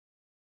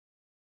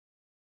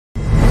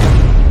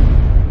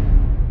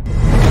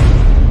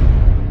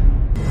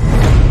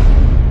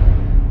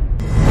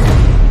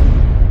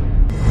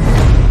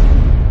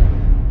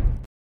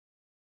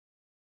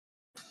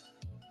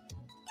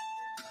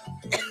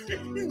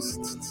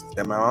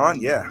 Am I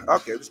on? Yeah.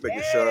 Okay, just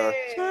making sure.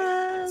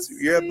 So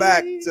you're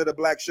back to the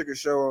Black Sugar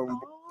Show on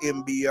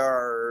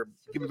MBR.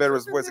 Give me better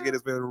voice again.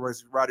 It's better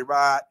voice, Roddy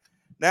Rod.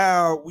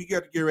 Now we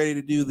got to get ready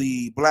to do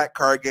the Black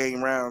Card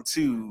Game round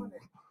 2.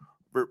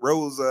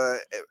 Rosa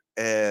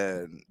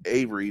and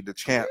Avery, the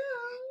champ.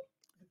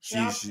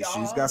 She's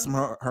got some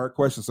hard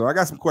questions. So I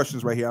got some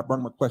questions right here. I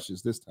brought my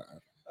questions this time.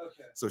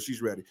 Okay. So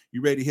she's ready.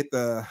 You ready to hit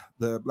the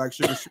Black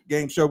Sugar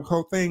Game Show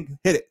whole thing?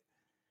 Hit it.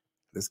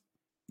 Let's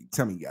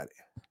tell me you got it.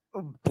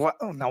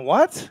 Now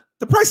what?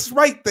 The Price is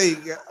Right thing.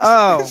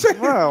 Oh,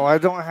 well, I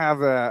don't have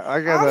that.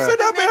 I got I'm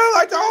sitting up there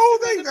like the whole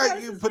thing.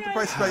 Like, you put the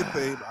Price is Right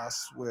thing. I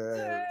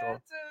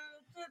swear.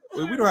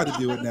 We don't have to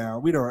do it now.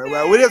 We don't.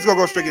 Well, we're just gonna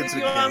go straight into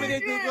the game. You want me to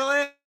Google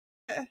it?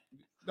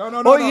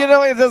 No. Well, you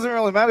know, it doesn't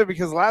really matter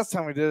because last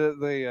time we did it,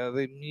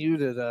 they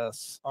muted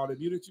us. Oh, they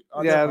muted you?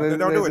 Oh, yeah, they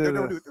don't do it. They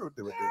don't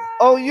do it.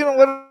 Oh, you know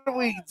what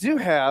we do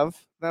have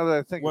now that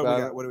I think about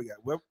it. What do we got?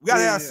 Well, we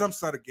gotta have some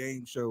sort of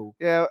game show.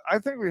 Yeah, I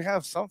think we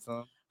have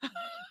something.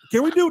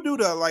 Can we do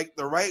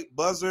the right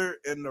buzzer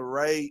and the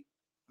right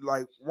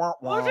womp womp?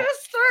 We'll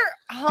just start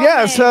humming.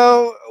 Yeah,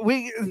 so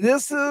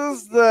this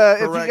is the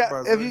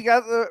if you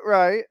got the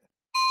right.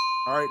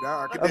 All right, now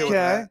I can deal with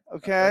that.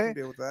 Okay. I can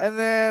deal with that. And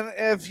then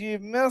if you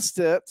missed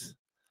it,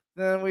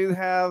 then we'd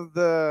have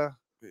the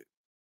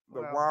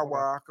wah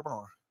wah. Come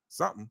on,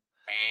 something.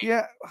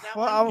 Yeah.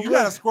 Well, you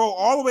gotta scroll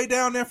all the way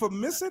down there for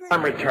missing it.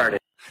 I'm retarded.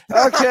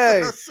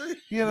 Okay.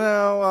 You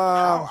know,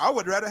 I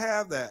would rather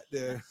have that.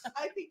 Yeah.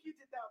 I think you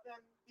did that then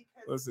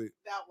because let's see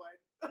that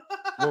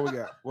one.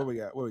 What we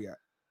got?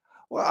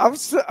 Well,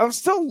 I'm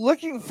still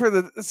looking for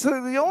the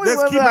only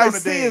one that I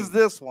see is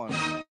this one.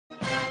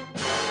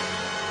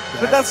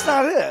 But that's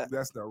not it.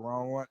 That's the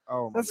wrong one.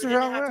 Oh, that's the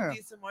wrong one.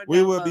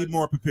 We will be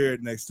more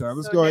prepared next time.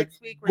 Let's So go ahead.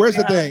 next week Where's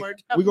the gonna have thing? more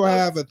We're gonna downloads.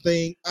 have a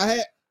thing. I had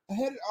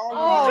it all.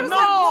 Oh,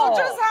 no.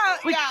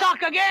 We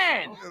suck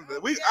again.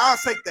 I'll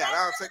take that.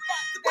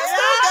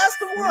 That's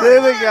the one.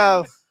 There we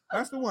go.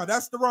 That's the one.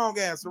 That's the wrong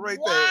answer right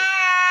there.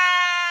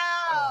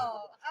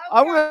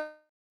 I'm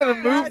gonna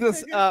move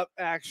this up.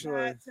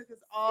 Actually, That took us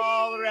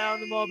all around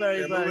the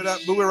mulberry bush. Move it up.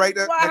 Move it right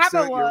there. What Next to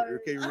it. happened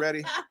Okay, you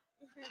ready?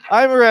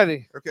 I'm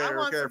ready. Okay, I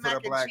want okay some for the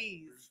mac and black.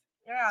 cheese.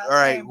 Yeah. All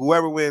right,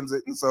 whoever wins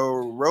it.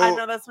 So I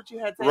know that's what you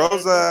had to say.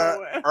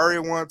 Rosa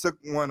already took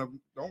one of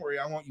them. Don't worry,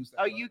 I won't use that.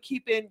 Oh, you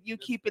keeping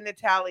the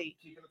tally.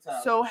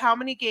 So how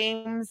many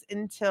games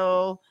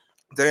until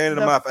the end of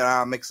the month, and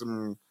I'll make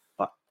some.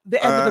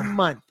 The end of the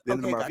month. The end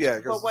of the month, gotcha. yeah.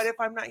 But what if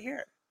I'm not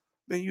here?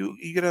 Then you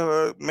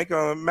gonna make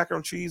a macaroni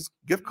and cheese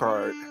gift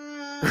card,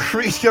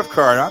 free gift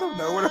card. I don't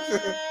know what.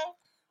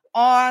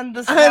 On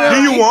the Do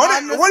you want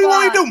it? What do you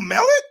want me to do?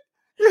 Mail it?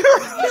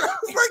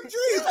 It's like,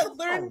 geez. I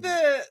learned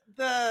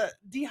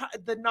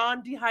the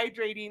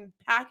non-dehydrating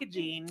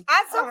packaging.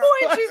 At some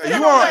point,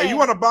 she's you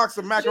want a box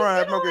of macaroni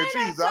and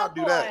cheese? I'll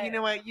do that. You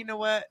know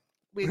what?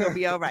 We're gonna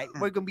be all right.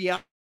 We're gonna be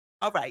all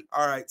right.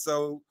 All right.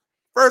 So,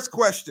 first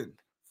question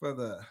for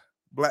the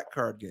Black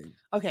Card Game.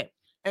 Okay.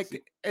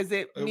 Is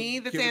it me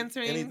that's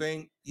answering?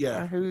 Anything?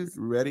 Yeah. Who's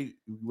ready?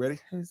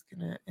 Who's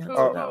gonna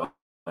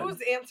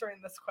Who's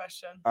answering this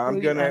question? I'm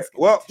gonna.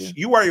 Well,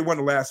 you already won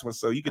the last one,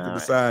 so you get to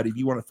decide if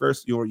you want to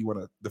first or you want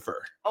to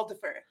defer. I'll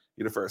defer.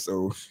 You defer.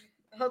 So.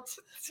 I'll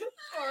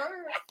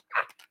defer.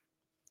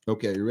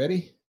 Okay, you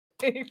ready?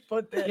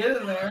 Put that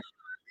in there.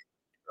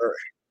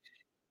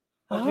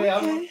 All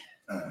right.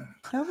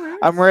 Okay.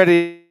 I'm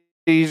ready.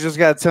 You just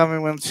gotta tell me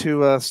when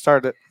to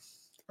start it.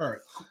 All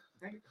right.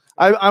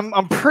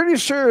 I'm pretty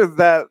sure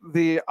that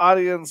the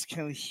audience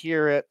can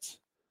hear it.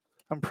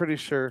 I'm pretty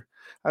sure.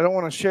 I don't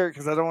want to share it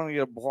because I don't want to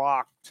get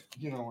blocked.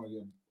 You don't want to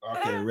get.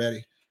 Okay,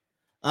 ready?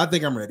 I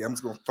think I'm ready. I'm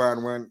just gonna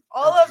find one.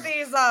 All of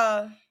these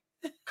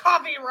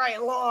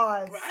copyright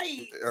laws.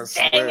 Right.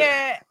 Dang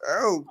it.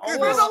 Oh, For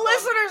the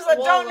listeners that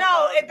don't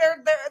know,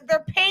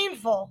 they're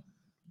painful.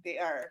 They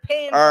are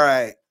painful. All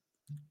right.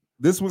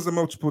 This was a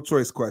multiple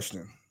choice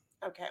question.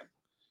 Okay.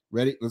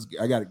 Ready?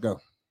 I got it. Go.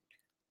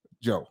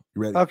 Joe,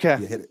 you ready? Okay.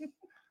 You hit it.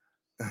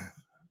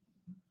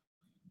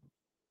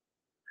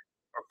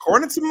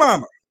 According to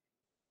Mama,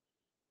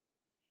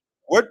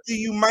 what do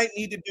you might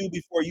need to do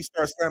before you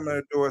start slamming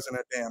the doors in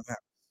that damn house?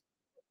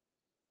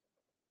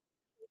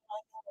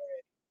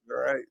 All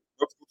right.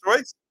 Multiple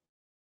choice?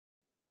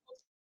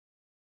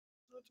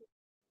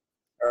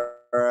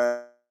 All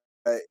right.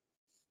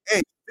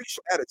 A, fix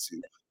your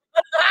attitude.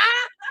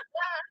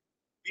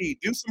 B,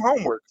 do some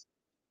homework.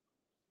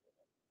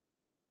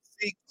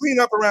 C, clean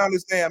up around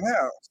this damn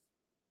house.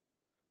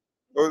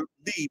 Or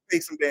D, pay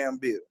some damn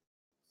bills.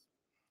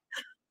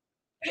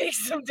 Pay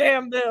some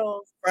damn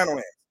bills. Final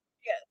answer.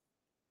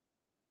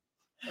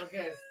 Yes.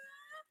 Okay.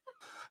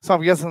 So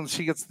I'm guessing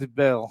she gets the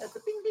bell. That's a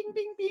bing, bing,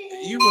 bing,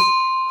 bing. You was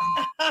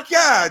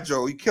God,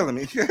 Joe, you killing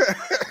me. Hey,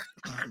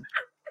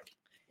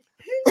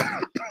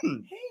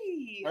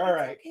 All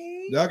right.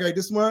 okay. Okay,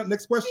 this one.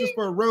 Next question is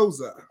for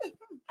Rosa.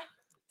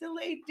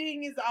 Delayed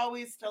ding is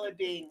always still a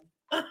ding.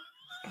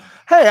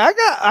 Hey, I'm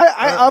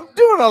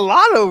doing a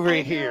lot over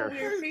here.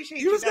 We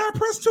appreciate You just gotta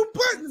press 2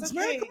 buttons,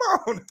 man. Come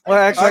on. Well,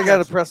 actually, I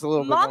got to press a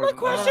little bit more. Mama than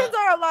that. questions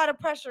are a lot of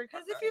pressure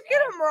because if you get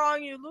them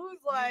wrong, you lose.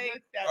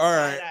 Like, All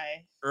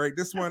right. All right,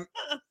 this one.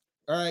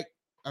 All right.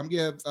 I'm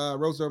gonna give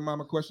Rosa a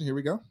mama question. Here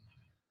we go.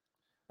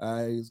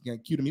 He's gonna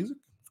cue the music.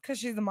 It's because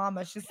she's a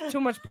mama. She's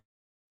too much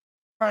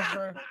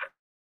pressure.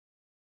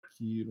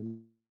 Cue the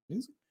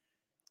music.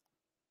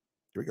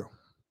 Here we go.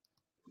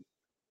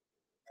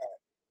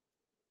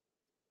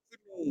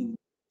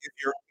 If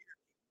you're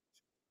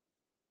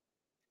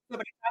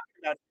Somebody talking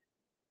about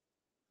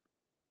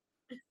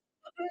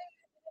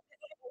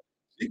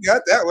you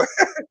got that one.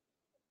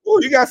 Oh,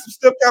 you got some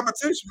stiff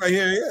competition right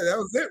here. Yeah, that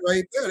was it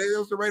right there. That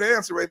was the right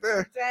answer right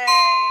there. Dang.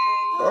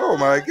 Oh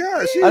my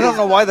gosh. I don't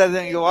know why that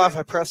didn't go off.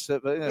 I pressed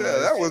it, but Yeah,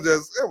 that was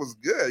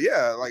good.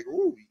 Yeah, like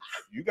ooh,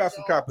 you got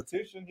some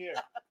competition here.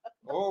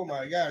 Oh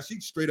my gosh, she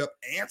straight up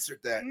answered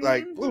that.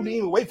 Like, Blue didn't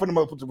even wait for the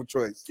multiple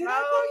choice. Did I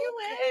call you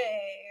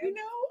in? You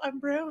know, I'm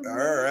brown. All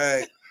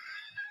right.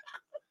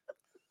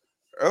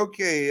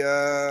 Okay,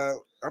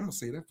 I'm gonna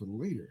say that for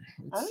later.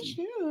 Oh,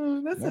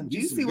 shoot. That's a That'd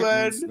be some juicy good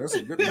one. ones. That's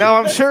a good one. Now,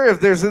 I'm sure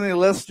if there's any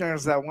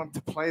listeners that want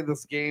to play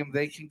this game,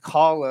 they can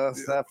call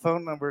us. That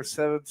phone number is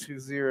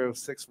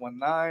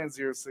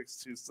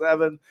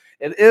 720-619-0627.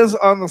 It is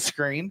on the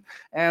screen,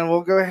 and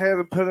we'll go ahead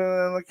and put it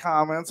in the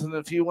comments. And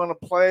if you want to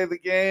play the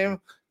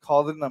game,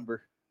 call the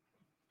number.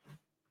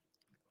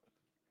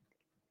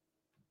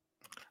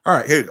 All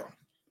right, here you go.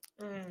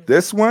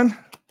 This one.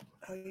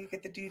 Oh, you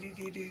get the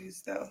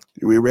doo-doo-doo-doos, though.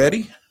 We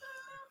ready?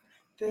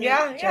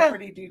 Yeah.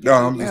 Jeopardy doo-doo. No,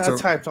 I'm Yeah,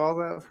 just I typed all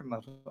that for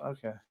nothing.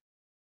 Okay.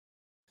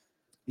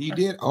 You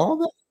did all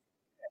that?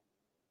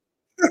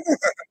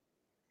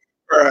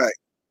 All right.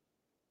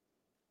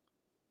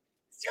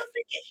 Still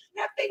thinking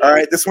nothing. All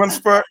right, this one's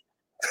for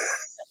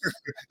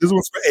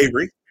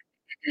Avery.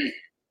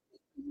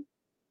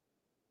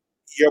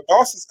 Your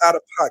boss is out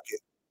of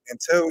pocket and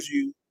tells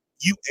you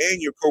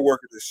and your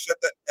coworker to shut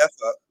the F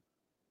up.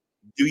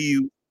 Do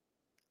you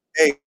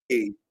A,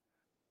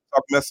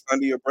 talk mess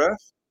under your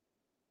breath?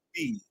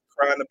 B,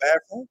 cry in the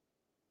bathroom?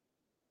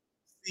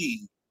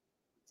 C,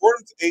 report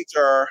him to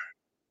HR?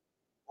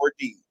 Or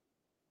D,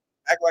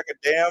 act like a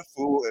damn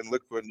fool and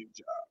look for a new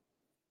job?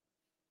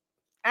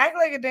 Act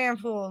like a damn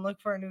fool and look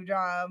for a new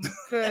job.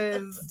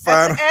 Because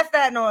Final- F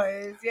that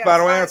noise. Yeah,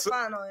 Final answer.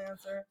 Final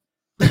answer.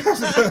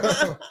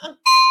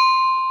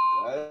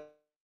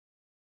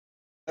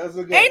 That's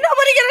a good Ain't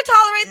nobody gonna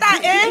tolerate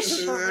that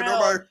ish.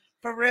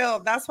 For real.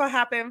 That's what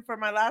happened for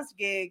my last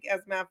gig, as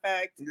a matter of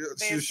fact.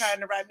 They was trying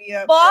to write me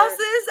up.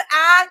 Bosses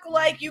act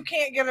like you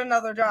can't get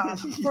another job.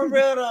 For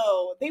real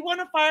though. They want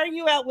to fire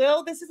you at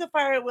will. This is a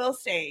fire at will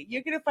state.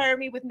 You're gonna fire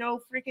me with no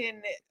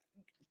freaking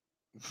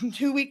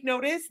 2-week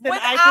notice, then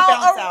I could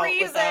bounce out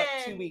without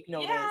 2-week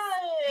notice. Yes.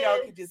 Y'all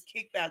could just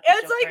kick back.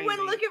 It's like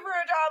when looking for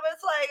a job,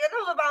 it's like,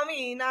 enough about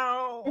me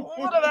now.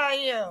 What about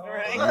you?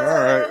 Right. All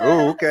right.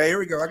 Oh, okay. Here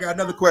we go. I got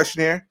another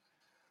question here.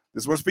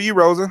 This one's for you,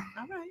 Rosa.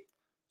 All right.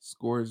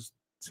 Score is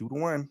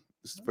 2-1.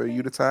 This is for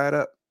you to tie it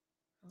up.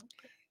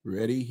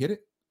 Ready? Hit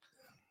it.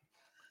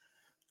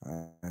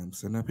 I'm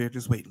sitting up here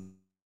just waiting.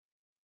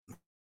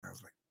 I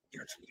was like,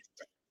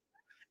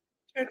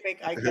 trying to make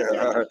eye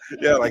contact.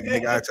 yeah, like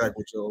make eye contact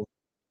with your.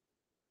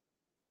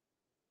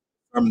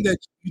 Something that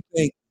you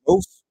think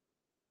most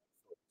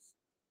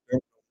folks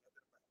don't know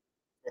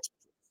nothing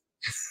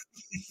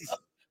about.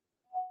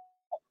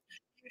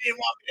 You didn't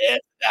want me to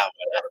answer that one.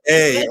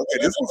 Hey, okay,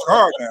 this one's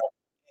hard now.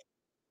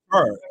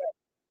 Hard.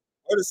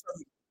 What is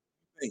something you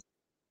think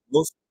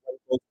most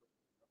white folks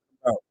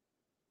don't know about?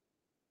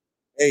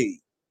 A,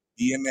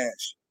 being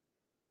Nash.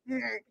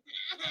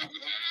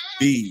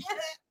 B,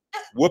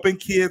 whooping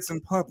kids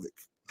in public.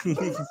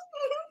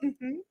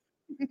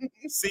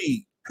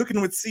 C,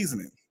 cooking with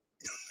seasoning.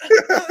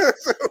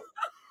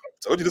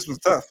 Told you this was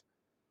tough.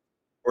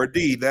 Or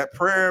D, that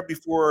prayer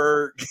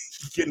before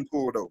getting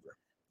pulled over.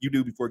 You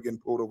do before getting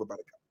pulled over by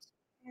the cops.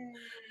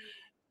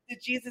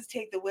 Did Jesus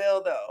take the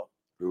wheel though?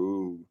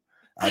 Ooh,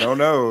 I don't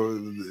know.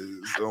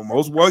 So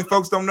most white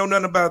folks don't know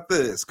nothing about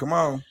this. Come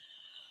on.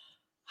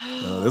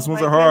 This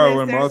one's My a hard goodness,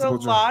 one. There's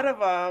Multiple a lot of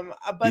them,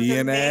 but the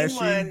being main ashy,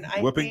 one I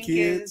whooping think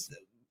kids. is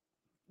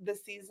the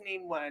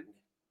seasoning one.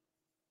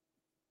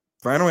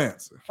 Final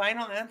answer.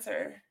 Final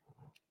answer.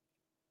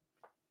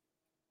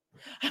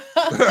 Dude,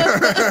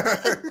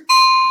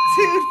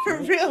 for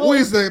real. What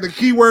is the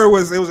key word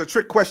was? It was a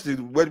trick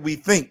question. What we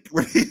think?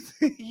 What do you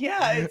think?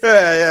 Yeah.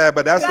 Yeah.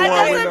 But that's that the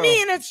one we doesn't know.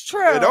 mean it's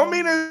true. It don't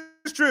mean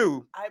it's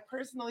true. I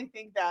personally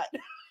think that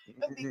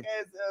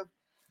because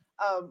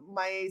of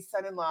my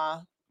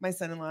son-in-law. My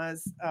son-in-law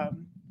is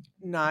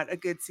not a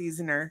good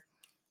seasoner.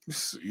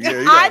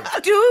 Yeah, I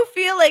do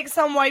feel like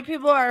some white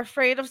people are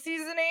afraid of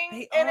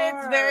seasoning, and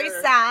it's very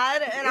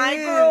sad. And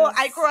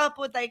I grew up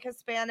with like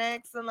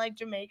Hispanics and like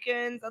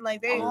Jamaicans, and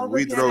like they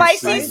we throw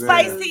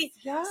spicy,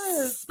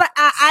 yes,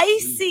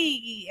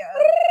 icy.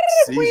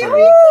 Seasoning.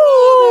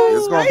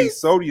 It's gonna be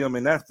sodium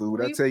in that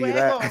food. I tell you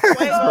that.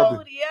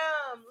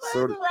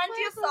 Sodium,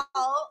 plenty of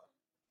salt.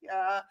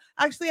 Yeah,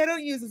 actually, I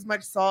don't use as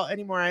much salt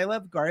anymore. I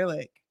love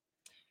garlic.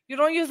 You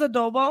don't use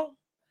adobo?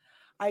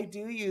 I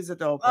do use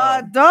adobo.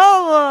 I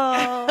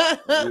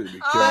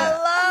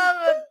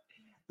love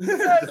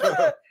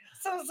it.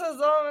 Some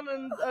sazon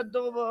and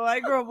adobo. I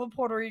grew up with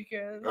Puerto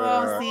Rican. See,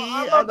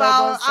 I'm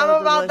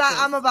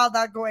about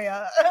that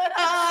Goya.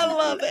 I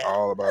love it.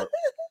 All about it.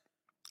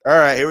 All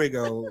right, here we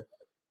go.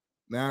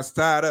 Now it's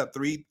tied up.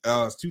 It's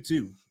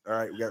 2-2. All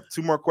right, we got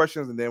 2 more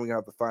questions, and then we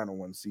got the final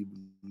one. See if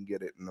we can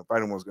get it. And the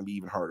final one's gonna be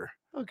even harder.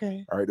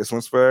 Okay. All right, this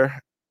one's for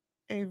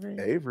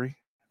Avery.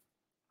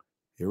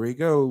 Here we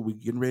go. We're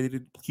getting ready to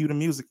cue the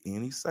music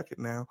any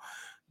second now.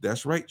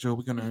 That's right, Joe.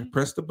 We're gonna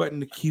press the button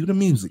to cue the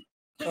music.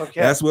 Okay.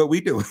 That's what we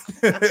do. He's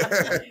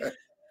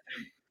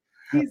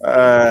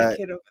the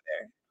kid over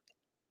there.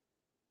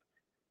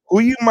 Who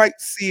you might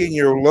see in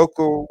your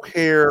local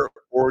hair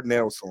or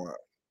nail salon?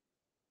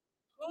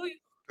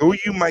 Who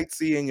you might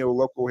see in your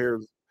local hair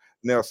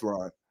nail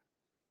salon?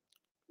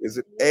 Is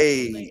it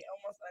A,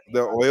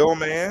 the oil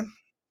man?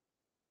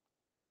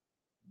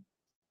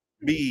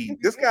 B,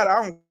 this guy,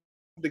 I don't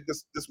think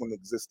this one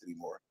exists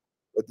anymore.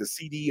 But the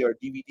CD or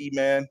DVD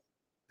man,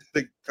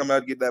 they come out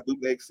and get that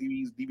bootleg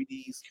CDs,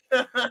 DVDs.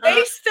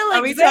 They still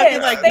Are we exist.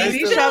 talking like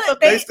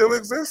they still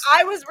exist?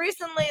 I was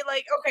recently it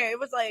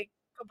was like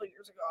a couple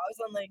years ago. I was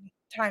on like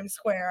Times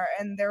Square,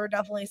 and there were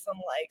definitely some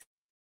like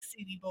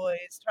CD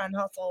boys trying to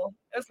hustle.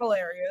 It was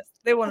hilarious.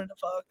 They wanted to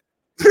fuck.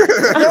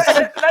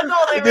 That's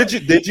all they were. Did you?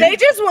 They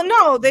just want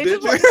no. They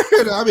just want.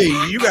 I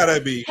mean, you gotta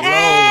be low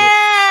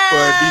for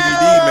a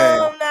DVD man.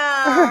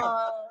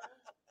 No.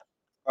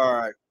 All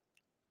right.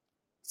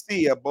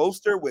 C, a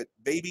bolster with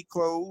baby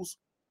clothes,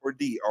 or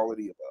D, all of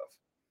the above?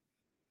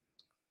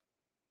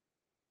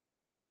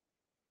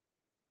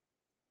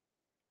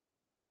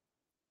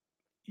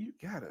 You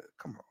gotta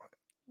come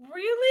on.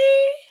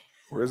 Really?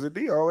 Where's the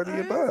D? All of the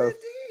above.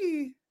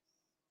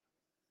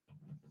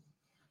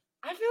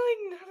 I feel like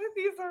none of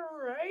these are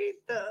right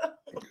though.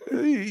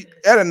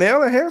 At a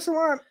nail and hair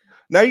salon.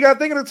 Now you gotta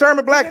think of the term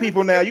of black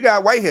people. Now you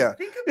got white hair.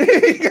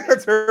 You gotta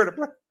turn to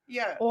black.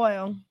 Yeah.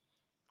 Oil.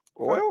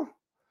 Oil.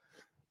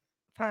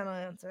 Final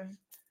answer.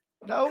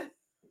 No.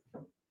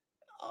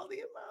 All the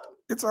above.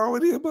 It's all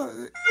of the above.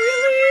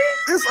 Really?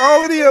 It's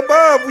all of the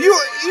above. You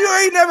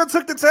ain't never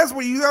took the test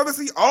where you ever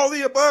see all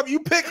the above. You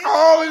pick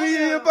all of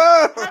the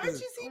above. Haven't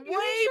you seen Beauty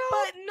Wait, Shop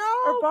but no,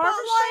 or but Barber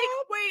like,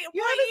 Shop? wait,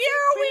 You what haven't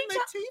year seen are we? Queen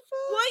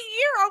Latifah? What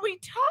year are we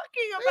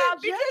talking about?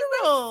 In Because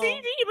general. the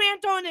CD man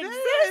don't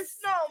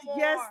exist no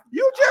more. Yes.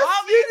 You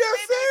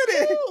just said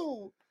it.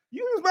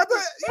 You was about to.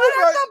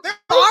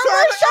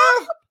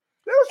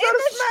 They was trying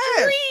to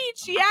smash.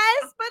 Streets,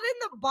 yes, but in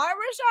the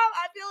barbershop,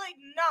 I feel like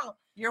no.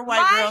 Your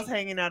white girl's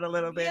hanging out a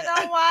little bit. You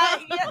know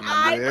what? Yeah,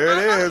 I'm There it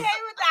is.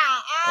 okay with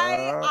that.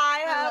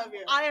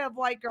 I have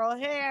white girl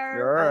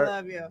hair. All right. I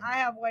love you. I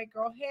have white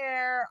girl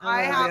hair.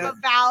 I I love have you. a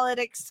valid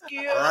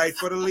excuse. All right,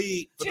 for the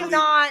lead. To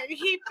not.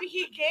 He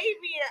gave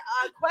me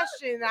a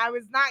question. I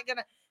was not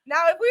gonna.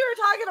 Now, if we were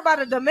talking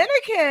about a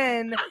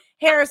Dominican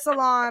hair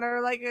salon or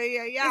like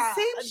The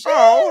same shit.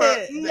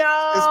 Oh,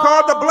 no, it's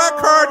called the black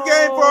card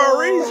game for a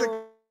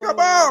reason. Come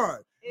on.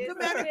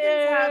 Dominicans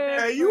have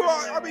their Hey, you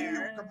are. hair. I mean,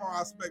 come on.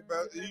 I expect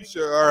that. You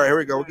should. All right, here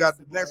we go. We got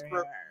the next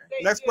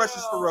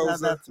question's for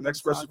Rosa.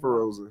 Next question for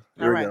Rosa.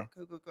 Here we go.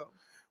 Go.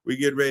 We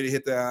get ready to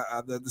hit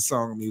the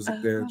song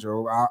music there,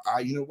 Joe.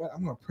 You know what?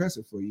 I'm gonna press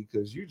it for you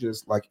because you're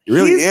just like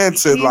really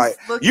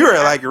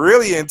you're like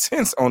really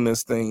intense on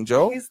this thing,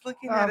 Joe. He's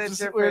looking at a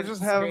different We're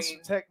just having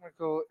screen. some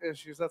technical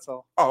issues. That's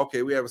all. Oh,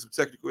 okay. We have some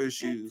technical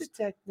issues. It's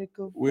a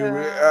technical.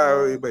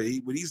 But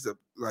he's the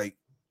like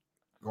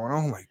going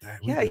on like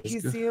that. Yeah, you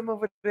see him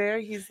over there.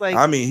 He's like,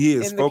 I mean, he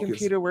is in focused. the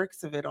computer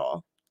works of it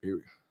all. Here we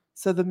go.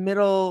 So the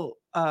middle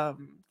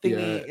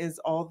thingy is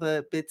all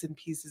the bits and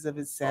pieces of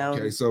his sound.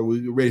 Okay, so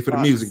we're ready for the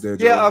music there,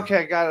 Joe. Yeah,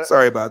 okay, got it.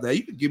 Sorry about that.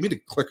 You can give me the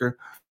clicker.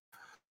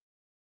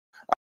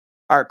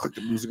 I'll click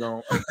the music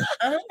on.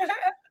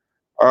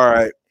 All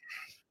right.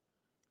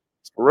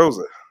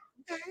 Rosa.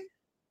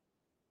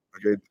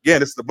 Okay. Again,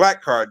 this is the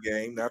black card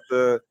game, not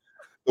the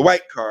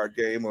white card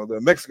game or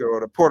the Mexican or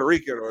the Puerto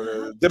Rican or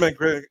the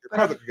Dominican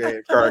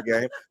card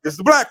game. This is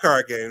the black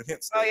card game.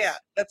 Oh yeah,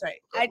 that's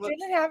right. I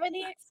didn't have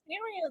any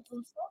experience.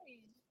 I'm sorry.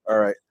 All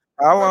right.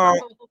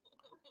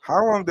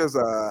 How long does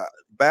a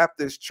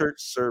Baptist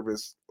church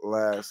service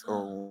last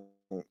on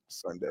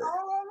Sunday?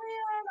 Oh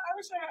man, I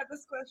wish I had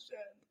this question.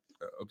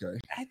 Okay.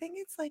 I think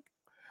it's like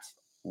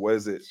What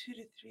is it? 2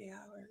 to 3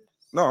 hours.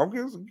 No, I'm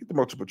going to get the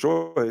multiple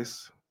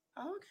choice.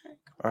 Okay.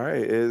 All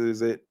right.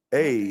 Is it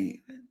A?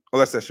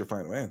 Unless that's your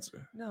final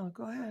answer. No,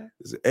 go ahead.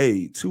 Is it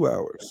A, 2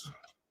 hours?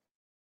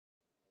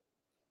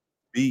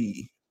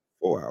 B,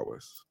 4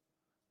 hours?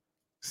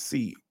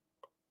 C,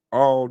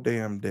 all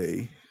damn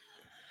day.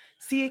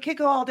 See, it could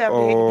go all damn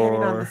day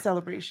depending on the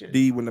celebration.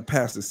 D, when the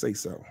pastors say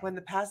so. When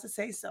the pastors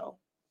say so.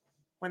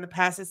 When the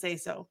pastors say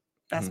so.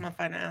 That's my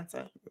final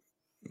answer.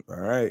 All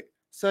right.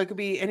 So it could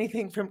be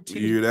anything from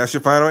 2. That's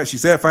your final. She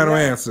said final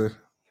answer.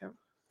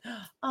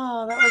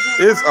 Oh, that was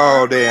it's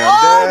all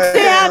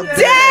damn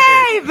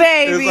day,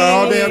 baby. It's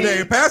all damn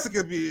day. Pastor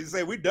could be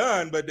say we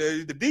done, but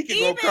the deacon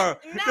gonna come.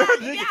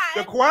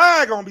 The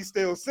choir gonna be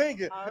still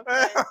singing.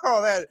 Okay.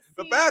 All that.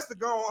 The pastor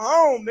going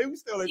home. They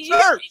still in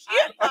church.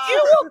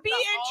 You will be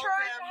in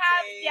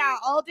church.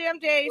 All damn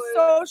day,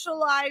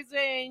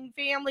 socializing,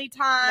 family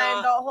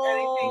time, the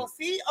whole.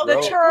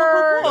 The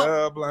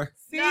church.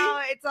 See,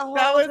 no, it's a whole.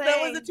 That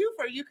was a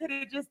twofer. You could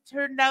have just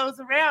turned those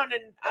around,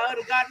 and I would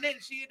have gotten it.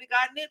 She would have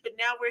gotten it, but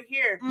now we're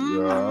here.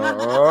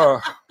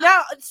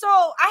 Now, so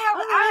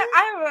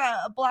I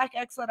have a black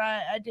ex that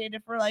I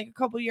dated for like a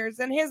couple years,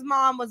 and his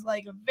mom was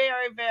like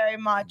very, very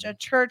much a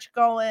church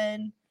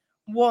going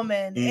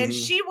woman, and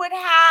she would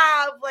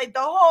have like the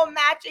whole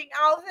matching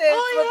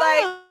outfits with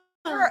like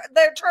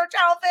their church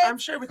outfits. I'm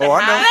sure with they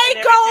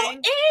the go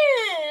in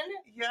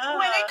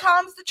when it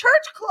comes to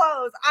church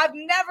clothes. I've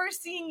never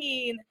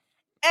seen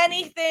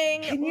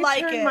anything Can you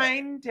like turn it.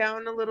 mine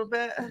down a little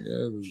bit?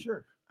 Yeah,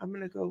 sure. I'm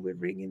gonna go with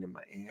ringing in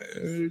my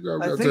ears.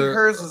 I think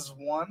hers is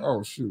 1.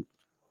 Oh shoot.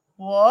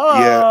 Whoa.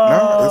 Yeah,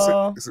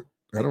 no,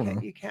 I don't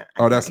know. You can't.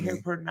 Oh, that's hear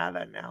me. per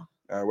nada now.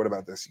 What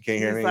about this? You can't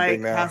hear It's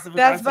anything like now.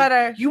 That's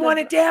better. You want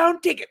it down?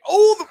 Take it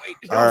all the way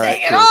down. All right,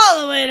 Take it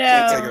all the way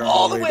down. Take it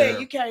all the way. down.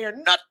 You can't hear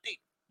nothing.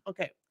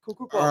 Okay.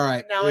 Cool. All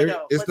right. Now I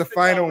know. It's What's the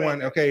final tiebreaker?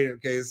 one. Okay.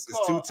 It's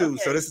Cool, 2-2. So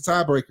okay. this is a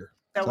tiebreaker.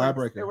 That Tiebreaker.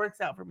 works. It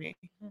works out for me.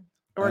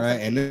 All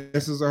right. And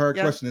this is a hard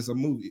Yeah. question. It's a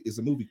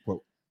movie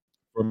quote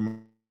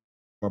from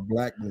a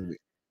Black movie.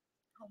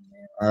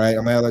 All right.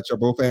 I'm gonna let y'all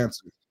both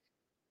answer.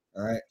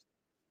 All right.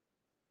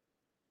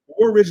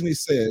 Who originally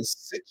says,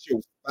 "Sit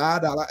your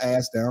 $5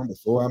 ass down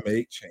before I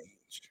make change"?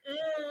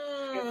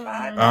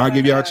 I'll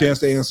give y'all a chance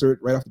to answer it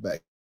right off the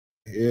bat.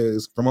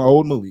 It's from an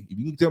old movie. If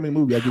you can tell me the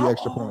movie, I'll give you an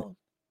extra point.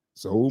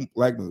 It's an old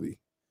Black movie.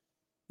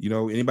 You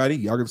know, anybody?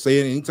 Y'all can say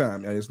it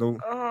anytime. There's no.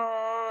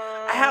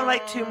 I have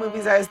like 2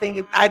 movies I was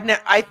thinking.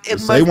 It Just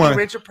must say be one.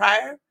 Richard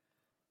Pryor.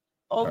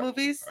 Old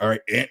movies. All right.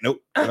 Nope.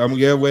 I'm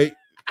gonna wait.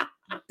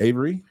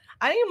 Avery.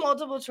 I need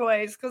multiple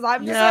choice because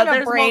I'm just Yeah, in a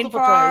there's brain multiple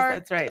fart. choice.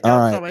 That's right. All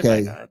That's right, always my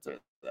okay. answer,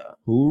 so.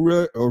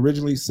 Who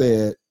originally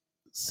said,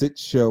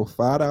 "Sit your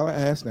 $5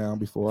 ass down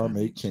before I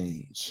make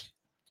change"?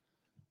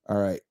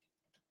 All right.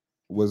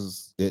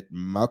 Was it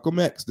Malcolm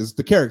X? This is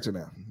the character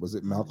now. Was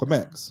it Malcolm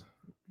X?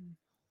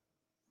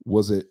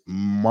 Was it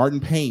Martin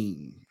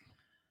Payne?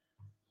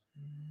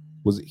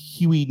 Was it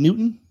Huey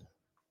Newton?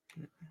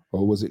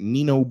 Or was it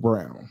Nino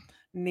Brown?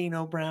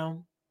 Nino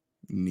Brown.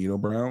 Nino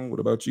Brown. What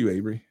about you,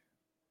 Avery?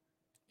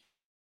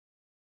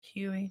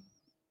 Huey.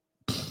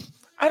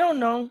 I don't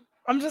know.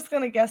 I'm just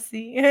gonna guess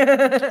C.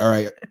 All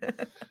right.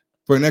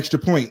 For an extra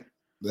point.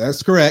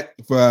 That's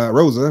correct. For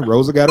Rosa.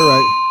 Rosa got it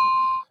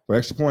right. For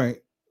extra point.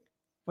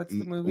 What's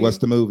the movie? What's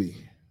the movie?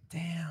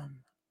 Damn.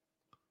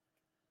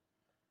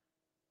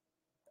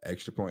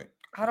 Extra point.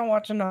 I don't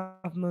watch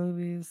enough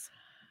movies.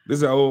 This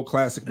is an old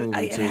classic movie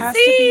It too. has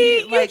See, to be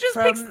you like just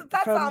from, picked-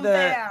 that's from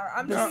unfair.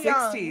 I'm the too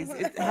young. 60s.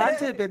 It had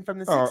to have been from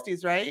the Oh.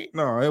 60s, right?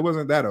 No, it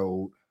wasn't that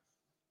old.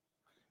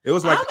 It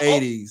was like I'm the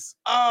 80s.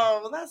 Oh,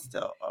 well, that's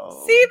still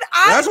old. See,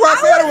 That's why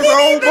I said it was an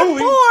old even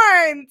movie.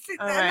 born. See,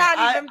 All not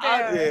right, even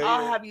there.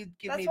 I'll have you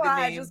give That's me why the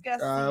I name. just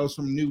guessed. It was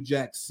from New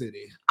Jack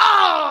City.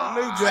 Oh,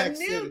 New Jack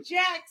City. New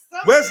Jack.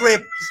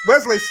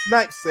 Wesley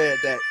Snipes said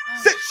that.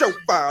 Sit your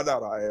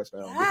 $5 ass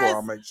down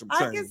before I make some I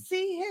change. can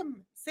see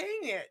him saying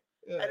it.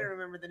 I don't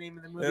remember the name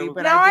of the movie, Yeah,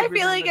 but Now I I do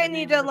feel like remember I the need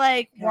name to of the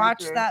like watch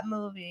character. that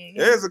movie.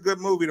 It is a good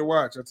movie to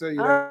watch. I'll tell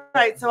you All that.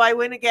 right, so I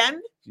win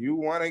again. You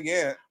won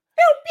again.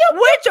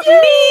 Which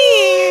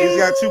means He's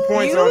got 2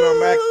 points on the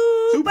Mac.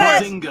 2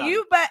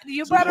 points.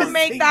 You better points.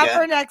 make that Zinga.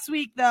 for next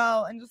week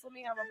though, and just let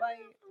me have a bite.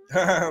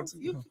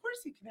 You, of course,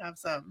 you can have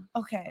some.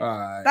 Okay, All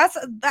right.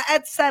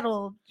 that's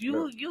settled.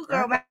 You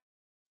go back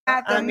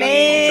to I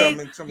mean,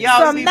 make some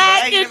some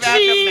mac bragging and about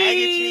the mac and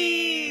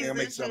cheese. Yeah,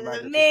 make some mac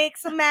and cheese. Make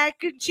some mac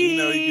and You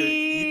know,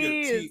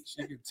 cheese.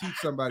 you could teach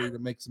somebody to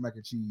make some mac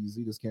and cheese.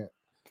 You just can't.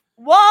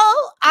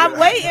 Well, I'm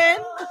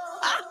waiting.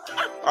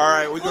 All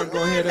right, we're gonna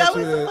go ahead. That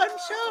was a fun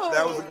show.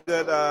 That was a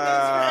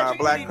good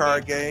black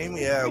card game.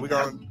 Yeah, we're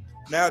gonna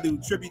now do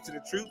tribute to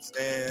the troops,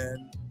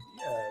 and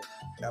yeah,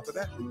 after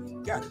that, we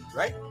got it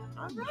right.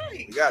 All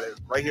right. We got it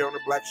right here on the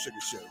Black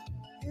Sugar Show.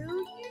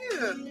 Hell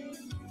yeah.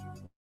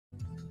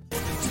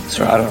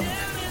 Sir, I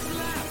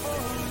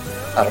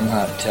don't know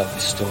how to tell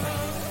this story.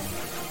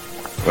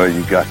 Well,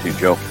 you got to,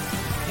 Joe.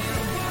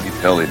 You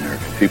tell the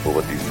American people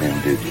what these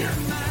men did here.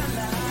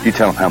 You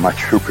tell them how my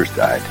troopers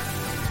died.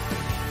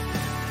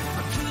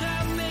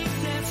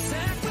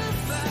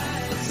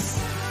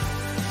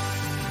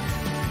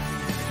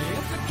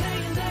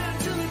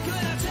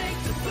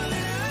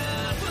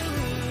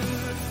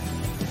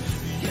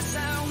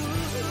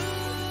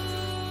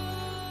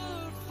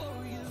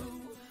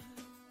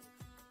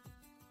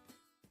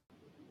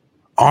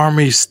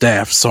 Army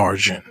Staff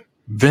Sergeant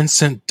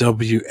Vincent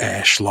W.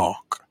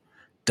 Ashlock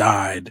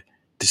died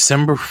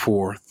December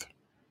 4th,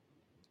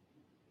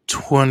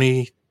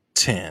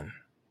 2010.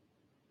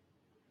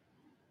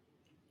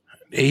 At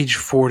age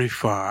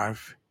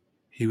 45,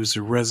 he was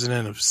a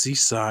resident of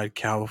Seaside,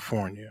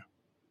 California.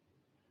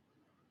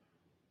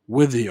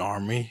 With the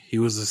Army, he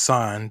was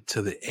assigned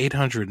to the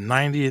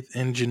 890th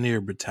Engineer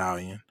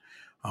Battalion,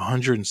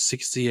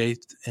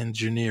 168th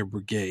Engineer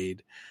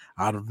Brigade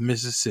out of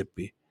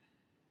Mississippi.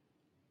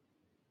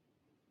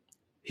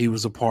 He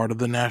was a part of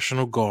the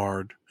National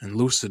Guard in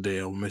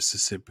Lucedale,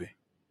 Mississippi.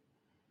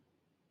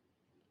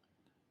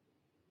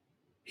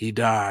 He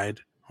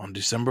died on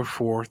December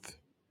 4th,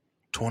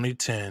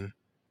 2010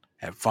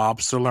 at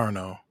Fob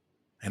Salerno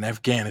in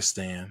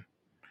Afghanistan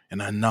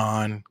in a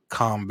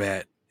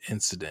non-combat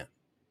incident.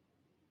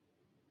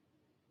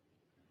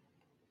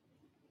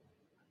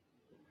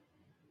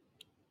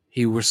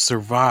 He was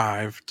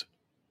survived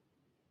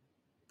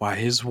by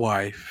his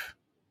wife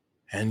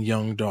and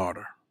young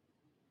daughter.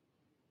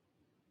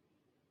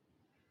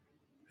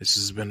 This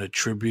has been a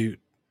tribute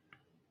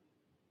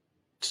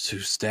to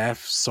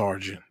Staff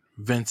Sergeant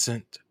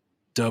Vincent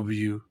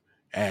W.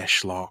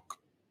 Ashlock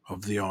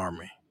of the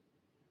Army,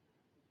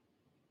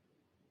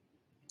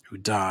 who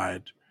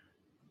died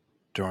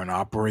during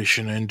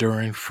Operation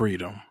Enduring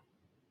Freedom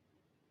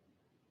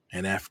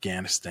in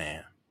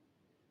Afghanistan.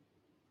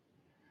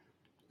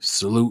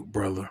 Salute,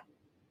 brother.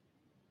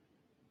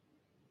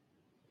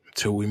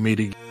 Until we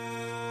meet again.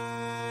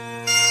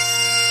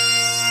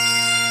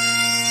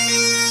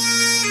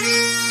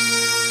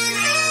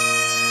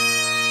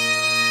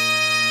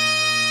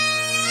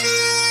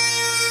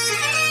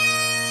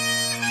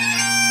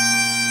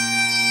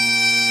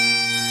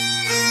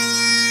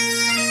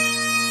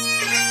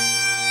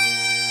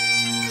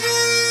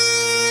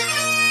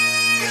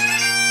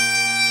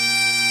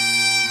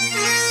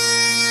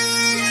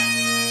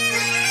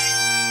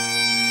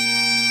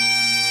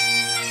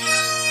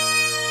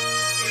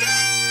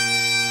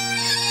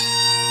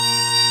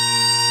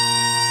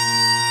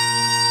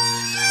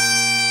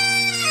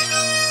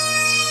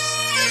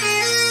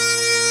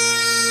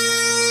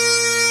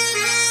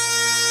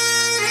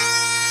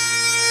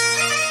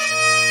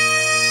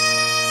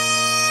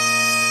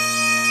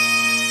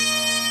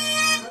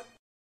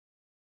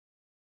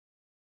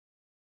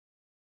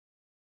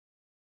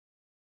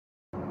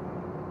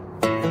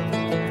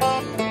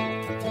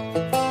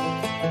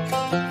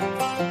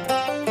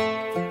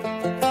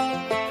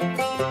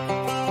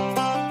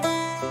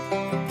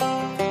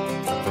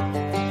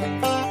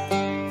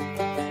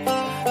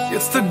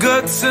 It's the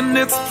guts and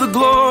it's the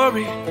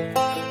glory.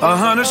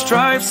 100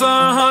 stripes,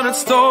 100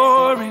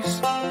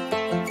 stories.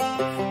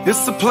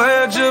 It's the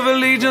Pledge of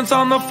Allegiance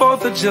on the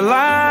 4th of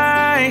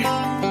July.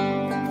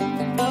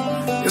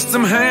 It's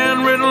them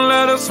handwritten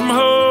letters from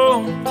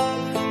home.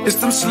 It's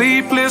them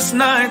sleepless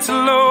nights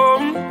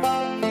alone.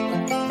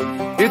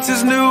 It's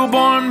his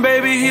newborn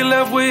baby he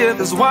left with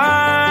his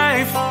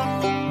wife.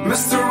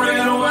 Mr.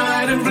 Red,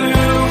 White, and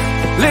Blue,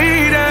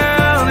 lay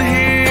down,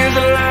 here's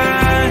the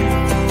line.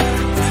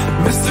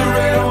 Mr.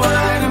 Red,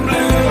 White, and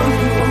Blue,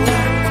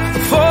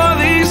 for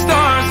these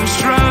stars and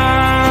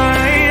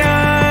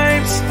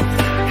stripes.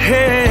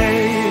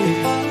 Hey.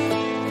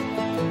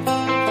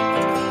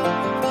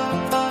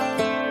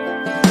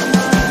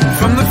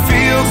 From the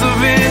fields of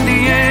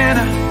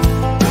Indiana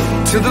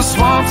to the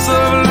swamps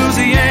of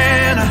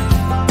Louisiana,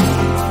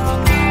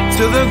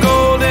 to the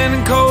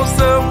golden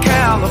coast of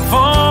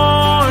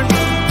California,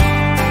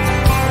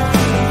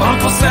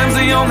 Uncle Sam's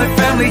the only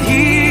family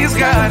he's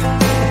got.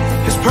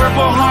 His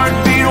purple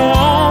heartbeat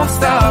won't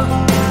stop,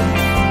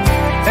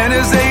 and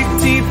his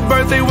 18th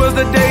birthday was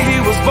the day he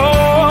was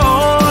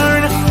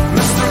born.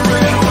 Mr.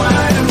 Red,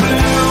 White, and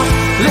Blue,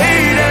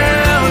 lay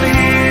down,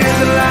 here's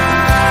the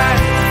line.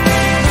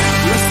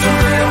 Mr.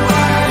 Red,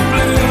 White, and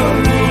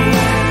Blue,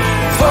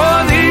 for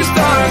these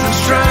stars and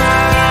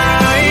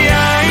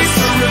stripes.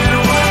 Mr. Red,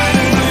 White,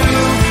 and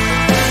Blue,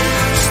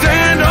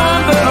 stand on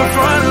the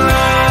front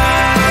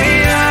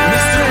line.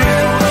 Mr.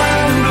 Red,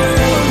 White, and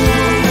Blue,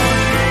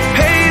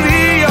 pay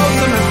the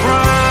ultimate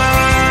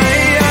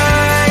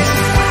price.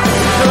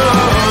 Oh.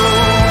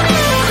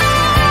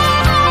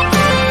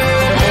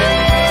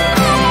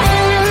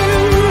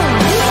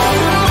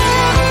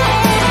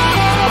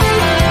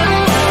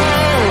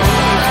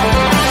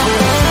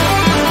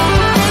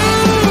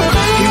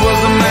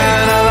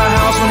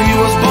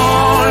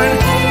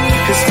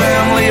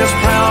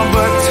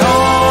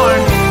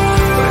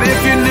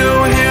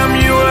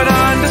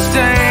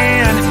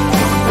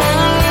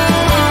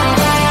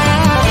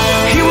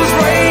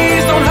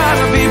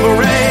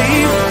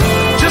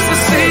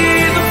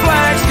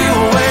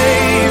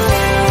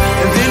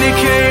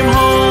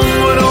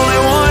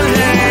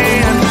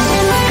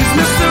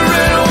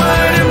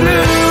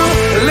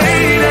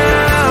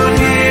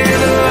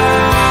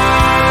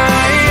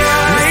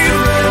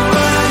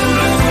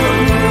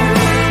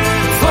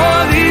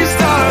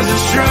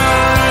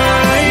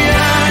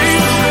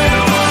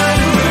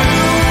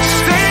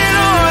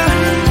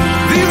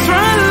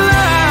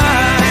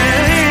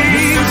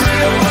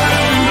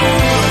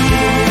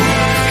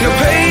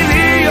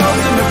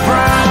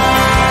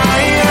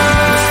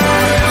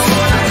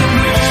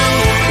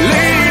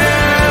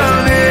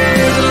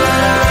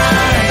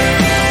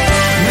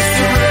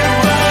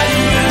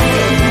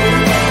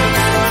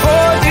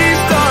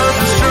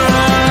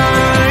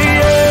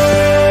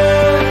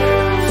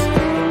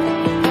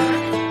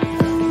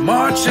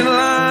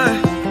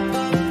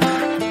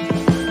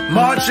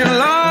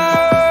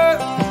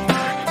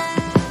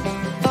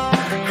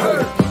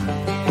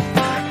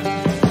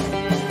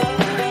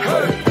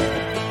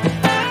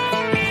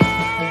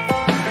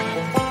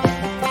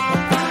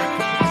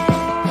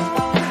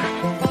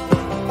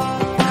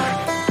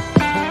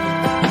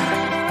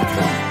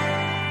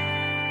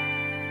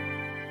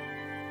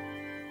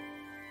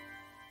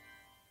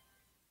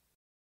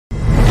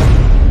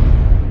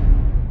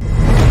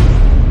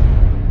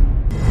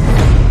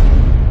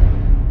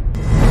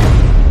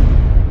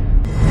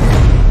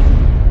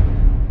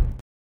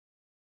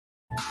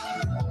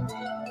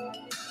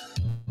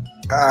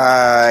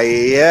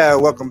 Yeah,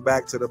 welcome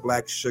back to the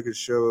Black Sugar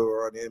Show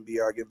on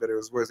NBR. Get better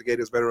as voice. The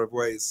Gators better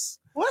voice.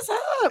 What's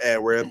up?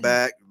 And we're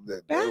back.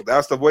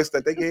 That's the voice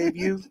that they gave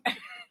you.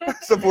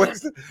 That's the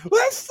voice.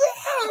 What's up?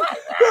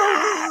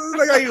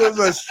 Like how you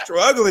was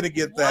struggling to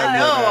get that. I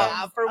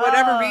know. For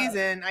whatever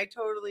reason,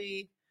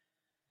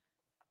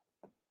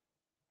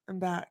 I'm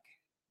back.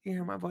 You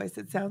hear my voice?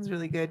 It sounds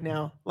really good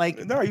now.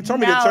 Like no, you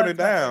told me to turn it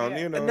down.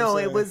 You know. No,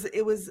 it was.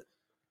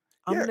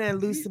 I'm gonna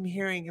lose some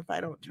hearing if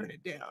I don't turn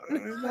it down.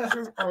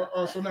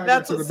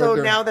 So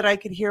now that I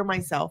could hear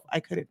myself, I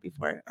couldn't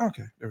before.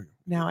 Okay, there we go.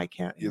 Now I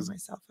can't hear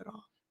myself at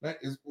all. That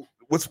is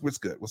what's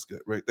good. What's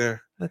good right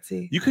there? Let's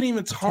see. You couldn't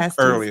even talk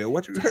earlier.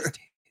 What you?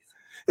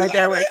 Like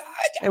that way,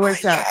 it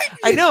works out.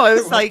 I know. I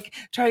was like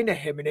trying to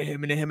him and me.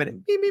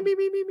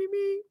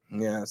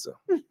 Yeah, so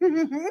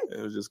it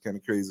was just kind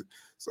of crazy.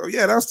 So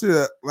yeah, that's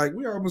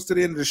we're almost to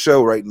the end of the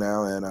show right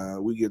now,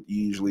 and we get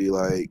usually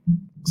like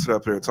sit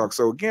up here and talk.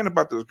 So again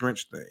about this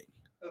Grinch thing.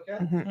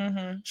 Okay.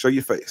 Mm-hmm. Show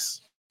your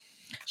face.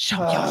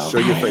 Show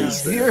your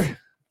face. There.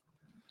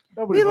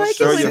 Nobody wants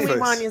to see my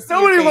face. face.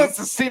 Nobody wants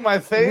to see my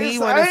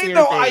face. I ain't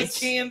no eye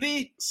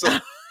candy. So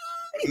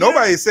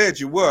nobody said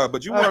you were,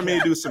 but you wanted me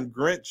to do some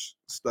Grinch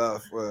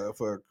stuff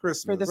for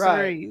Christmas. For the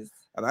furries.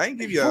 And I ain't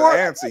give you an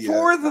answer yet.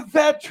 For the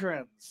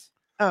veterans.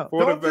 Oh,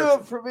 don't do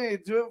it for me.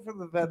 Do it for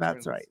the veterans.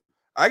 That's right.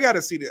 I got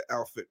to see the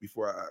outfit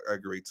before I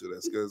agree to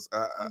this because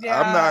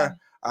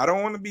I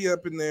don't want to be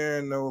up in there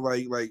and no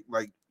like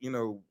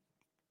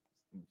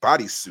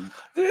bodysuit.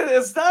 Dude,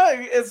 it's not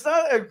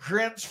a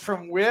Grinch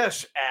from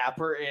Wish app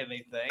or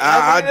anything.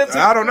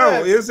 I don't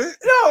know. Is it?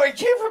 No, it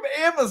came from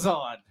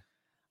Amazon.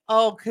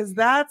 Oh, because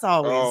that's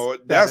always. Oh,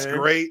 that's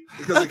great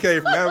because it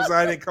came from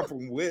Amazon. It didn't come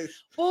from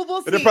Wish. Well,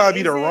 we'll see. It'll probably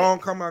be the wrong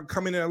come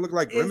in there and look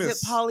like Grimace.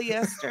 Is it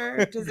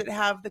polyester? Does it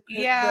have the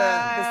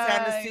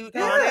Santa suit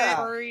on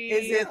it?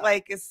 Is it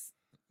like it's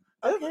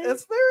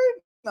very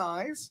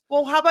nice.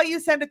 Well, how about you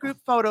send a group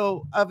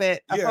photo of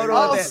it?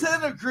 I'll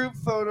send a group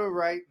photo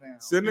right now.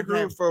 Send a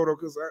group photo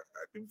because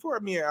before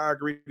I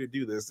agree to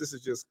do this, this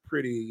is just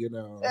pretty,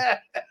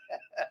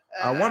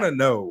 I want to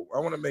know. I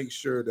want to make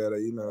sure that it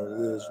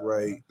is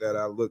right, that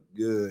I look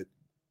good.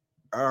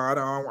 I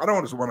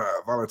don't just want to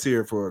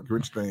volunteer for a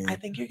Grinch thing. I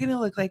think you're gonna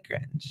look like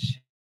Grinch.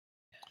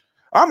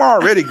 I'm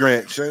already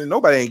Grinch.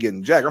 Nobody ain't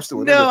getting Jack. I'm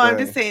still I'm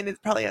just saying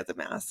it probably has a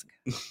mask.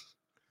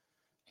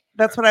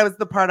 That's what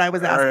the part I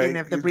was asking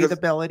if the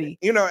breathability.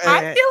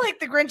 I feel like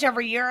the Grinch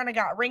every year, and I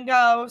got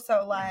Ringo,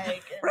 so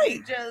like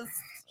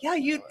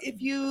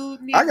if you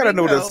need I gotta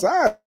Ringo. know the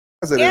size.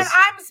 And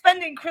I'm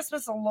spending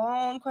Christmas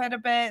alone quite a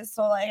bit,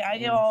 so like I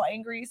get all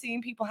angry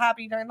seeing people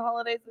happy during the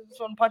holidays. I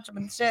just want to punch them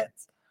in the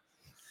shits.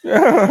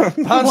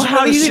 Well,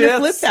 how are you gonna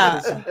flip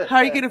that? How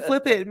are you gonna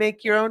flip it and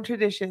make your own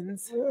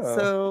traditions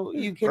so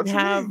you can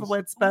have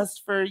what's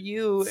best for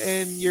you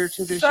and your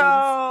traditions?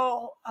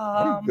 So,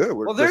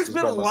 well, there's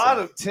been a lot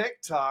of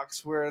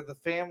TikToks where the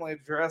family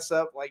dress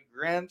up like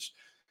Grinch.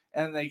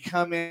 And they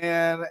come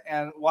in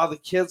and while the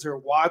kids are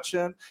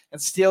watching and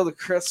steal the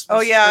Christmas.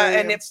 Oh yeah,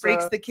 and it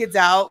freaks the kids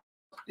out.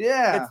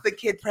 Yeah, it's the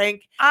kid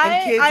prank.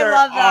 I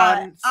love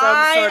that.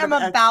 I am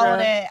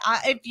about it.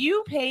 If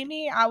you pay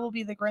me, I will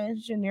be the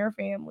Grinch in your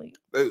family.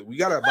 We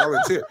gotta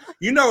volunteer.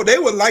 They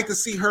would like to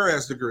see her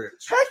as the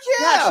Grinch. Heck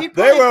yeah,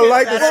 they would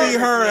like to see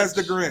her as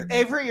the Grinch.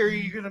 Avery, are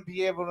you gonna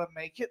be able to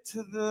make it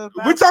to the?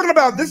 We're talking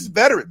about this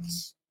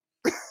veterans.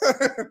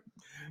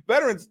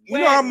 Veterans, you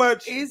know how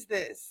much is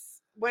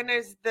this? When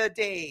is the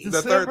day?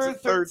 December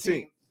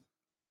 13th.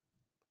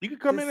 You can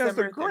come in as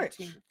the Grinch.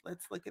 13th.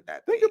 Let's look at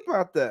that. Think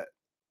about that.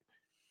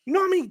 You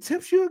know how many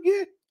tips you'll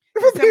get?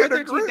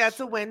 December 13th,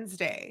 that's a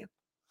Wednesday.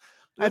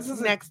 That's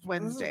next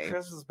Wednesday. This is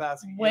Christmas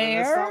basket.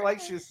 Where? It's not like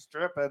she's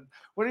stripping.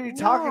 What are you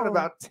talking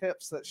about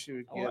tips that she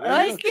would get?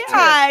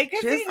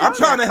 I'm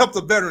trying to help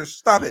the veterans.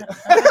 Stop it.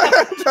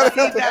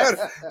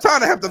 I'm trying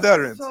to help the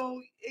veterans.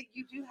 So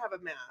you do have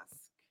a mask.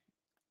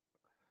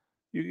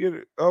 You get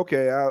it.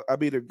 Okay, I'll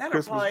be the That'll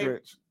Christmas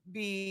Grinch.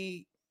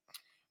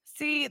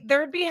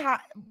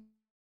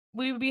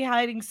 We would be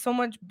hiding so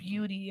much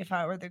beauty if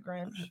I were the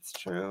Grinch. That's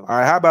true. All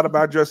right, how about if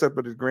I dress up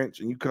as the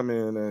Grinch and you come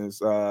in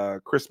as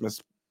Christmas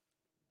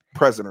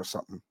present or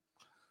something?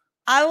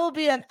 I will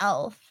be an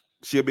elf.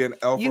 She'll be an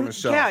elf on the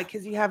shelf. Yeah,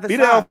 because you have the be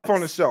the elf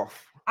on the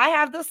shelf. I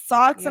have the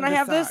socks and I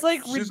have this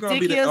like She's gonna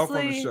be the elf on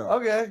the ridiculously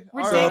shelf. Okay.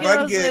 So if I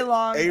can get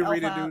long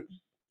Avery elf to out.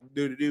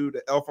 do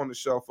the elf on the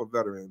shelf for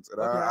veterans, and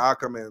I'll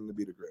come in to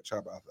be the Grinch. How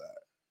about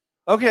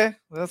that? Okay,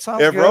 that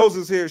sounds if good. Rose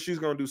is here, she's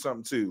gonna do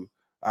something too.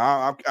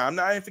 I'm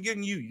not even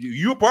forgetting you.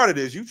 You a part of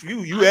this. You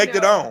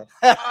acted on.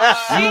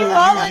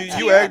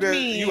 You acted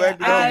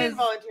on. I didn't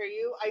volunteer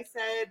you. I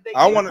said that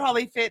you would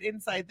probably fit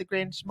inside the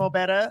Grinch mo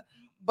better,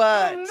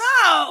 but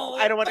no,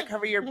 I don't want to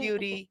cover your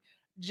beauty.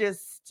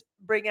 Just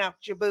bring out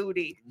your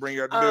booty.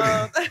 Bring out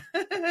the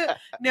booty.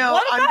 No,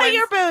 what about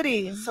your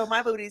booty? So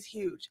my booty's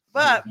huge,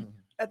 but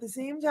at the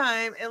same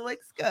time, it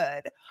looks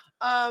good.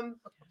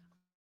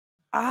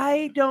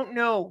 I don't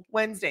know.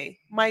 Wednesday.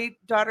 My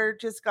daughter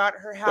just got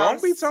her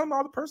house. Don't be telling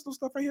all the personal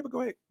stuff right here, but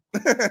go ahead.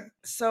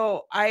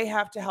 So I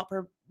have to help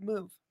her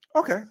move.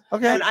 Okay.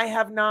 And I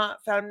have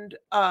not found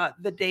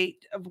the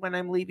date of when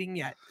I'm leaving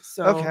yet.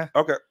 So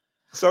Okay.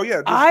 So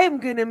yeah, I'm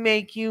gonna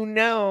make you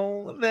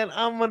know that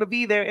I'm gonna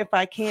be there if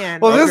I can.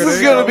 Well, this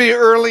is gonna be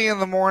early in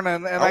the morning,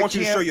 and I want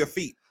you to show your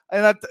feet.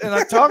 And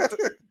I talked.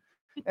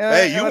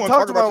 Hey, you I want to talked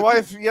talk to about my your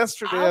wife feet?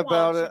 yesterday I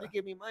about want it. you to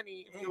give me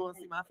money if you want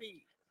to see my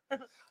feet.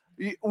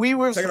 We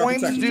were Take it off going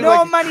your to taxes. do No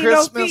like a money, no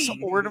Christmas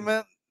fee.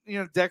 ornament,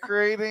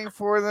 decorating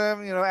for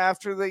them,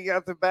 after they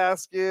got the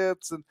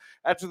baskets and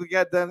after they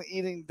got done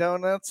eating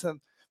donuts. And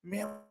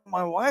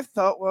my wife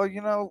thought, well,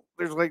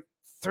 there's like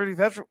 30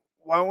 veterans.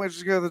 Why don't we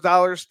just go to the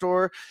dollar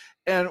store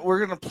and we're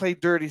gonna play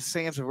Dirty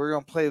Santa? We're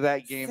gonna play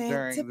that game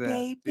during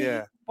the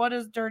yeah. What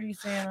is Dirty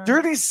Santa?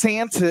 Dirty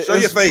Santa. Show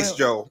your face,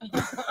 Joe.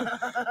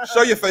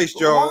 Show your face,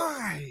 Joe.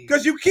 Why?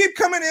 Because you keep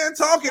coming in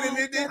talking, and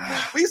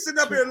we sitting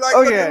up here like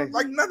Okay.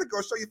 like nothing.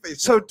 Go show your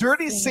face. So Joe.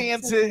 Dirty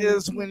Santa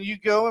is when you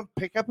go and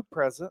pick up a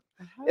present.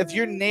 If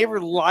your neighbor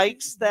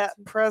likes that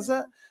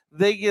present,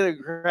 they get to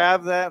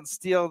grab that and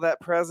steal that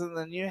present.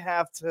 Then you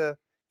have to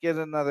get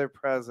another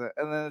present,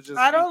 and then it just.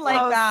 I don't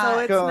like that. So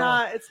it's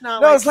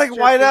not. No, like it's like stripping.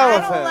 White I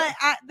Elephant. don't like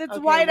it's Okay,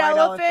 White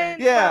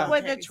Elephant, Yeah. but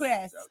with a Okay,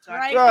 twist, so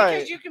right? Right.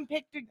 Because you can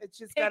pick It's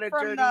just got a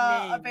from dirty the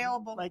name,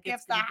 available like it's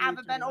gifts that gonna be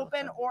haven't been dirty open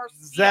elephant. or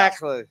sealed.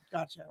 Exactly.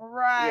 Gotcha.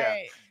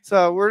 Right.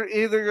 So we're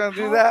either gonna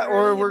do How that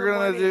or early in we're the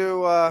gonna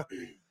do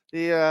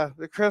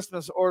the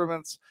Christmas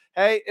ornaments.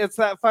 Hey, it's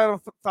that final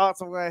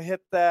thoughts. I'm gonna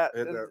hit that.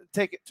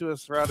 Take it to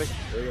us, Roddy.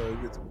 There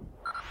you go.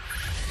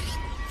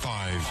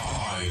 5,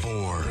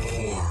 4,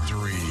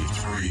 3,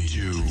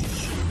 2,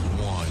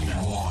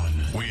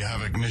 1. We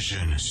have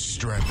ignition.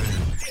 Strap in.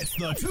 It's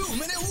the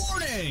 2-minute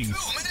warning.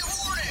 2-minute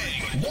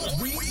warning. What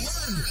we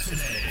learned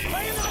today.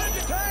 Are you not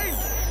entertained?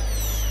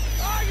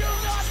 Are you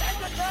not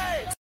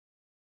entertained?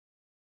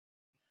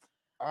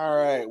 All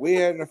right, we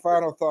had the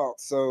final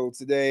thoughts. So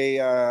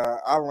today,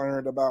 I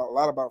learned a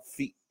lot about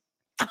feet.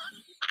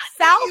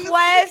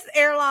 Southwest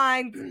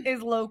Airlines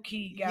is low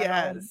key.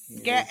 Yes.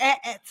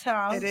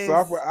 It is.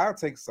 Southwest. I'll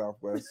take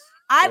Southwest.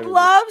 I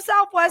love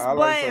Southwest, I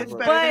like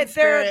Southwest. but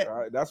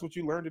they're That's what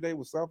you learned today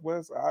with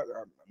Southwest.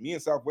 Me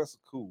and Southwest are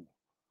cool.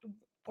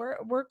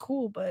 we're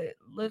cool, but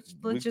let's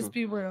just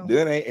be real.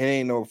 Then it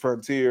ain't no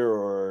Frontier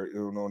or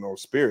no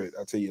Spirit.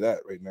 I'll tell you that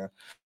right now.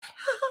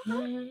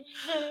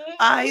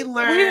 I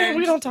learned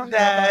we don't talk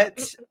that about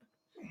that.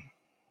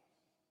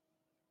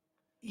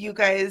 You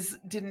guys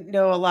didn't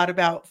know a lot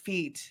about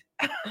feet.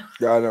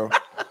 Yeah, I know.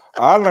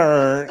 I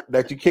learned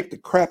that you kicked the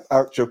crap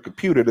out your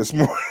computer this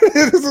morning.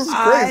 This is crazy.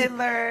 I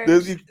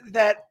learned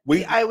that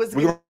I was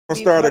going to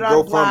start put a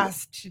on GoFundMe.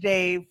 blast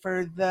today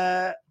for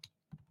the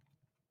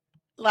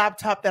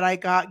laptop that I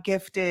got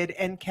gifted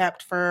and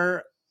kept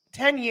for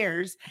 10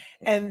 years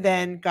and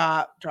then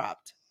got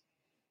dropped.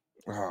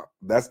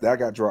 That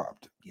got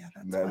dropped. Yeah,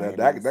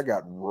 that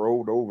got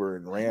rolled over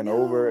and ran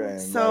over,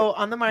 and so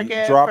on the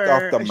market dropped for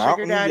off the a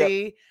mountain. sugar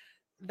daddy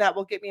that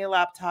will get me a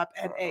laptop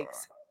and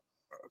eggs.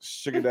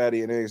 Sugar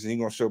daddy and eggs, and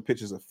you're gonna show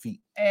pictures of feet.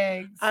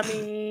 Eggs. I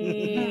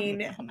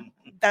mean,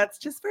 that's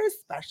just for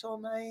special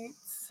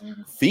nights.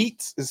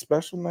 Feet is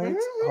special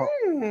nights.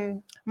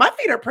 My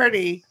feet are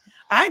pretty.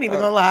 I ain't even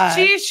gonna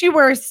lie. She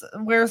wears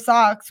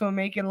socks when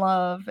making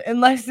love,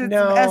 unless it's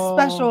a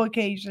special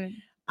occasion.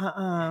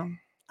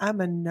 I'm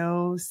a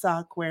no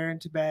sock wearing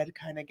to bed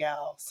kind of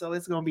gal, so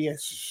it's gonna be a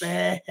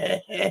special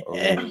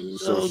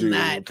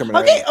night.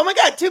 Okay, oh my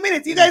god, 2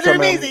 minutes. You guys are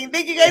amazing.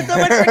 Thank you guys so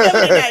much for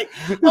coming tonight.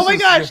 Oh my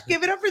gosh,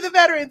 give it up for the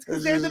veterans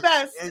because they're the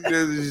best.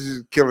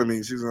 She's killing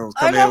me. She's gonna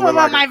I come know in with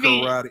about like my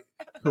feet.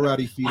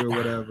 karate feet or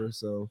whatever.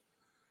 So,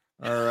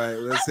 all right,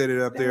 let's hit it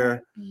up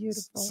there.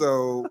 Beautiful.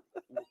 So,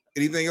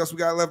 anything else we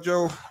got left,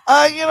 Joe?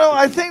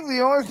 I think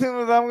the only thing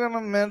that I'm going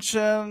to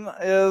mention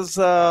is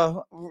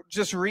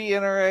just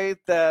reiterate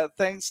that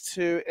thanks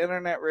to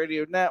Internet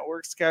Radio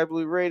Network, Sky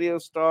Blue Radio,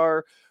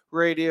 Star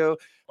Radio,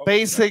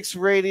 Basics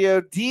Radio,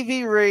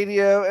 DV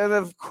Radio, and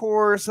of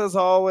course, as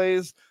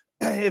always,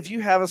 if you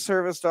have a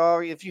service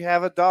dog, if you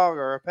have a dog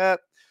or a pet,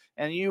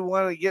 and you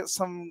want to get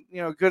some,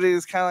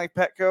 goodies kind of like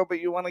Petco, but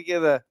you want to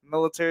get a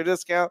military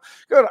discount,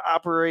 go to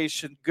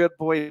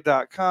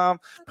operationgoodboy.com,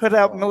 put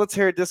out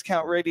military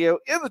discount radio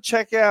in the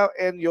checkout,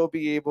 and you'll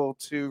be able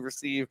to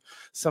receive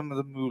some of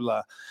the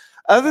moolah.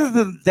 Other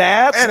than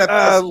that,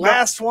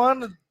 last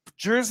one,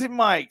 Jersey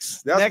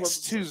Mike's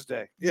next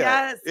Tuesday.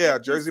 Yeah,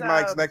 Jersey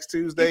Mike's next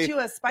Tuesday,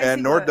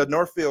 and the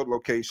Northfield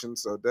location.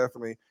 So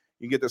definitely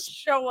you get this.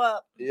 Show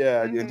up.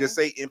 Yeah, and just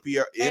say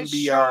NBR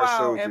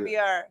showed you.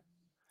 NBR.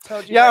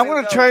 I'm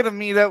going to try to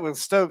meet up with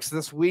Stokes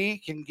this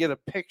week and get a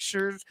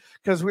picture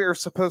because we were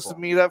supposed to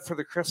meet up for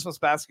the Christmas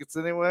baskets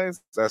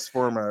anyways. That's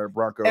former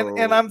Bronco.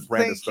 And I'm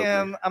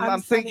thinking,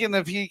 I'm thinking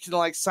if he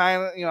can sign,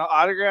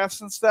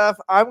 autographs and stuff.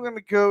 I'm going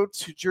to go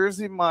to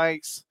Jersey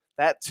Mike's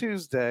that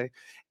Tuesday,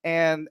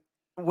 and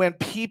when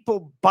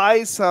people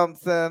buy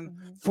something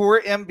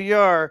for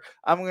MBR,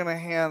 I'm going to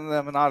hand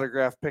them an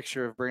autographed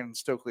picture of Brandon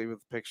Stokely with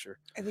the picture.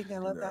 I think I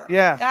love that.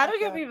 Yeah. That'll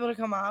get people to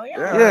come out.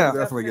 Yeah.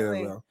 Definitely get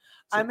it, though.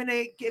 I'm going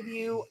to give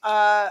you,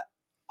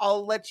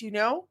 I'll let you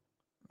know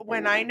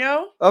when I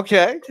know.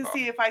 Okay. To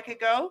see if I could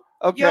go.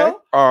 Okay.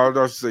 Yo? Oh,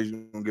 don't say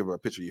you're gonna give her a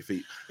picture of your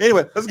feet.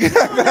 Anyway, let's get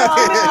back here.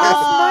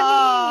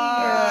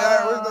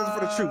 For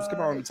the troops.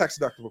 Come on, tax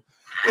deductible.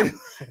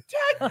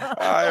 All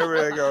right,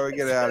 here we go.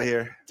 Get out of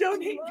here.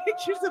 Donate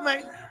pictures of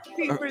my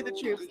feet for the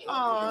troops.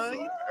 Aw,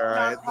 All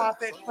right.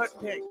 nonprofit foot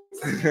pics.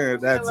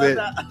 That's I love it.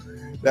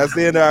 that. That's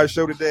the end of our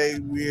show today.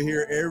 We're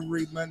here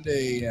every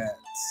Monday at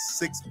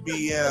 6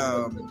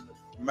 p.m.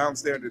 Mountain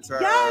Standard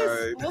Time.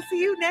 Yes, we'll see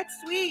you next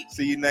week.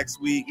 See you next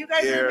week. You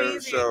guys are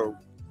amazing. So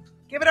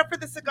give it up for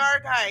the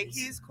cigar guy.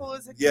 He's cool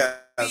as a yeah.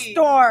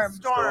 Storm.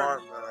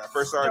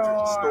 First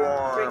Sergeant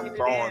Storm. Bringing it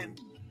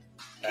Bond.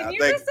 Can you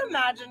just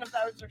imagine if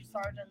that was your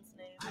sergeant's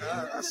name?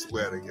 I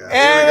swear to God.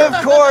 And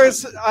of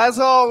course, as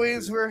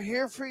always, we're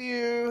here for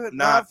you,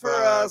 not for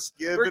us.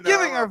 We're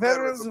giving our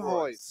veterans a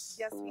voice.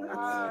 Yes, we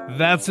are.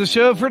 That's the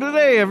show for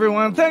today,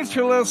 everyone. Thanks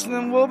for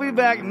listening. We'll be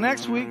back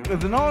next week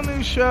with an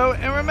all-new show.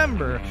 And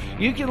remember,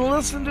 you can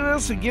listen to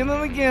us again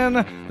and again.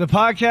 The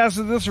podcast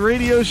of this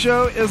radio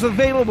show is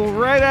available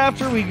right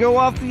after we go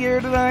off the air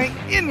tonight,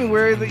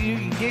 anywhere that you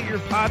can get your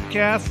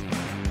podcast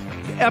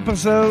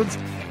episodes.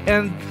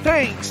 And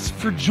thanks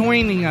for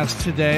joining us today.